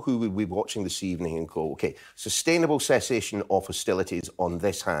be people who will be watching this evening and go, OK, sustainable cessation of hostilities on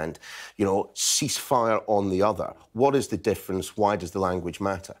this hand, you know, ceasefire on the other. What is the difference? Why does the language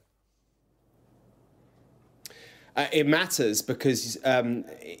matter? It matters because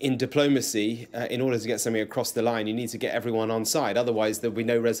in diplomacy, in order to get something across the line, you need to get everyone on side. Otherwise, there'll be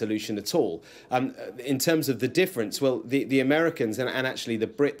no resolution at all. In terms of the difference, well, the Americans and actually the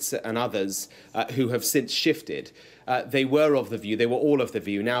Brits and others who have since shifted, they were of the view, they were all of the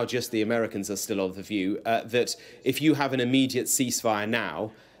view, now just the Americans are still of the view, that if you have an immediate ceasefire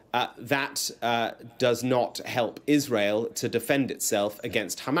now, that does not help Israel to defend itself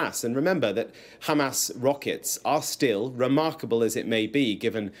against Hamas. And remember that Hamas rockets are still, remarkable as it may be,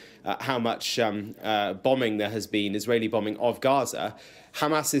 given how much bombing there has been, Israeli bombing of Gaza,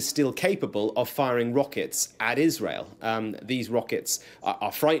 Hamas is still capable of firing rockets at Israel. These rockets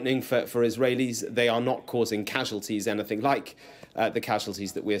are frightening for Israelis. They are not causing casualties, anything like the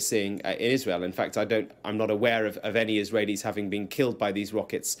casualties that we're seeing in Israel. In fact, I'm not aware of any Israelis having been killed by these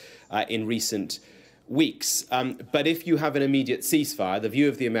rockets in recent weeks. But if you have an immediate ceasefire, the view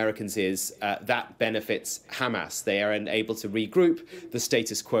of the Americans is that benefits Hamas. They are able to regroup, the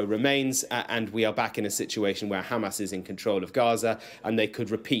status quo remains, and we are back in a situation where Hamas is in control of Gaza, and they could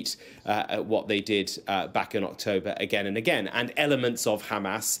repeat what they did back in October again and again. And elements of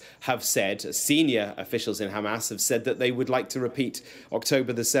Hamas have said, senior officials in Hamas have said that they would like to repeat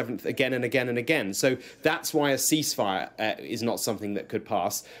October the 7th again and again and again. So that's why a ceasefire is not something that could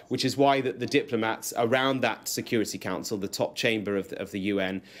pass, which is why the diplomats around that Security Council, the top chamber of the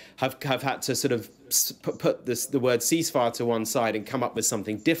UN, have had to sort of put the word ceasefire to one side and come up with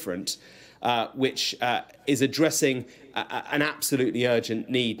something different, which is addressing an absolutely urgent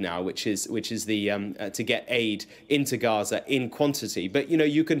need now, which is the to get aid into Gaza in quantity. But you know,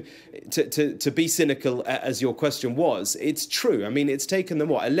 you can to be cynical as your question was, it's true. I mean, it's taken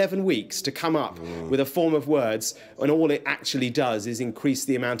them 11 weeks to come up with a form of words, and all it actually does is increase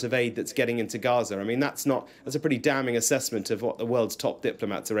the amount of aid that's getting into Gaza. I mean, that's a pretty damning assessment of what the world's top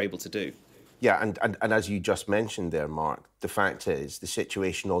diplomats are able to do. Yeah, and as you just mentioned there, Mark, the fact is the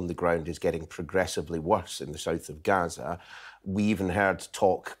situation on the ground is getting progressively worse in the south of Gaza. We even heard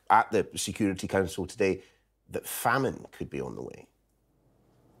talk at the Security Council today that famine could be on the way.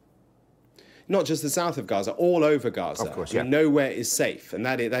 not just the south of Gaza, all over Gaza. Of course, I mean, nowhere is safe, and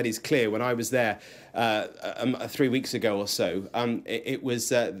that is clear. When I was there 3 weeks ago or so, it was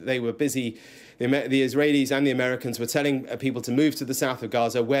they were busy. The Israelis and the Americans were telling people to move to the south of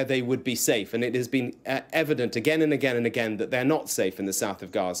Gaza where they would be safe. And it has been evident again and again and again that they're not safe in the south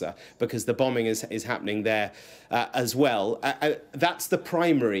of Gaza because the bombing is happening there as well. That's the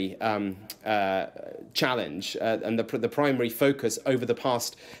primary challenge and the primary focus over the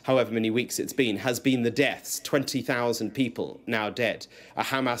past however many weeks it's been has been the deaths. 20,000 people now dead. A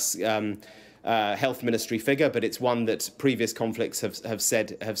Hamas health ministry figure, but it's one that previous conflicts have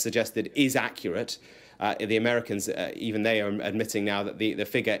suggested is accurate. The Americans, even they are admitting now that the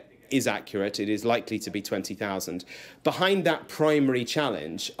figure is accurate. It is likely to be 20,000. Behind that primary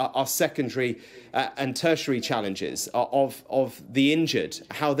challenge are secondary and tertiary challenges of the injured,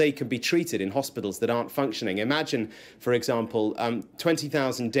 how they can be treated in hospitals that aren't functioning. Imagine, for example,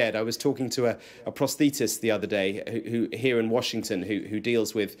 20,000 dead. I was talking to a prosthetist the other day who here in Washington who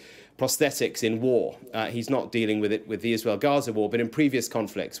deals with prosthetics in war. He's not dealing with it with the Israel-Gaza war, but in previous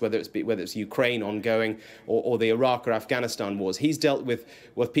conflicts, whether it's Ukraine ongoing or the Iraq or Afghanistan wars, he's dealt with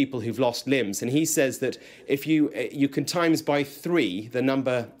people who've lost limbs. And he says that if you can times by 3 the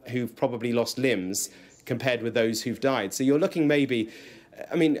number who've probably lost limbs compared with those who've died. So you're looking maybe,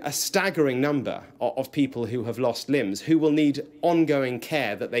 I mean, a staggering number of people who have lost limbs who will need ongoing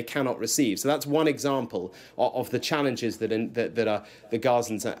care that they cannot receive. So that's one example of the challenges that the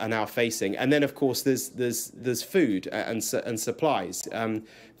Gazans are now facing. And then, of course, there's food and supplies.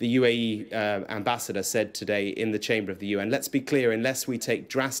 The UAE ambassador said today in the chamber of the UN, let's be clear, unless we take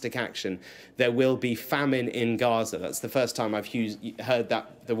drastic action, there will be famine in Gaza. That's the first time I've heard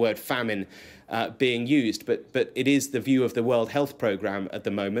the word famine being used, but it is the view of the World Health Programme at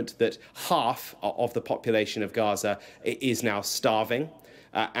the moment that half of the population of Gaza is now starving,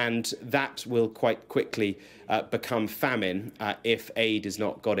 and that will quite quickly become famine if aid is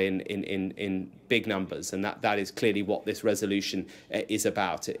not got in big numbers, and that is clearly what this resolution is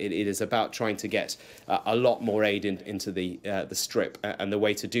about. It is about trying to get a lot more aid into the Strip, and the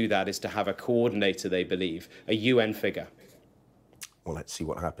way to do that is to have a coordinator, they believe, a UN figure. Well, let's see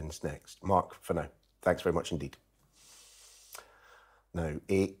what happens next. Mark, for now, thanks very much indeed. Now,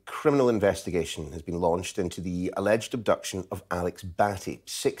 a criminal investigation has been launched into the alleged abduction of Alex Batty,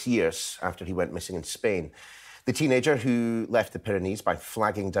 6 years after he went missing in Spain. The teenager, who left the Pyrenees by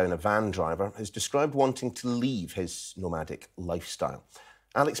flagging down a van driver, has described wanting to leave his nomadic lifestyle.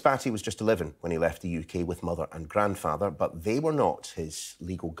 Alex Batty was just 11 when he left the UK with mother and grandfather, but they were not his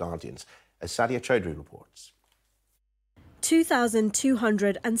legal guardians, as Sadia Chowdhury reports.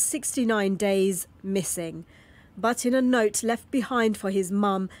 2,269 days missing. But in a note left behind for his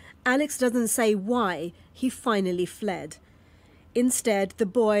mum, Alex doesn't say why he finally fled. Instead, the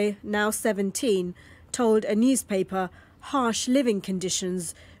boy, now 17, told a newspaper harsh living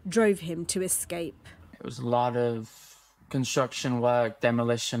conditions drove him to escape. It was a lot of construction work,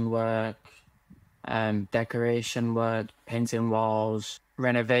 demolition work, decoration work, painting walls,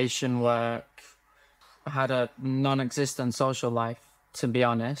 renovation work. I had a non-existent social life, to be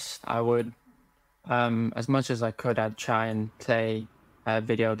honest. I would, as much as I could, I'd try and play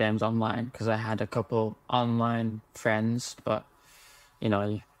video games online because I had a couple online friends, but, you know,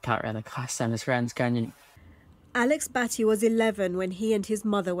 you can't really class them as friends, can you? Alex Batty was 11 when he and his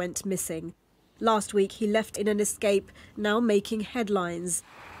mother went missing. Last week, he left in an escape, now making headlines.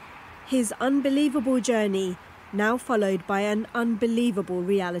 His unbelievable journey, now followed by an unbelievable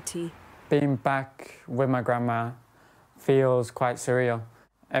reality. Being back with my grandma feels quite surreal.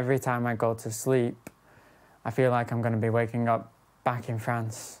 Every time I go to sleep, I feel like I'm going to be waking up back in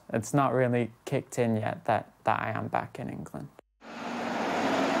France. It's not really kicked in yet that I am back in England.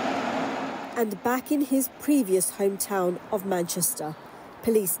 And back in his previous hometown of Manchester,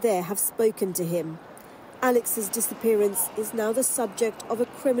 police there have spoken to him. Alex's disappearance is now the subject of a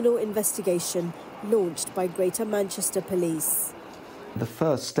criminal investigation launched by Greater Manchester Police. The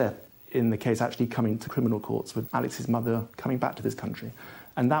first step in the case actually coming to criminal courts with Alex's mother coming back to this country.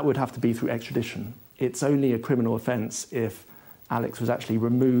 And that would have to be through extradition. It's only a criminal offence if Alex was actually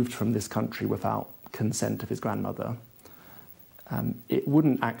removed from this country without consent of his grandmother. It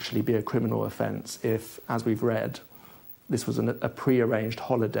wouldn't actually be a criminal offence if, as we've read, this was a pre-arranged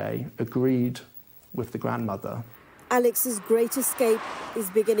holiday agreed with the grandmother. Alex's great escape is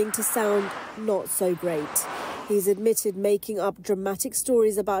beginning to sound not so great. He's admitted making up dramatic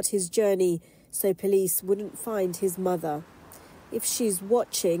stories about his journey so police wouldn't find his mother. If she's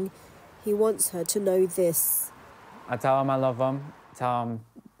watching, he wants her to know this. I tell him I love him, tell him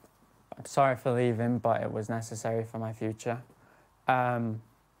I'm sorry for leaving, but it was necessary for my future.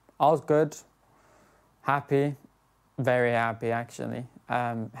 All's good, Happy, very happy actually.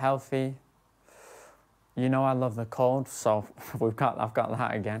 Healthy. You know I love the cold, so I've got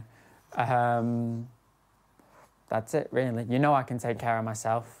that again. That's it really. You know I can take care of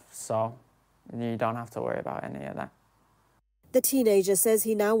myself, so you don't have to worry about any of that. The teenager says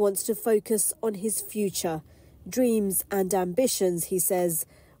he now wants to focus on his future, dreams and ambitions, he says,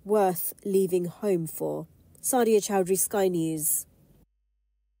 worth leaving home for. Sadia Chowdhury, Sky News.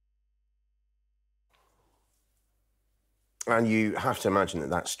 And you have to imagine that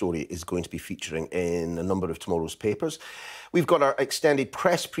that story is going to be featuring in a number of tomorrow's papers. We've got our extended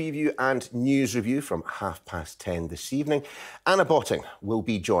press preview and news review from 10:30 this evening. Anna Botting will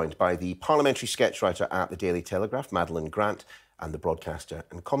be joined by the parliamentary sketch writer at the Daily Telegraph, Madeline Grant, and the broadcaster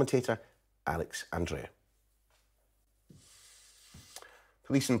and commentator, Alex Andrea.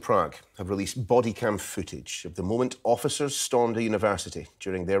 Police in Prague have released bodycam footage of the moment officers stormed a university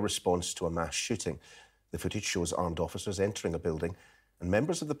during their response to a mass shooting. The footage shows armed officers entering a building and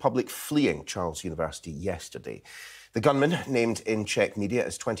members of the public fleeing Charles University yesterday. The gunman, named in Czech media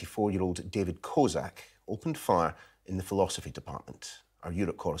as 24-year-old David Kozak, opened fire in the philosophy department. Our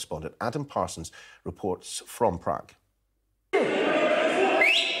Europe correspondent Adam Parsons reports from Prague.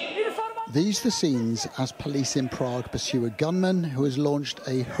 These the scenes as police in Prague pursue a gunman who has launched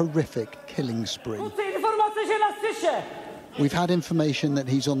a horrific killing spree. We've had information that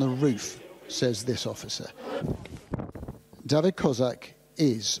he's on the roof, says this officer. David Kozak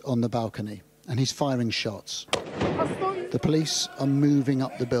is on the balcony and he's firing shots. The police are moving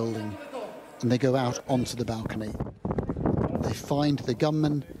up the building and they go out onto the balcony. They find the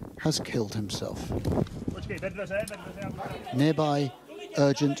gunman has killed himself. Nearby,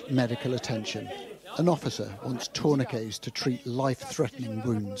 urgent medical attention. An officer wants tourniquets to treat life-threatening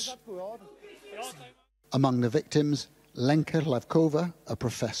wounds. Among the victims, Lenka Lavkova, a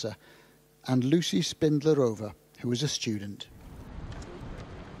professor, and Lucy Spindlerova, who was a student.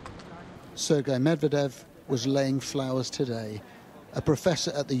 Sergei Medvedev was laying flowers today. A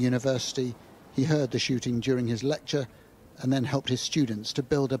professor at the university, he heard the shooting during his lecture and then helped his students to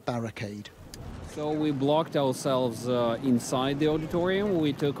build a barricade. So we blocked ourselves inside the auditorium.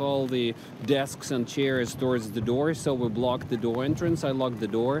 We took all the desks and chairs towards the door, so we blocked the door entrance. I locked the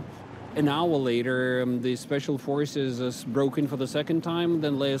door. An hour later, the special forces broke in for the second time,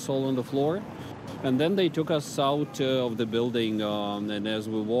 then lay us all on the floor. And then they took us out of the building, and as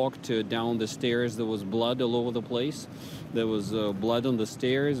we walked down the stairs, there was blood all over the place. There was blood on the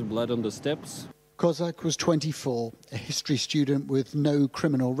stairs, blood on the steps. Kozak was 24, a history student with no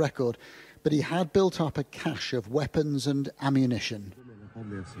criminal record, but he had built up a cache of weapons and ammunition.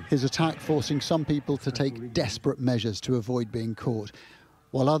 His attack forcing some people to take desperate measures to avoid being caught,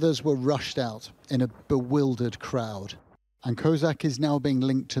 while others were rushed out in a bewildered crowd. And Kozak is now being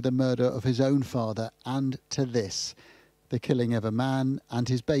linked to the murder of his own father and to this, the killing of a man and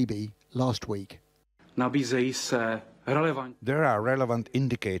his baby last week. There are relevant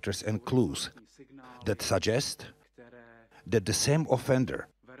indicators and clues that suggest that the same offender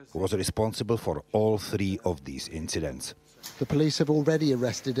was responsible for all three of these incidents. The police have already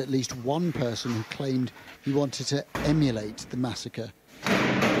arrested at least one person who claimed he wanted to emulate the massacre.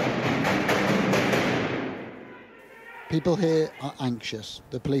 People here are anxious.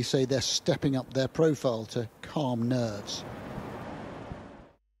 The police say they're stepping up their profile to calm nerves.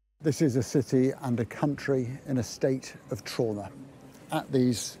 This is a city and a country in a state of trauma. At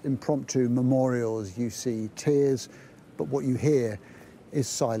these impromptu memorials, you see tears, but what you hear is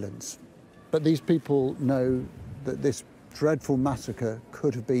silence. But these people know that this dreadful massacre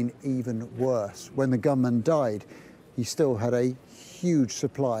could have been even worse. When the gunman died, he still had a huge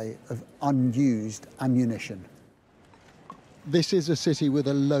supply of unused ammunition. This is a city with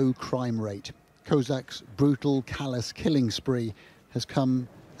a low crime rate. Kozak's brutal, callous killing spree has come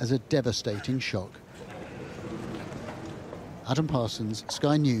as a devastating shock. Adam Parsons,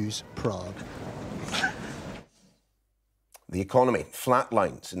 Sky News, Prague. The economy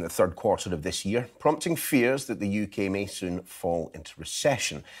flatlines in the third quarter of this year, prompting fears that the UK may soon fall into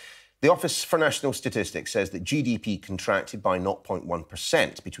recession. The Office for National Statistics says that GDP contracted by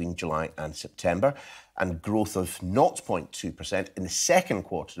 0.1% between July and September, and growth of 0.2% in the second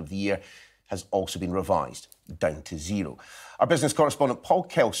quarter of the year has also been revised down to zero. Our business correspondent Paul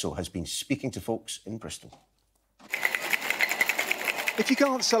Kelso has been speaking to folks in Bristol. If you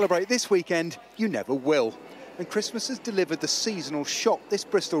can't celebrate this weekend, you never will. And Christmas has delivered the seasonal shock this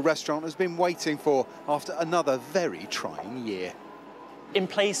Bristol restaurant has been waiting for after another very trying year. In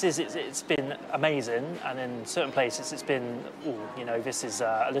places, it's been amazing, and in certain places, it's been, this is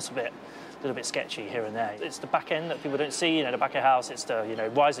a little bit sketchy here and there. It's the back end that people don't see, the back of house, it's the,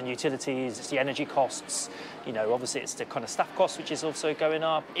 rise in utilities, it's the energy costs, obviously it's the kind of staff costs, which is also going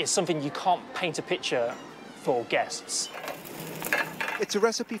up. It's something you can't paint a picture for guests. It's a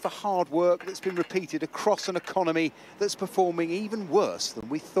recipe for hard work that's been repeated across an economy that's performing even worse than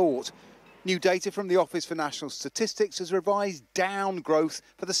we thought. New data from the Office for National Statistics has revised down growth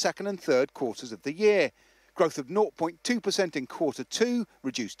for the second and third quarters of the year. Growth of 0.2% in Q2,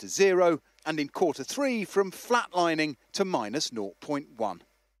 reduced to 0, and in Q3 from flatlining to minus 0.1.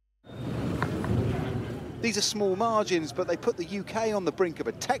 These are small margins, but they put the UK on the brink of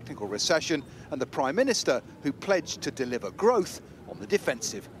a technical recession and the Prime Minister, who pledged to deliver growth, on the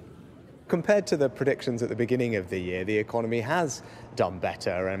defensive. Compared to the predictions at the beginning of the year, the economy has done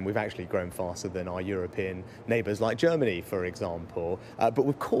better, and we've actually grown faster than our European neighbours like Germany, for example. But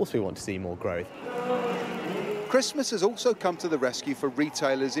of course we want to see more growth. Christmas has also come to the rescue for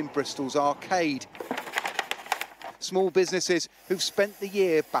retailers in Bristol's Arcade. Small businesses who've spent the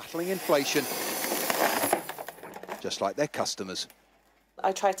year battling inflation, just like their customers.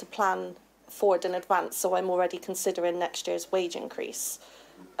 I try to plan forward in advance, so I'm already considering next year's wage increase.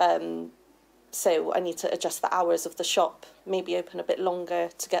 So I need to adjust the hours of the shop, maybe open a bit longer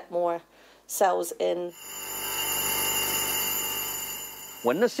to get more sales in.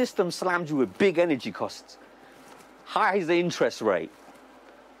 When the system slams you with big energy costs, high is the interest rate,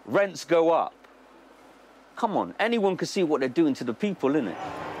 rents go up. Come on, anyone can see what they're doing to the people, innit?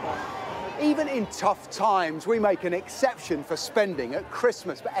 Even in tough times, we make an exception for spending at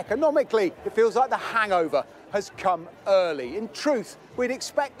Christmas. But economically, it feels like the hangover has come early. In truth, we'd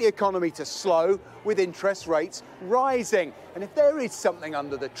expect the economy to slow with interest rates rising. And if there is something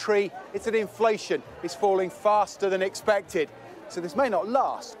under the tree, it's that inflation is falling faster than expected. So this may not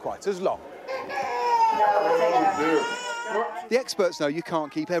last quite as long. The experts know you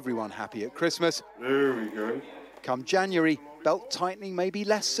can't keep everyone happy at Christmas. There we go. Come January, belt tightening may be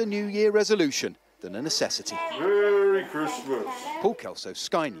less a New Year resolution than a necessity. Merry Christmas. Paul Kelso,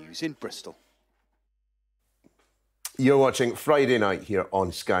 Sky News in Bristol. You're watching Friday Night here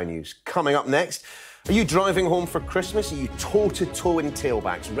on Sky News. Coming up next, are you driving home for Christmas? Are you toe-to-toe in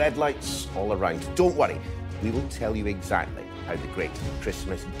tailbacks, red lights all around? Don't worry, we will tell you exactly how the great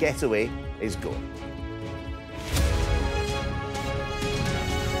Christmas getaway is going.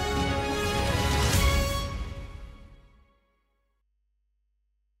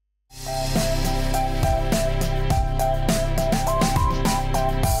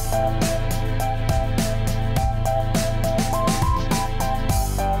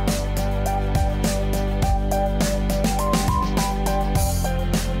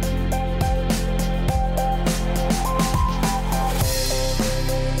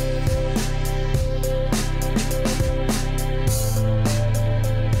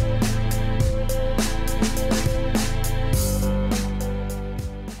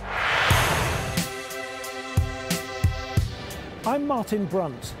 I'm Martin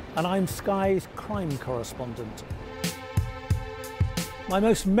Brunt, and I'm Sky's crime correspondent. My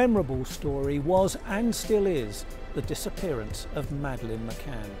most memorable story was, and still is, the disappearance of Madeleine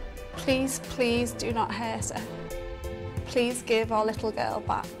McCann. Please, please do not hurt her. Please give our little girl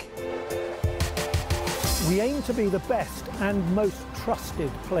back. We aim to be the best and most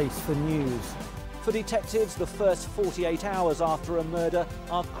trusted place for news. For detectives, the first 48 hours after a murder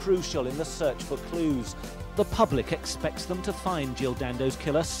are crucial in the search for clues. The public expects them to find Jill Dando's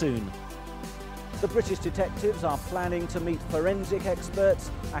killer soon. The British detectives are planning to meet forensic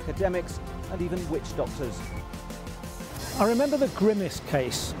experts, academics, and even witch doctors. I remember the grimmest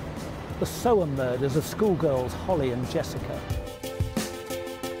case, the Soham murders of schoolgirls Holly and Jessica.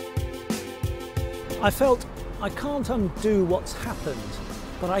 I felt I can't undo what's happened,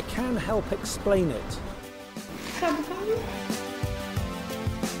 but I can help explain it.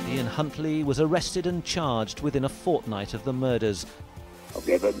 Ian Huntley was arrested and charged within a fortnight of the murders. I've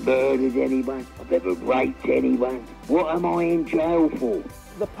never murdered anyone. I've never raped anyone. What am I in jail for?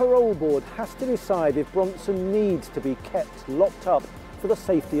 The parole board has to decide if Bronson needs to be kept locked up for the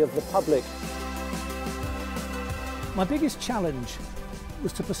safety of the public. My biggest challenge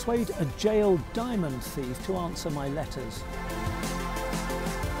was to persuade a jailed diamond thief to answer my letters.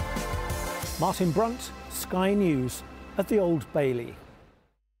 Martin Brunt, Sky News, at the Old Bailey.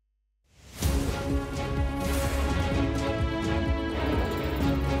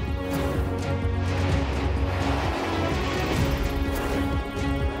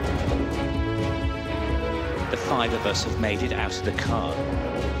 The 5 of us have made it out of the car.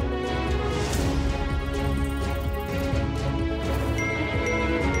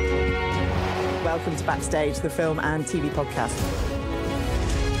 welcome to Backstage, the film and TV podcast.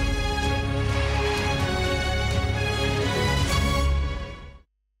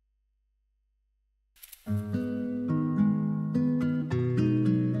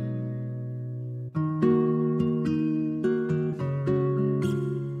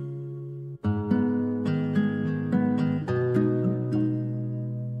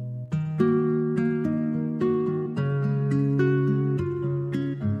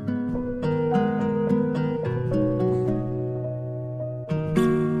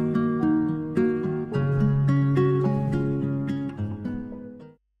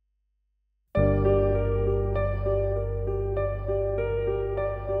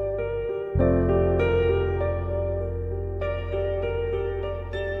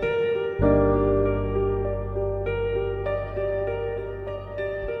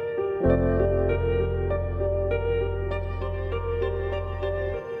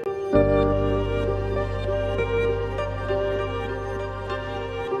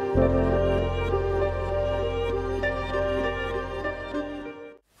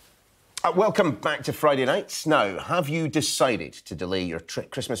 Welcome back to Friday Nights. Now, have you decided to delay your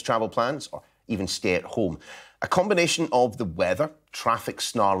Christmas travel plans or even stay at home? A combination of the weather, traffic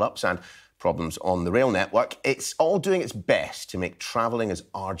snarl-ups and problems on the rail network, it's all doing its best to make travelling as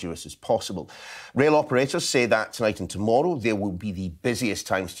arduous as possible. Rail operators say that tonight and tomorrow there will be the busiest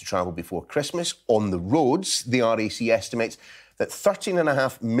times to travel before Christmas. On the roads, the RAC estimates that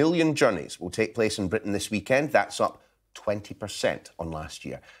 13.5 million journeys will take place in Britain this weekend. That's up 20% on last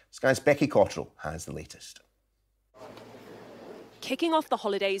year. Sky's Becky Cottrell has the latest. Kicking off the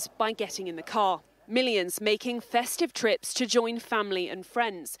holidays by getting in the car. Millions making festive trips to join family and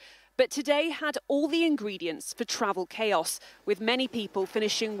friends. But today had all the ingredients for travel chaos, with many people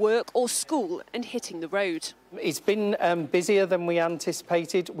finishing work or school and hitting the road. It's been busier than we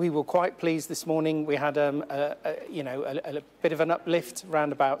anticipated. We were quite pleased this morning. We had a bit of an uplift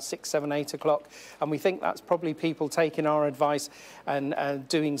around about 6, 7, 8 o'clock, and we think that's probably people taking our advice and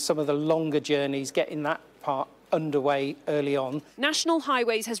doing some of the longer journeys, getting that part underway early on. National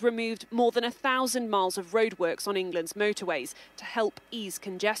Highways has removed more than 1,000 miles of roadworks on England's motorways to help ease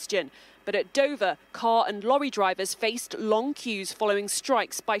congestion. But at Dover, car and lorry drivers faced long queues following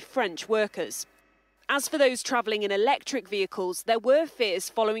strikes by French workers. As for those travelling in electric vehicles, there were fears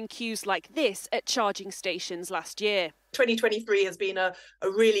following queues like this at charging stations last year. 2023 has been a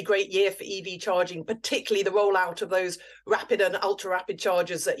really great year for EV charging, particularly the rollout of those rapid and ultra-rapid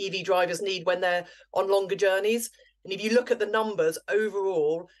chargers that EV drivers need when they're on longer journeys. And if you look at the numbers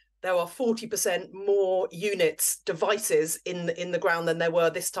overall, there are 40% more units, devices in the ground than there were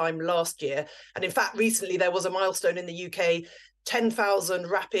this time last year. And in fact, recently there was a milestone in the UK, 10,000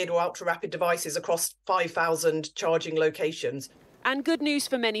 rapid or ultra-rapid devices across 5,000 charging locations. And good news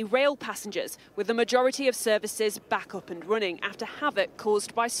for many rail passengers, with the majority of services back up and running after havoc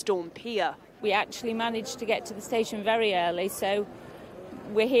caused by Storm Pia. We actually managed to get to the station very early, so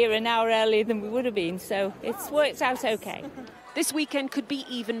we're here an hour earlier than we would have been, so it's worked out okay. This weekend could be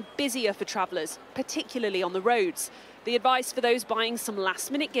even busier for travellers, particularly on the roads. The advice for those buying some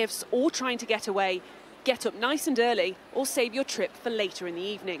last-minute gifts or trying to get away: get up nice and early or save your trip for later in the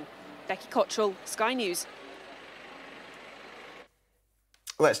evening. Becky Cottrell, Sky News.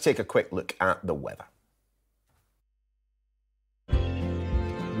 Let's take a quick look at the weather.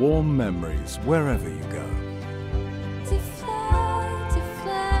 Warm memories wherever you go.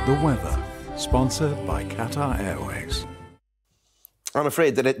 The weather, sponsored by Qatar Airways. I'm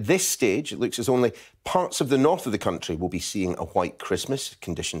afraid that at this stage, it looks as only parts of the north of the country will be seeing a white Christmas.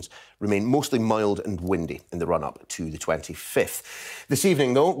 Conditions remain mostly mild and windy in the run-up to the 25th. This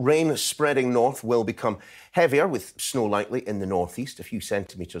evening, though, rain spreading north will become heavier, with snow likely in the northeast. A few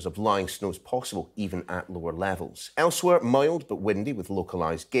centimetres of lying snow is possible, even at lower levels. Elsewhere, mild but windy with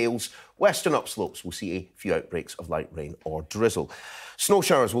localised gales. Western upslopes will see a few outbreaks of light rain or drizzle. Snow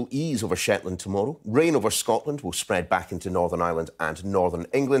showers will ease over Shetland tomorrow. Rain over Scotland will spread back into Northern Ireland and Northern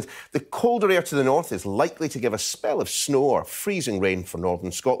England. The colder air to the north is likely to give a spell of snow or freezing rain for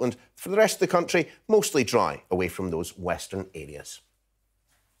Northern Scotland. For the rest of the country, mostly dry away from those western areas.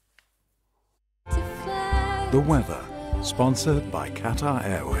 The weather, sponsored by Qatar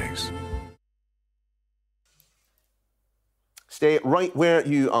Airways. Stay right where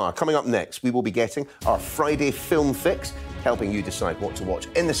you are. Coming up next, we will be getting our Friday film fix, helping you decide what to watch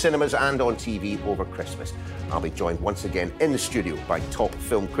in the cinemas and on TV over Christmas. I'll be joined once again in the studio by top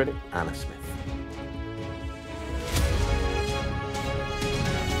film critic Anna Smith.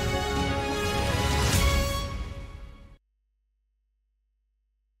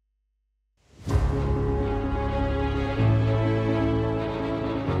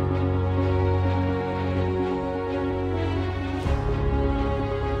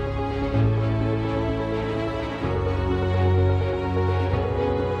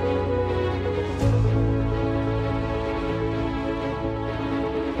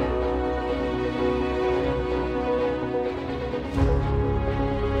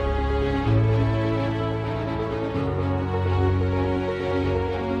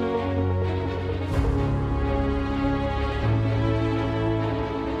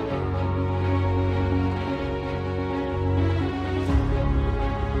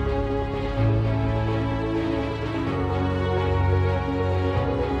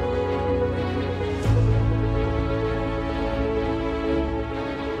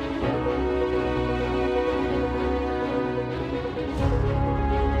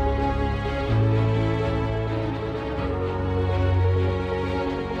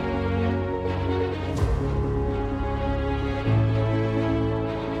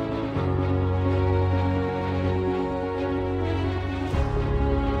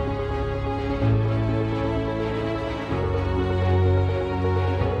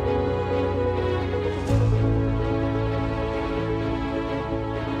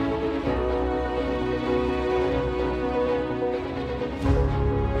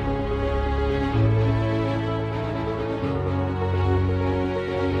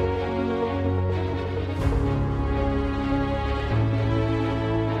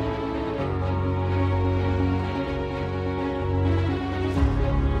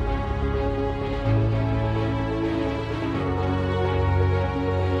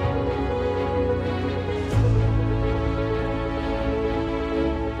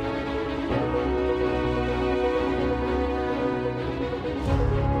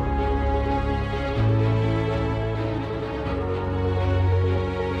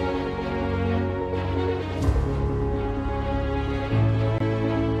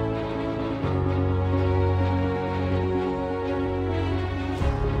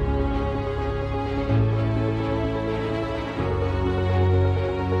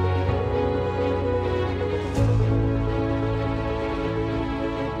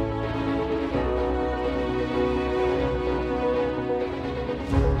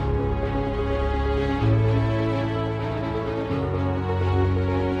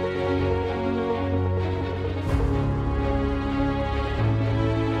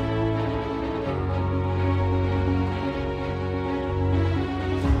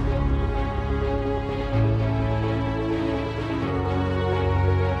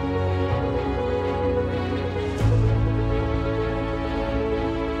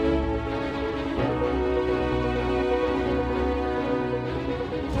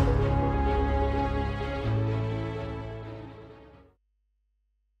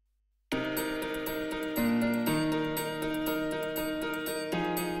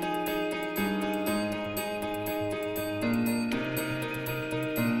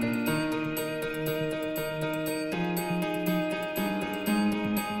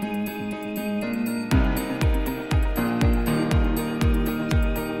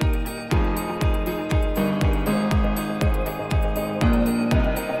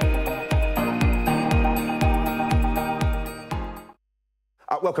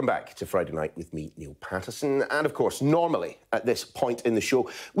 Welcome back to Friday Night with me, Neil Paterson. And, of course, normally at this point in the show,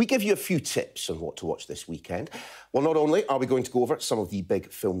 we give you a few tips on what to watch this weekend. Well, not only are we going to go over some of the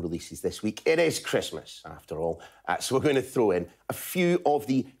big film releases this week, it is Christmas, after all, so we're going to throw in a few of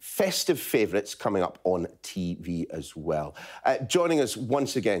the festive favourites coming up on TV as well. Joining us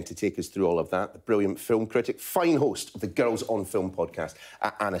once again to take us through all of that, the brilliant film critic, fine host of the Girls on Film podcast,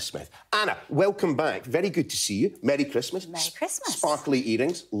 Anna Smith. Anna, welcome back. Very good to see you. Merry Christmas. Merry Christmas. Sparkly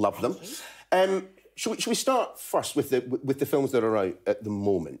earrings, love them. Should we start first with the films that are out at the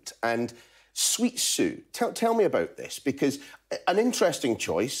moment? And Sweet Sue, tell me about this, because an interesting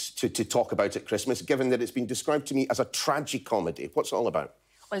choice to talk about at Christmas, given that it's been described to me as a tragicomedy. What's it all about?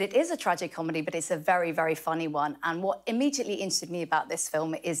 Well, it is a tragic comedy, but it's a very, very funny one. And what immediately interested me about this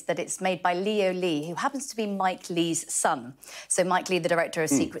film is that it's made by Leo Lee, who happens to be Mike Lee's son. So Mike Lee, the director of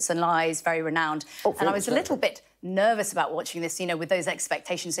Secrets and Lies, very renowned. And I was a little bit nervous about watching this, you know, with those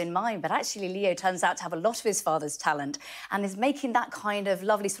expectations in mind. But actually, Leo turns out to have a lot of his father's talent and is making that kind of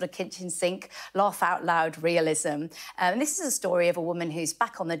lovely sort of kitchen sink, laugh out loud realism. And this is a story of a woman who's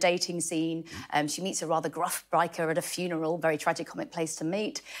back on the dating scene. She meets a rather gruff biker at a funeral, very tragicomic place to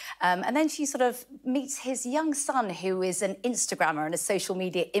meet. And then she sort of meets his young son, who is an Instagrammer and a social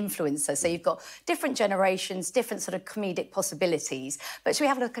media influencer. So you've got different generations, different sort of comedic possibilities. But should we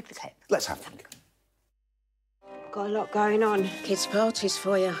have a look at the clip? Let's have a look. Got a lot going on. Kids' parties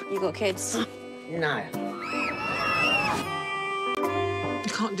for you. You got kids? No.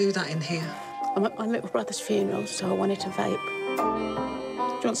 You can't do that in here. I'm at my little brother's funeral, so I wanted to vape. Do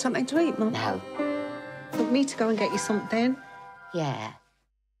you want something to eat, Mum? No. Want me to go and get you something? Yeah.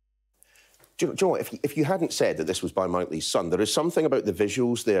 Do you know what, if you hadn't said that this was by Mike Lee's son, there is something about the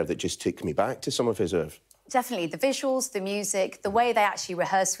visuals there that just took me back to some of his oeuvre. Definitely. The visuals, the music, the way they actually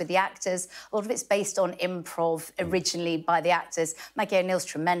rehearse with the actors, a lot of it's based on improv originally by the actors. Maggie O'Neill's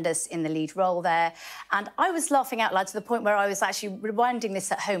tremendous in the lead role there. And I was laughing out loud to the point where I was actually rewinding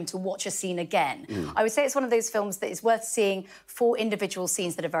this at home to watch a scene again. I would say it's one of those films that is worth seeing for individual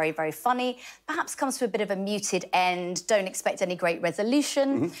scenes that are very, very funny. Perhaps comes to a bit of a muted end. Don't expect any great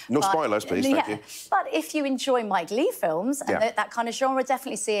resolution. No spoilers, please, thank you. But if you enjoy Mike Leigh films and that kind of genre,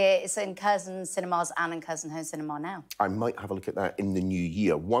 definitely see it. It's in Curzon Cinemas and in Curzon Home Cinema now. I might have a look at that in the new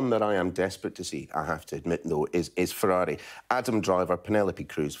year. One that I am desperate to see, I have to admit, though, is Ferrari. Adam Driver, Penelope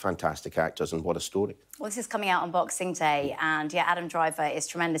Cruz, fantastic actors, and what a story. Well, this is coming out on Boxing Day, and, yeah, Adam Driver is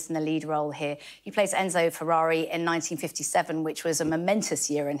tremendous in the lead role here. He plays Enzo Ferrari in 1957, which was a momentous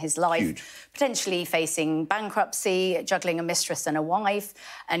year in his life. Huge. Potentially facing bankruptcy, juggling a mistress and a wife,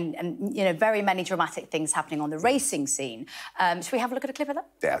 and you know, very many dramatic things happening on the racing scene. Should we have a look at a clip of that?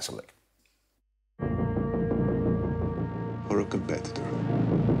 Yeah, let's have a look. Or a competitor.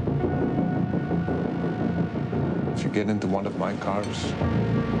 If you get into one of my cars,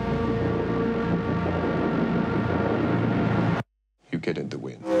 you get in the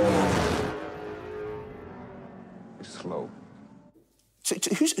wind. It's slow. So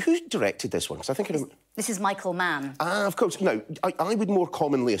who's directed this one? Because I think this is Michael Mann. Ah, of course. No, I would more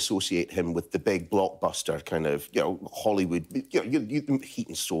commonly associate him with the big blockbuster kind of, you know, Hollywood, you know, Heat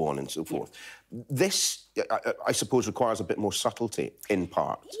and so on and so forth. This, I suppose, requires a bit more subtlety, in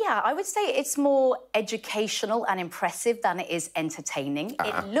part. Yeah, I would say it's more educational and impressive than it is entertaining.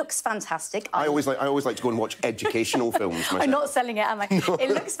 It looks fantastic. I always like to go and watch educational films myself. I'm not selling it, am I? No. It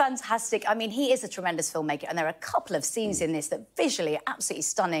looks fantastic. I mean, he is a tremendous filmmaker, and there are a couple of scenes in this that visually are absolutely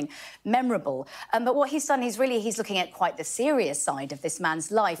stunning, memorable. But what he's done, he's looking at quite the serious side of this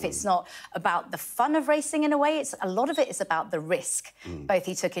man's life. It's not about the fun of racing in a way. A lot of it is about the risk, both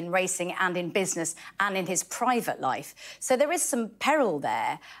he took in racing and in business and in his private life. So there is some peril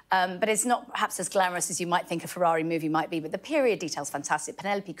there, but it's not perhaps as glamorous as you might think a Ferrari movie might be. But the period detail's fantastic.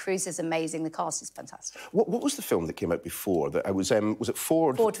 Penelope Cruz is amazing. The cast is fantastic. What was the film that came out before? That was it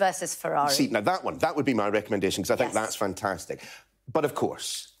Ford? Ford versus Ferrari. See, now that would be my recommendation, because I think that's fantastic. But of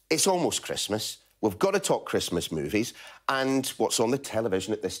course, it's almost Christmas. We've got to talk Christmas movies and what's on the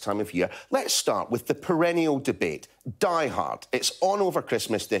television at this time of year. Let's start with the perennial debate. Die Hard. It's on over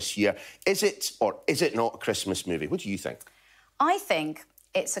Christmas this year. Is it or is it not a Christmas movie? What do you think? I think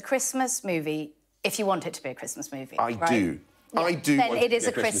it's a Christmas movie if you want it to be a Christmas movie. I do. Yeah. I do. Then want it is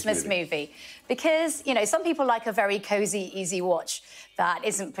a Christmas movie. Because, you know, some people like a very cosy, easy watch that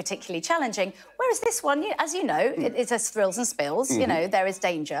isn't particularly challenging. Whereas this one, as you know, it has thrills and spills. You know, there is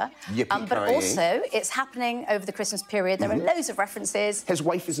danger. But also, it's happening over the Christmas period. There are loads of references. His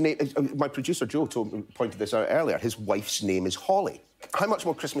wife is named... my producer, Joe, pointed this out earlier. His wife's name is Holly. How much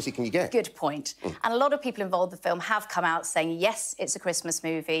more Christmassy can you get? Good point. And a lot of people involved in the film have come out saying, yes, it's a Christmas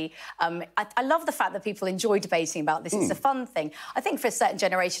movie. I love the fact that people enjoy debating about this. It's a fun thing. I think for a certain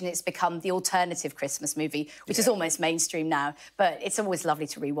generation, it's become the alternative Christmas movie, which is almost mainstream now. But it's always lovely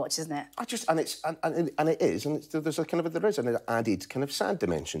to rewatch, isn't it? There's a kind of there is an added kind of sad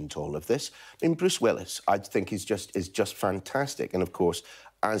dimension to all of this. I mean, Bruce Willis, I think, is just fantastic, and of course,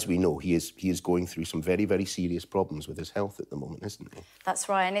 as we know, he is going through some very, very serious problems with his health at the moment, isn't he? That's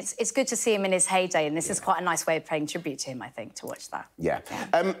right, and it's good to see him in his heyday, and this is quite a nice way of paying tribute to him, I think, to watch that. Yeah.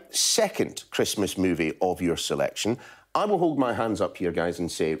 Second Christmas movie of your selection. I will hold my hands up here, guys,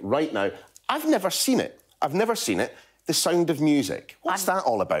 and say, right now, I've never seen it. I've never seen it. The Sound of Music. What's that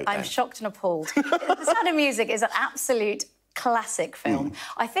all about, I'm shocked and appalled. The Sound of Music is an absolute classic film.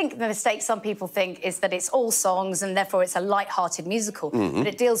 I think the mistake some people think is that it's all songs and therefore it's a light-hearted musical, but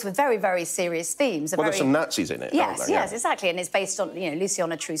it deals with very, very serious themes. Well, there's some Nazis in it, yes, aren't there? Yes, exactly, and it's based on, loosely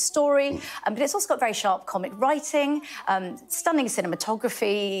on a true story, but it's also got very sharp comic writing, stunning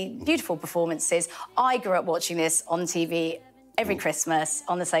cinematography, beautiful performances. I grew up watching this on TV every Christmas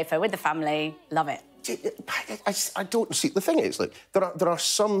on the sofa with the family. Love it. I don't see. The thing is, look, there are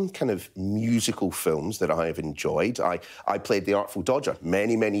some kind of musical films that I have enjoyed. I played The Artful Dodger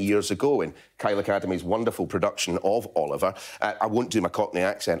many, many years ago in Kyle Academy's wonderful production of Oliver. I won't do my Cockney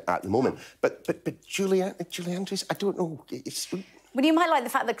accent at the moment, but Julie Andrews, I don't know. Well, you might like the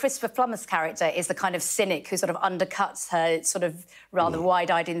fact that Christopher Plummer's character is the kind of cynic who sort of undercuts her sort of rather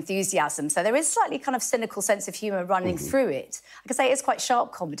wide-eyed enthusiasm. So there is slightly kind of cynical sense of humour running through it. I could say it's quite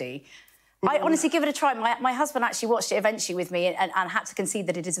sharp comedy. I honestly give it a try. My husband actually watched it eventually with me and had to concede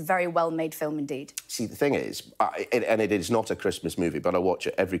that it is a very well-made film indeed. See, the thing is, and it is not a Christmas movie, but I watch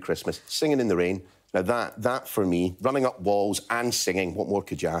it every Christmas, Singing in the Rain. Now, that for me, running up walls and singing, what more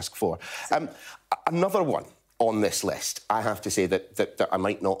could you ask for? Another one on this list, I have to say that I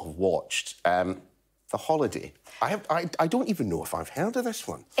might not have watched, The Holiday. I don't even know if I've heard of this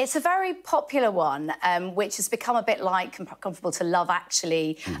one. It's a very popular one, which has become a bit like comparable to Love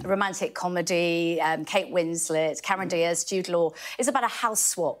Actually, a romantic comedy, Kate Winslet, Cameron Diaz, Jude Law. It's about a house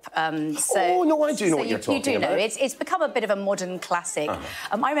swap. Oh, no, I do know what you're talking about. You do know. It's become a bit of a modern classic.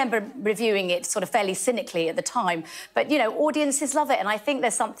 I remember reviewing it sort of fairly cynically at the time, but, audiences love it, and I think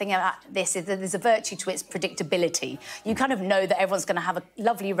there's something about this, that there's a virtue to its predictability. You kind of know that everyone's going to have a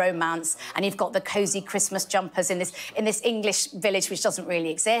lovely romance, and you've got the cosy Christmas jumpers in this English village which doesn't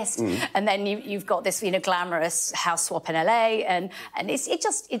really exist, and then you've got this glamorous house swap in LA, and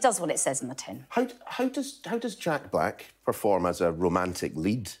it does what it says in the tin. How does Jack Black perform as a romantic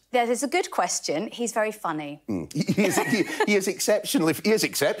lead? That is a good question. He's very funny. He is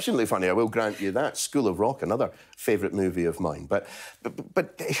exceptionally funny. I will grant you that. School of Rock, another favourite movie of mine. But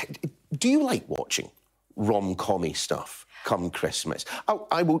do you like watching rom-commy stuff come Christmas?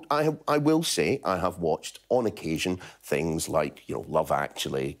 I will say I have watched on occasion things like Love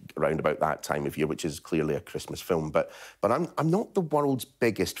Actually around about that time of year, which is clearly a Christmas film. But I'm not the world's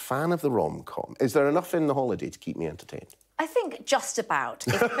biggest fan of the rom-com. Is there enough in The Holiday to keep me entertained? I think just about.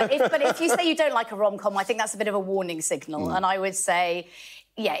 But if you say you don't like a rom-com, I think that's a bit of a warning signal. And I would say,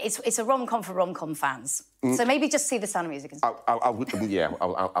 yeah, it's a rom-com for rom-com fans. So maybe just see The Sound of Music.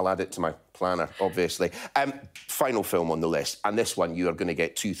 I'll add it to my planner, obviously. Final film on the list, and this one you are going to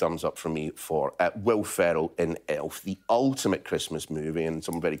get 2 thumbs up from me for. Will Ferrell in Elf, the ultimate Christmas movie, and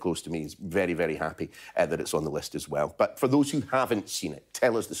someone very close to me is very, very happy that it's on the list as well. But for those who haven't seen it,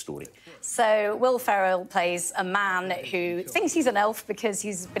 tell us the story. So Will Ferrell plays a man who thinks he's an elf because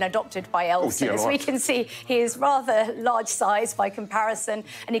he's been adopted by elves. As we can see, he is rather large size by comparison,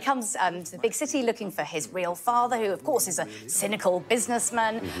 and he comes to the big city looking for his real father, who, of course, is a cynical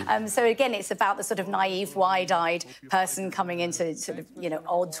businessman. So, again, it's about the sort of naive, wide-eyed person coming into sort of,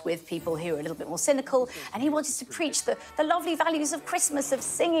 odds with people who are a little bit more cynical. And he wanted to preach the lovely values of Christmas, of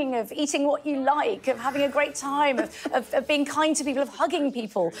singing, of eating what you like, of having a great time, of being kind to people, of hugging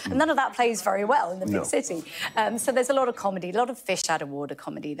people. And none of that plays very well in the big city. So there's a lot of comedy, a lot of fish out of water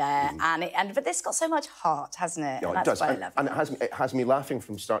comedy there. But this got so much heart, hasn't it? Yeah, it does. And it has me laughing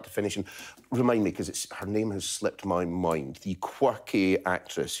from start to finish. And remind me, because her name has slipped my mind, the quirky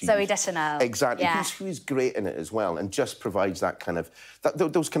actress. Zooey Deschanel. Exactly. Yeah. Who's great in it as well, and just provides that kind of...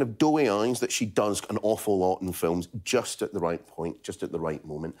 those kind of doughy eyes that she does an awful lot in films, just at the right point, just at the right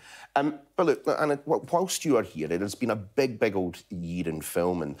moment. But look, Anna, whilst you are here, it has been a big, big old year in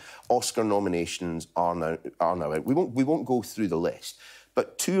film, and Oscar nominations are now out. We won't go through the list,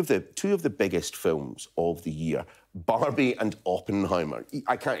 but two of the biggest films of the year, Barbie and Oppenheimer.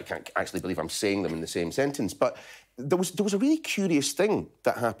 I can't actually believe I'm saying them in the same sentence, but there was a really curious thing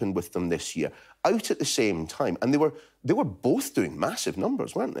that happened with them this year. out at the same time, and they were both doing massive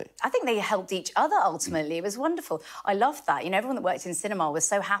numbers, weren't they? I think they helped each other, ultimately. It was wonderful. I loved that. You know, everyone that worked in cinema was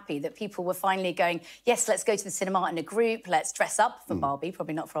so happy that people were finally going, yes, let's go to the cinema in a group, let's dress up for Barbie,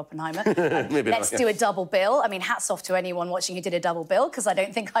 probably not for Oppenheimer. Let's do a double bill. I mean, hats off to anyone watching who did a double bill, because I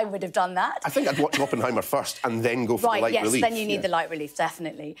don't think I would have done that. I think I'd watch Oppenheimer first and then go for the light relief. Right, yes, then you need the light relief,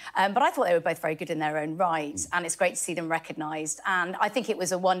 definitely. But I thought they were both very good in their own right, and it's great to see them recognised. And I think it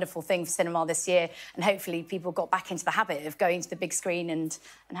was a wonderful thing for cinema this year, and hopefully people got back into the habit of going to the big screen and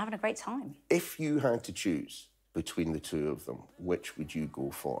having a great time. If you had to choose between the two of them, which would you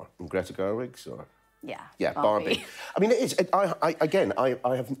go for? Greta Gerwig's or? Yeah, Barbie. I mean, it is.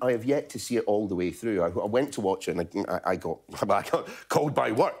 I have yet to see it all the way through. I went to watch it and I got called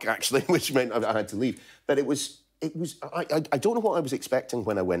by work, actually, which meant I had to leave. But it was. I don't know what I was expecting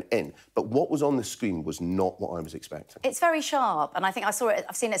when I went in, but what was on the screen was not what I was expecting. It's very sharp, and I think I've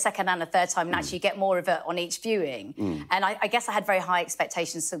seen it a second and a third time, and actually you get more of it on each viewing. And I guess I had very high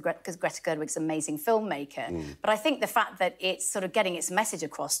expectations because Greta Gerwig's an amazing filmmaker. But I think the fact that it's sort of getting its message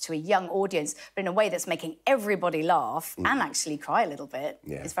across to a young audience, but in a way that's making everybody laugh and actually cry a little bit,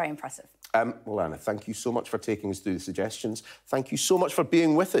 is very impressive. Well, Anna, thank you so much for taking us through the suggestions. Thank you so much for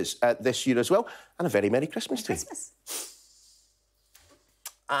being with us this year as well. And a very Merry Christmas to you.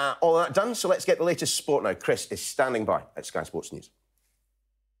 All that done, so let's get the latest sport now. Chris is standing by at Sky Sports News.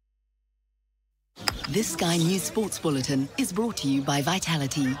 This Sky News Sports Bulletin is brought to you by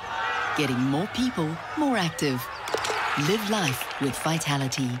Vitality. Getting more people more active. Live life with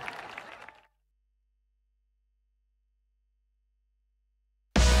Vitality.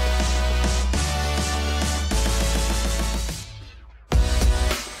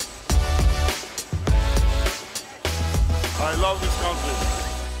 I love this country.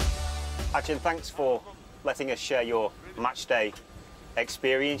 Achin, thanks for letting us share your match day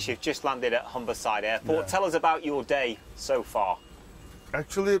experience. You've just landed at Humberside Airport. Tell us about your day so far.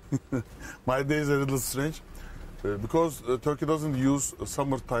 Actually, my day is a little strange because Turkey doesn't use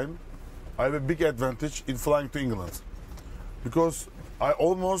summertime. I have a big advantage in flying to England because I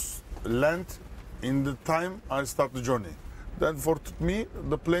almost land in the time I start the journey. Then for me,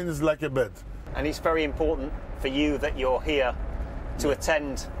 the plane is like a bed. And it's very important for you that you're here to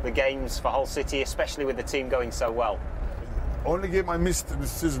attend the games for Hull City, especially with the team going so well. Only game I missed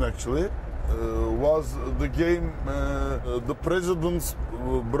this season actually was the game the president's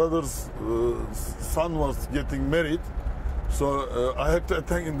brother's son was getting married, so I had to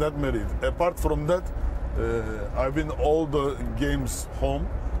attend in that marriage. Apart from that, I've been all the games home,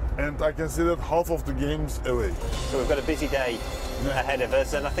 and I can see that half of the games away. So we've got a busy day ahead of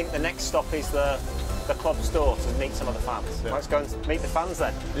us, and I think the next stop is the club store to meet some of the fans. Let's go and meet the fans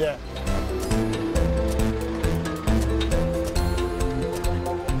then. Yeah.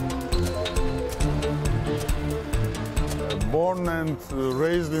 Born and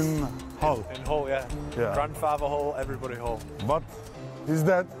raised in Hull. In Hull, yeah. Grandfather Hull, everybody Hull. But his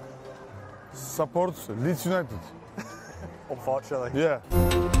dad supports Leeds United. Unfortunately. Yeah.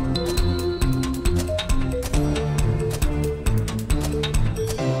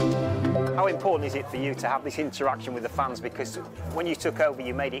 How important is it for you to have this interaction with the fans? Because when you took over,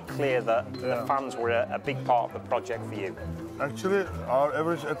 you made it clear that the fans were a big part of the project for you. Actually, our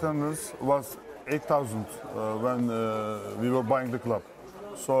average attendance was 8,000 when we were buying the club.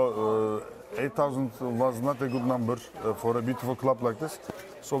 So 8,000 was not a good number for a beautiful club like this.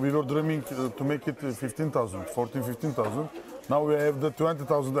 So we were dreaming to make it 15,000, 14, 15,000. Now we have the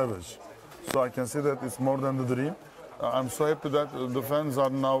 20,000 average. So I can see that it's more than the dream. I'm so happy that the fans are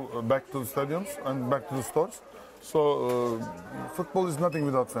now back to the stadiums and back to the stores. So football is nothing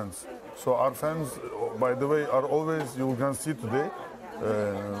without fans. So our fans, by the way, are always, you can see today,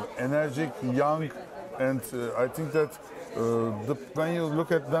 energetic, young, and I think that when you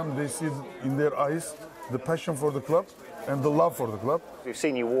look at them, they see in their eyes the passion for the club and the love for the club. We've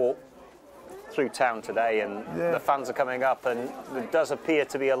seen you walk through town today, and the fans are coming up, and there does appear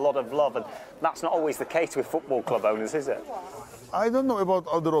to be a lot of love, and that's not always the case with football club owners, is it? I don't know about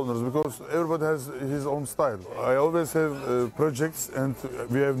other owners because everybody has his own style. I always have projects, and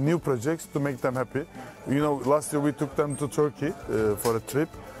we have new projects to make them happy. You know, last year we took them to Turkey for a trip.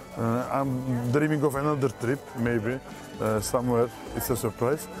 I'm dreaming of another trip, maybe somewhere. It's a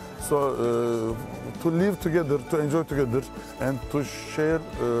surprise. So to live together, to enjoy together, and to share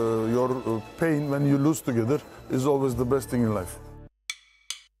your pain when you lose together is always the best thing in life.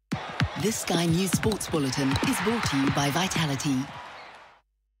 This Sky News Sports Bulletin is brought to you by Vitality.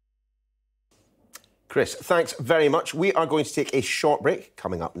 Chris, thanks very much. We are going to take a short break.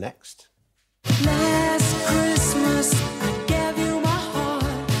 Coming up next. Last Christmas, I gave you my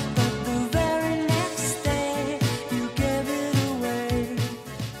heart, but the very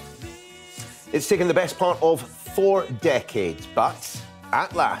It's taken the best part of 4 decades, but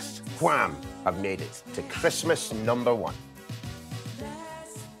at last, wham, have made it to Christmas #1.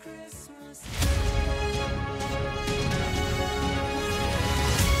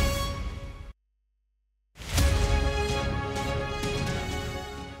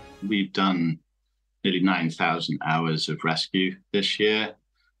 We've done nearly 9,000 hours of rescue this year.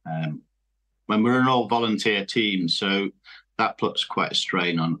 When we're an all-volunteer team, so that puts quite a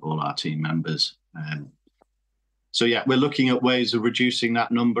strain on all our team members. So yeah, we're looking at ways of reducing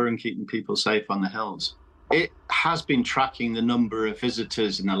that number and keeping people safe on the hills. It has been tracking the number of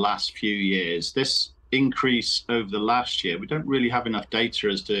visitors in the last few years. This increase over the last year, we don't really have enough data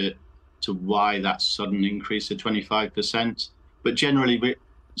as to why that sudden increase of 25%. But generally,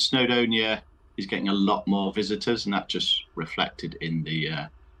 Snowdonia is getting a lot more visitors, and that just reflected in the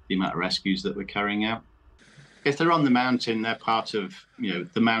amount of rescues that we're carrying out. If they're on the mountain, they're part of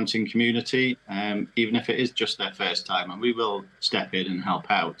the mountain community, even if it is just their first time, and we will step in and help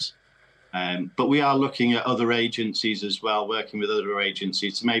out. But we are looking at other agencies as well, working with other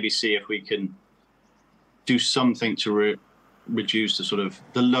agencies to maybe see if we can do something to reduce the sort of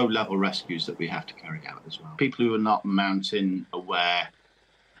the low-level rescues that we have to carry out as well. People who are not mountain aware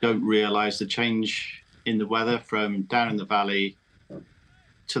don't realise the change in the weather from down in the valley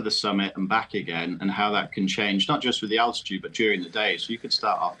to the summit and back again, and how that can change, not just with the altitude, but during the day. So you could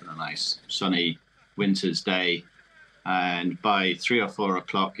start off on a nice sunny winter's day, and by 3 or 4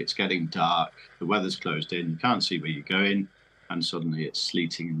 o'clock, it's getting dark, the weather's closed in, you can't see where you're going, and suddenly it's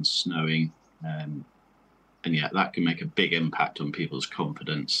sleeting and snowing. And yeah, that can make a big impact on people's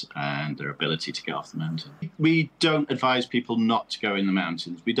confidence and their ability to get off the mountain. We don't advise people not to go in the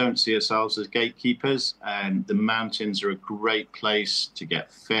mountains. We don't see ourselves as gatekeepers. The mountains are a great place to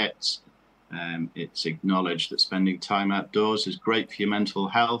get fit. It's acknowledged that spending time outdoors is great for your mental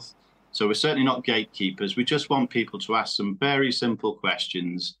health. So we're certainly not gatekeepers. We just want people to ask some very simple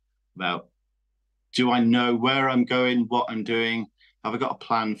questions about, do I know where I'm going, what I'm doing? Have I got a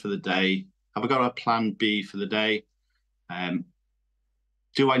plan for the day? Have I got a plan B for the day?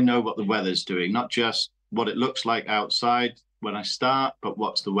 Do I know what the weather's doing? Not just what it looks like outside when I start, but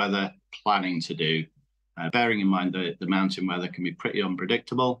what's the weather planning to do? Bearing in mind that the mountain weather can be pretty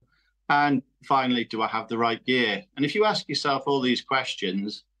unpredictable. And finally, do I have the right gear? And if you ask yourself all these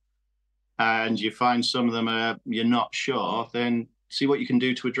questions and you find some of them you're not sure, then see what you can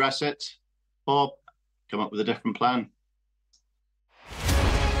do to address it, or come up with a different plan.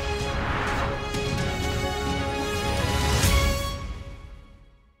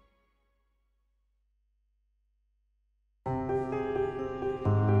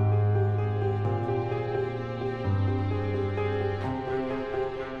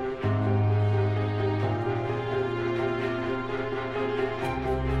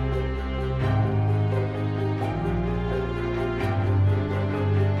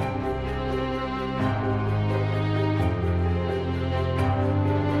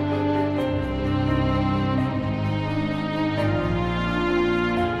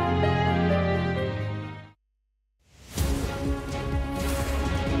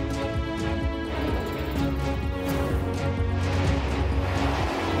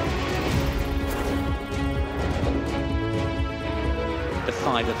 The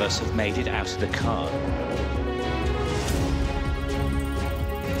 5 of us have made it out of the car.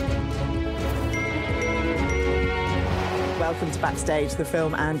 Welcome to Backstage, the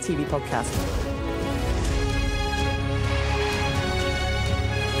film and TV podcast.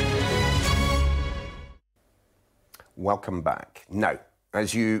 Welcome back. Now,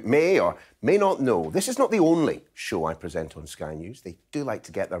 as you may or may not know, this is not the only show I present on Sky News. They do like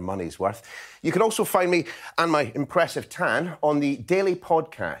to get their money's worth. You can also find me and my impressive tan on the Daily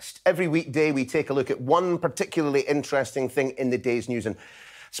Podcast. Every weekday, we take a look at one particularly interesting thing in the day's news and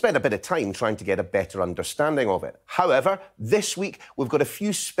spend a bit of time trying to get a better understanding of it. However, this week, we've got a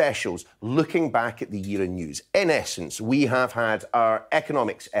few specials looking back at the year in news. In essence, we have had our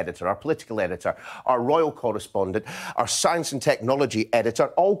economics editor, our political editor, our royal correspondent, our science and technology editor,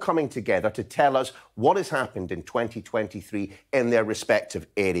 all coming together to tell us what has happened in 2023 in their respective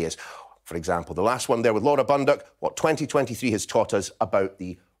areas. For example, the last one there with Laura Bundock, what 2023 has taught us about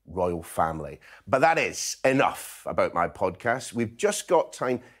the royal family. But that is enough about my podcast. We've just got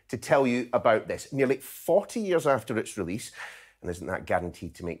time to tell you about this. Nearly 40 years after its release, and isn't that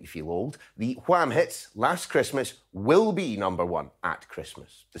guaranteed to make you feel old, the Wham hit Last Christmas will be #1 at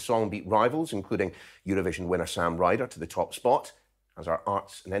Christmas. The song beat rivals, including Eurovision winner Sam Ryder, to the top spot, as our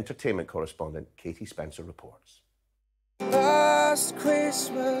arts and entertainment correspondent Katie Spencer reports. Last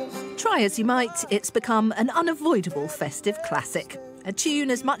Christmas. Try as you might, it's become an unavoidable festive classic. a tune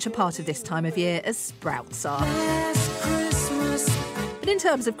as much a part of this time of year as sprouts are. But in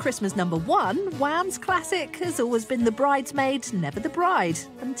terms of Christmas #1, Wham's classic has always been The Bridesmaid, Never the Bride,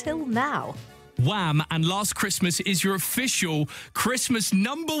 until now. Wham! And Last Christmas is your official Christmas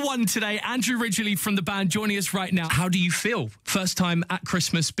 #1 today. Andrew Ridgeley from the band joining us right now. How do you feel? First time at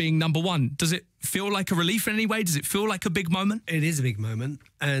Christmas being #1. Does it feel like a relief in any way? Does it feel like a big moment? It is a big moment,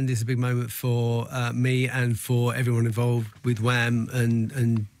 and it's a big moment for me and for everyone involved with Wham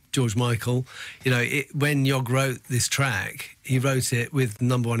and George Michael. You know, when Yog wrote this track, he wrote it with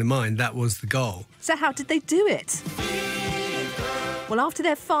 #1 in mind. That was the goal. So how did they do it? Well, after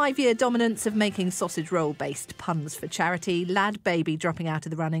their 5-year dominance of making sausage roll-based puns for charity, Lad Baby dropping out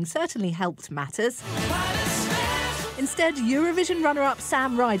of the running certainly helped matters. Instead, Eurovision runner-up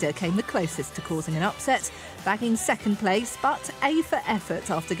Sam Ryder came the closest to causing an upset, bagging second place, but A for effort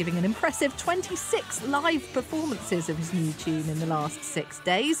after giving an impressive 26 live performances of his new tune in the last 6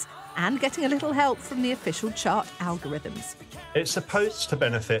 days, and getting a little help from the official chart algorithms. It's supposed to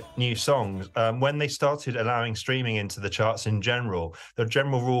benefit new songs. When they started allowing streaming into the charts in general, the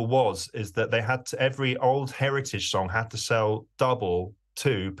general rule is that they had to, every old heritage song had to sell double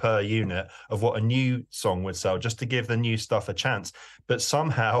 2 per unit of what a new song would sell, just to give the new stuff a chance. But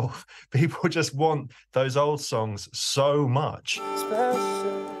somehow people just want those old songs so much.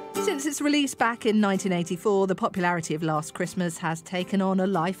 Since its release back in 1984, the popularity of Last Christmas has taken on a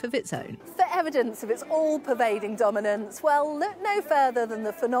life of its own. For evidence of its all-pervading dominance, well, look no further than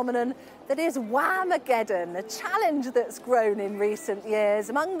the phenomenon that is Whamageddon, a challenge that's grown in recent years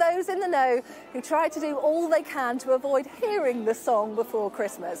among those in the know who try to do all they can to avoid hearing the song before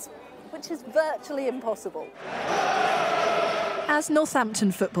Christmas, which is virtually impossible. As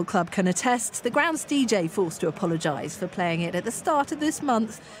Northampton Football Club can attest, the ground's DJ forced to apologise for playing it at the start of this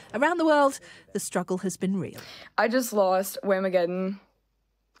month. Around the world, the struggle has been real. I just lost Whamageddon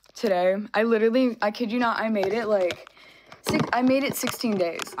today. I kid you not, I made it 16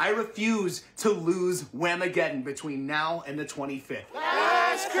 days. I refuse to lose Whamageddon between now and the 25th.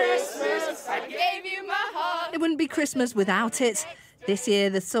 Last Christmas, I gave you my heart. It wouldn't be Christmas without it. This year,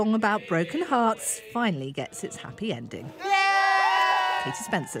 the song about broken hearts finally gets its happy ending. Katie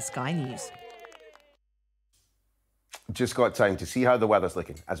Spencer, Sky News. Just got time to see how the weather's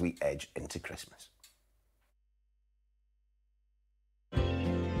looking as we edge into Christmas.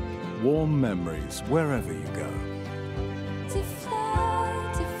 Warm memories wherever you go.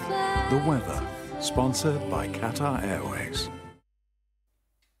 The weather, sponsored by Qatar Airways.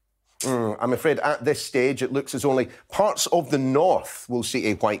 I'm afraid at this stage it looks as only parts of the north will see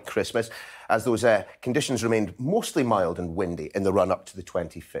a white Christmas, as those conditions remained mostly mild and windy in the run-up to the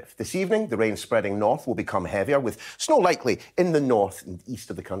 25th. This evening, the rain spreading north will become heavier, with snow likely in the north and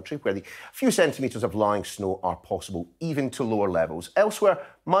east of the country, where the few centimetres of lying snow are possible, even to lower levels. Elsewhere,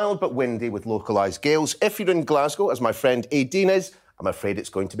 mild but windy with localised gales. If you're in Glasgow, as my friend Aideen is, I'm afraid it's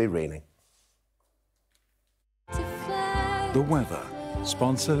going to be raining. The weather,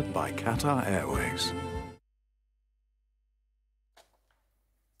 sponsored by Qatar Airways.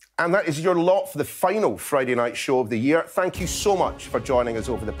 And that is your lot for the final Friday night show of the year. Thank you so much for joining us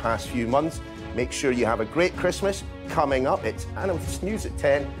over the past few months. Make sure you have a great Christmas. Coming up, it's Analyst News at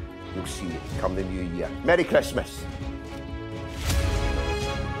 10. We'll see you come the new year. Merry Christmas.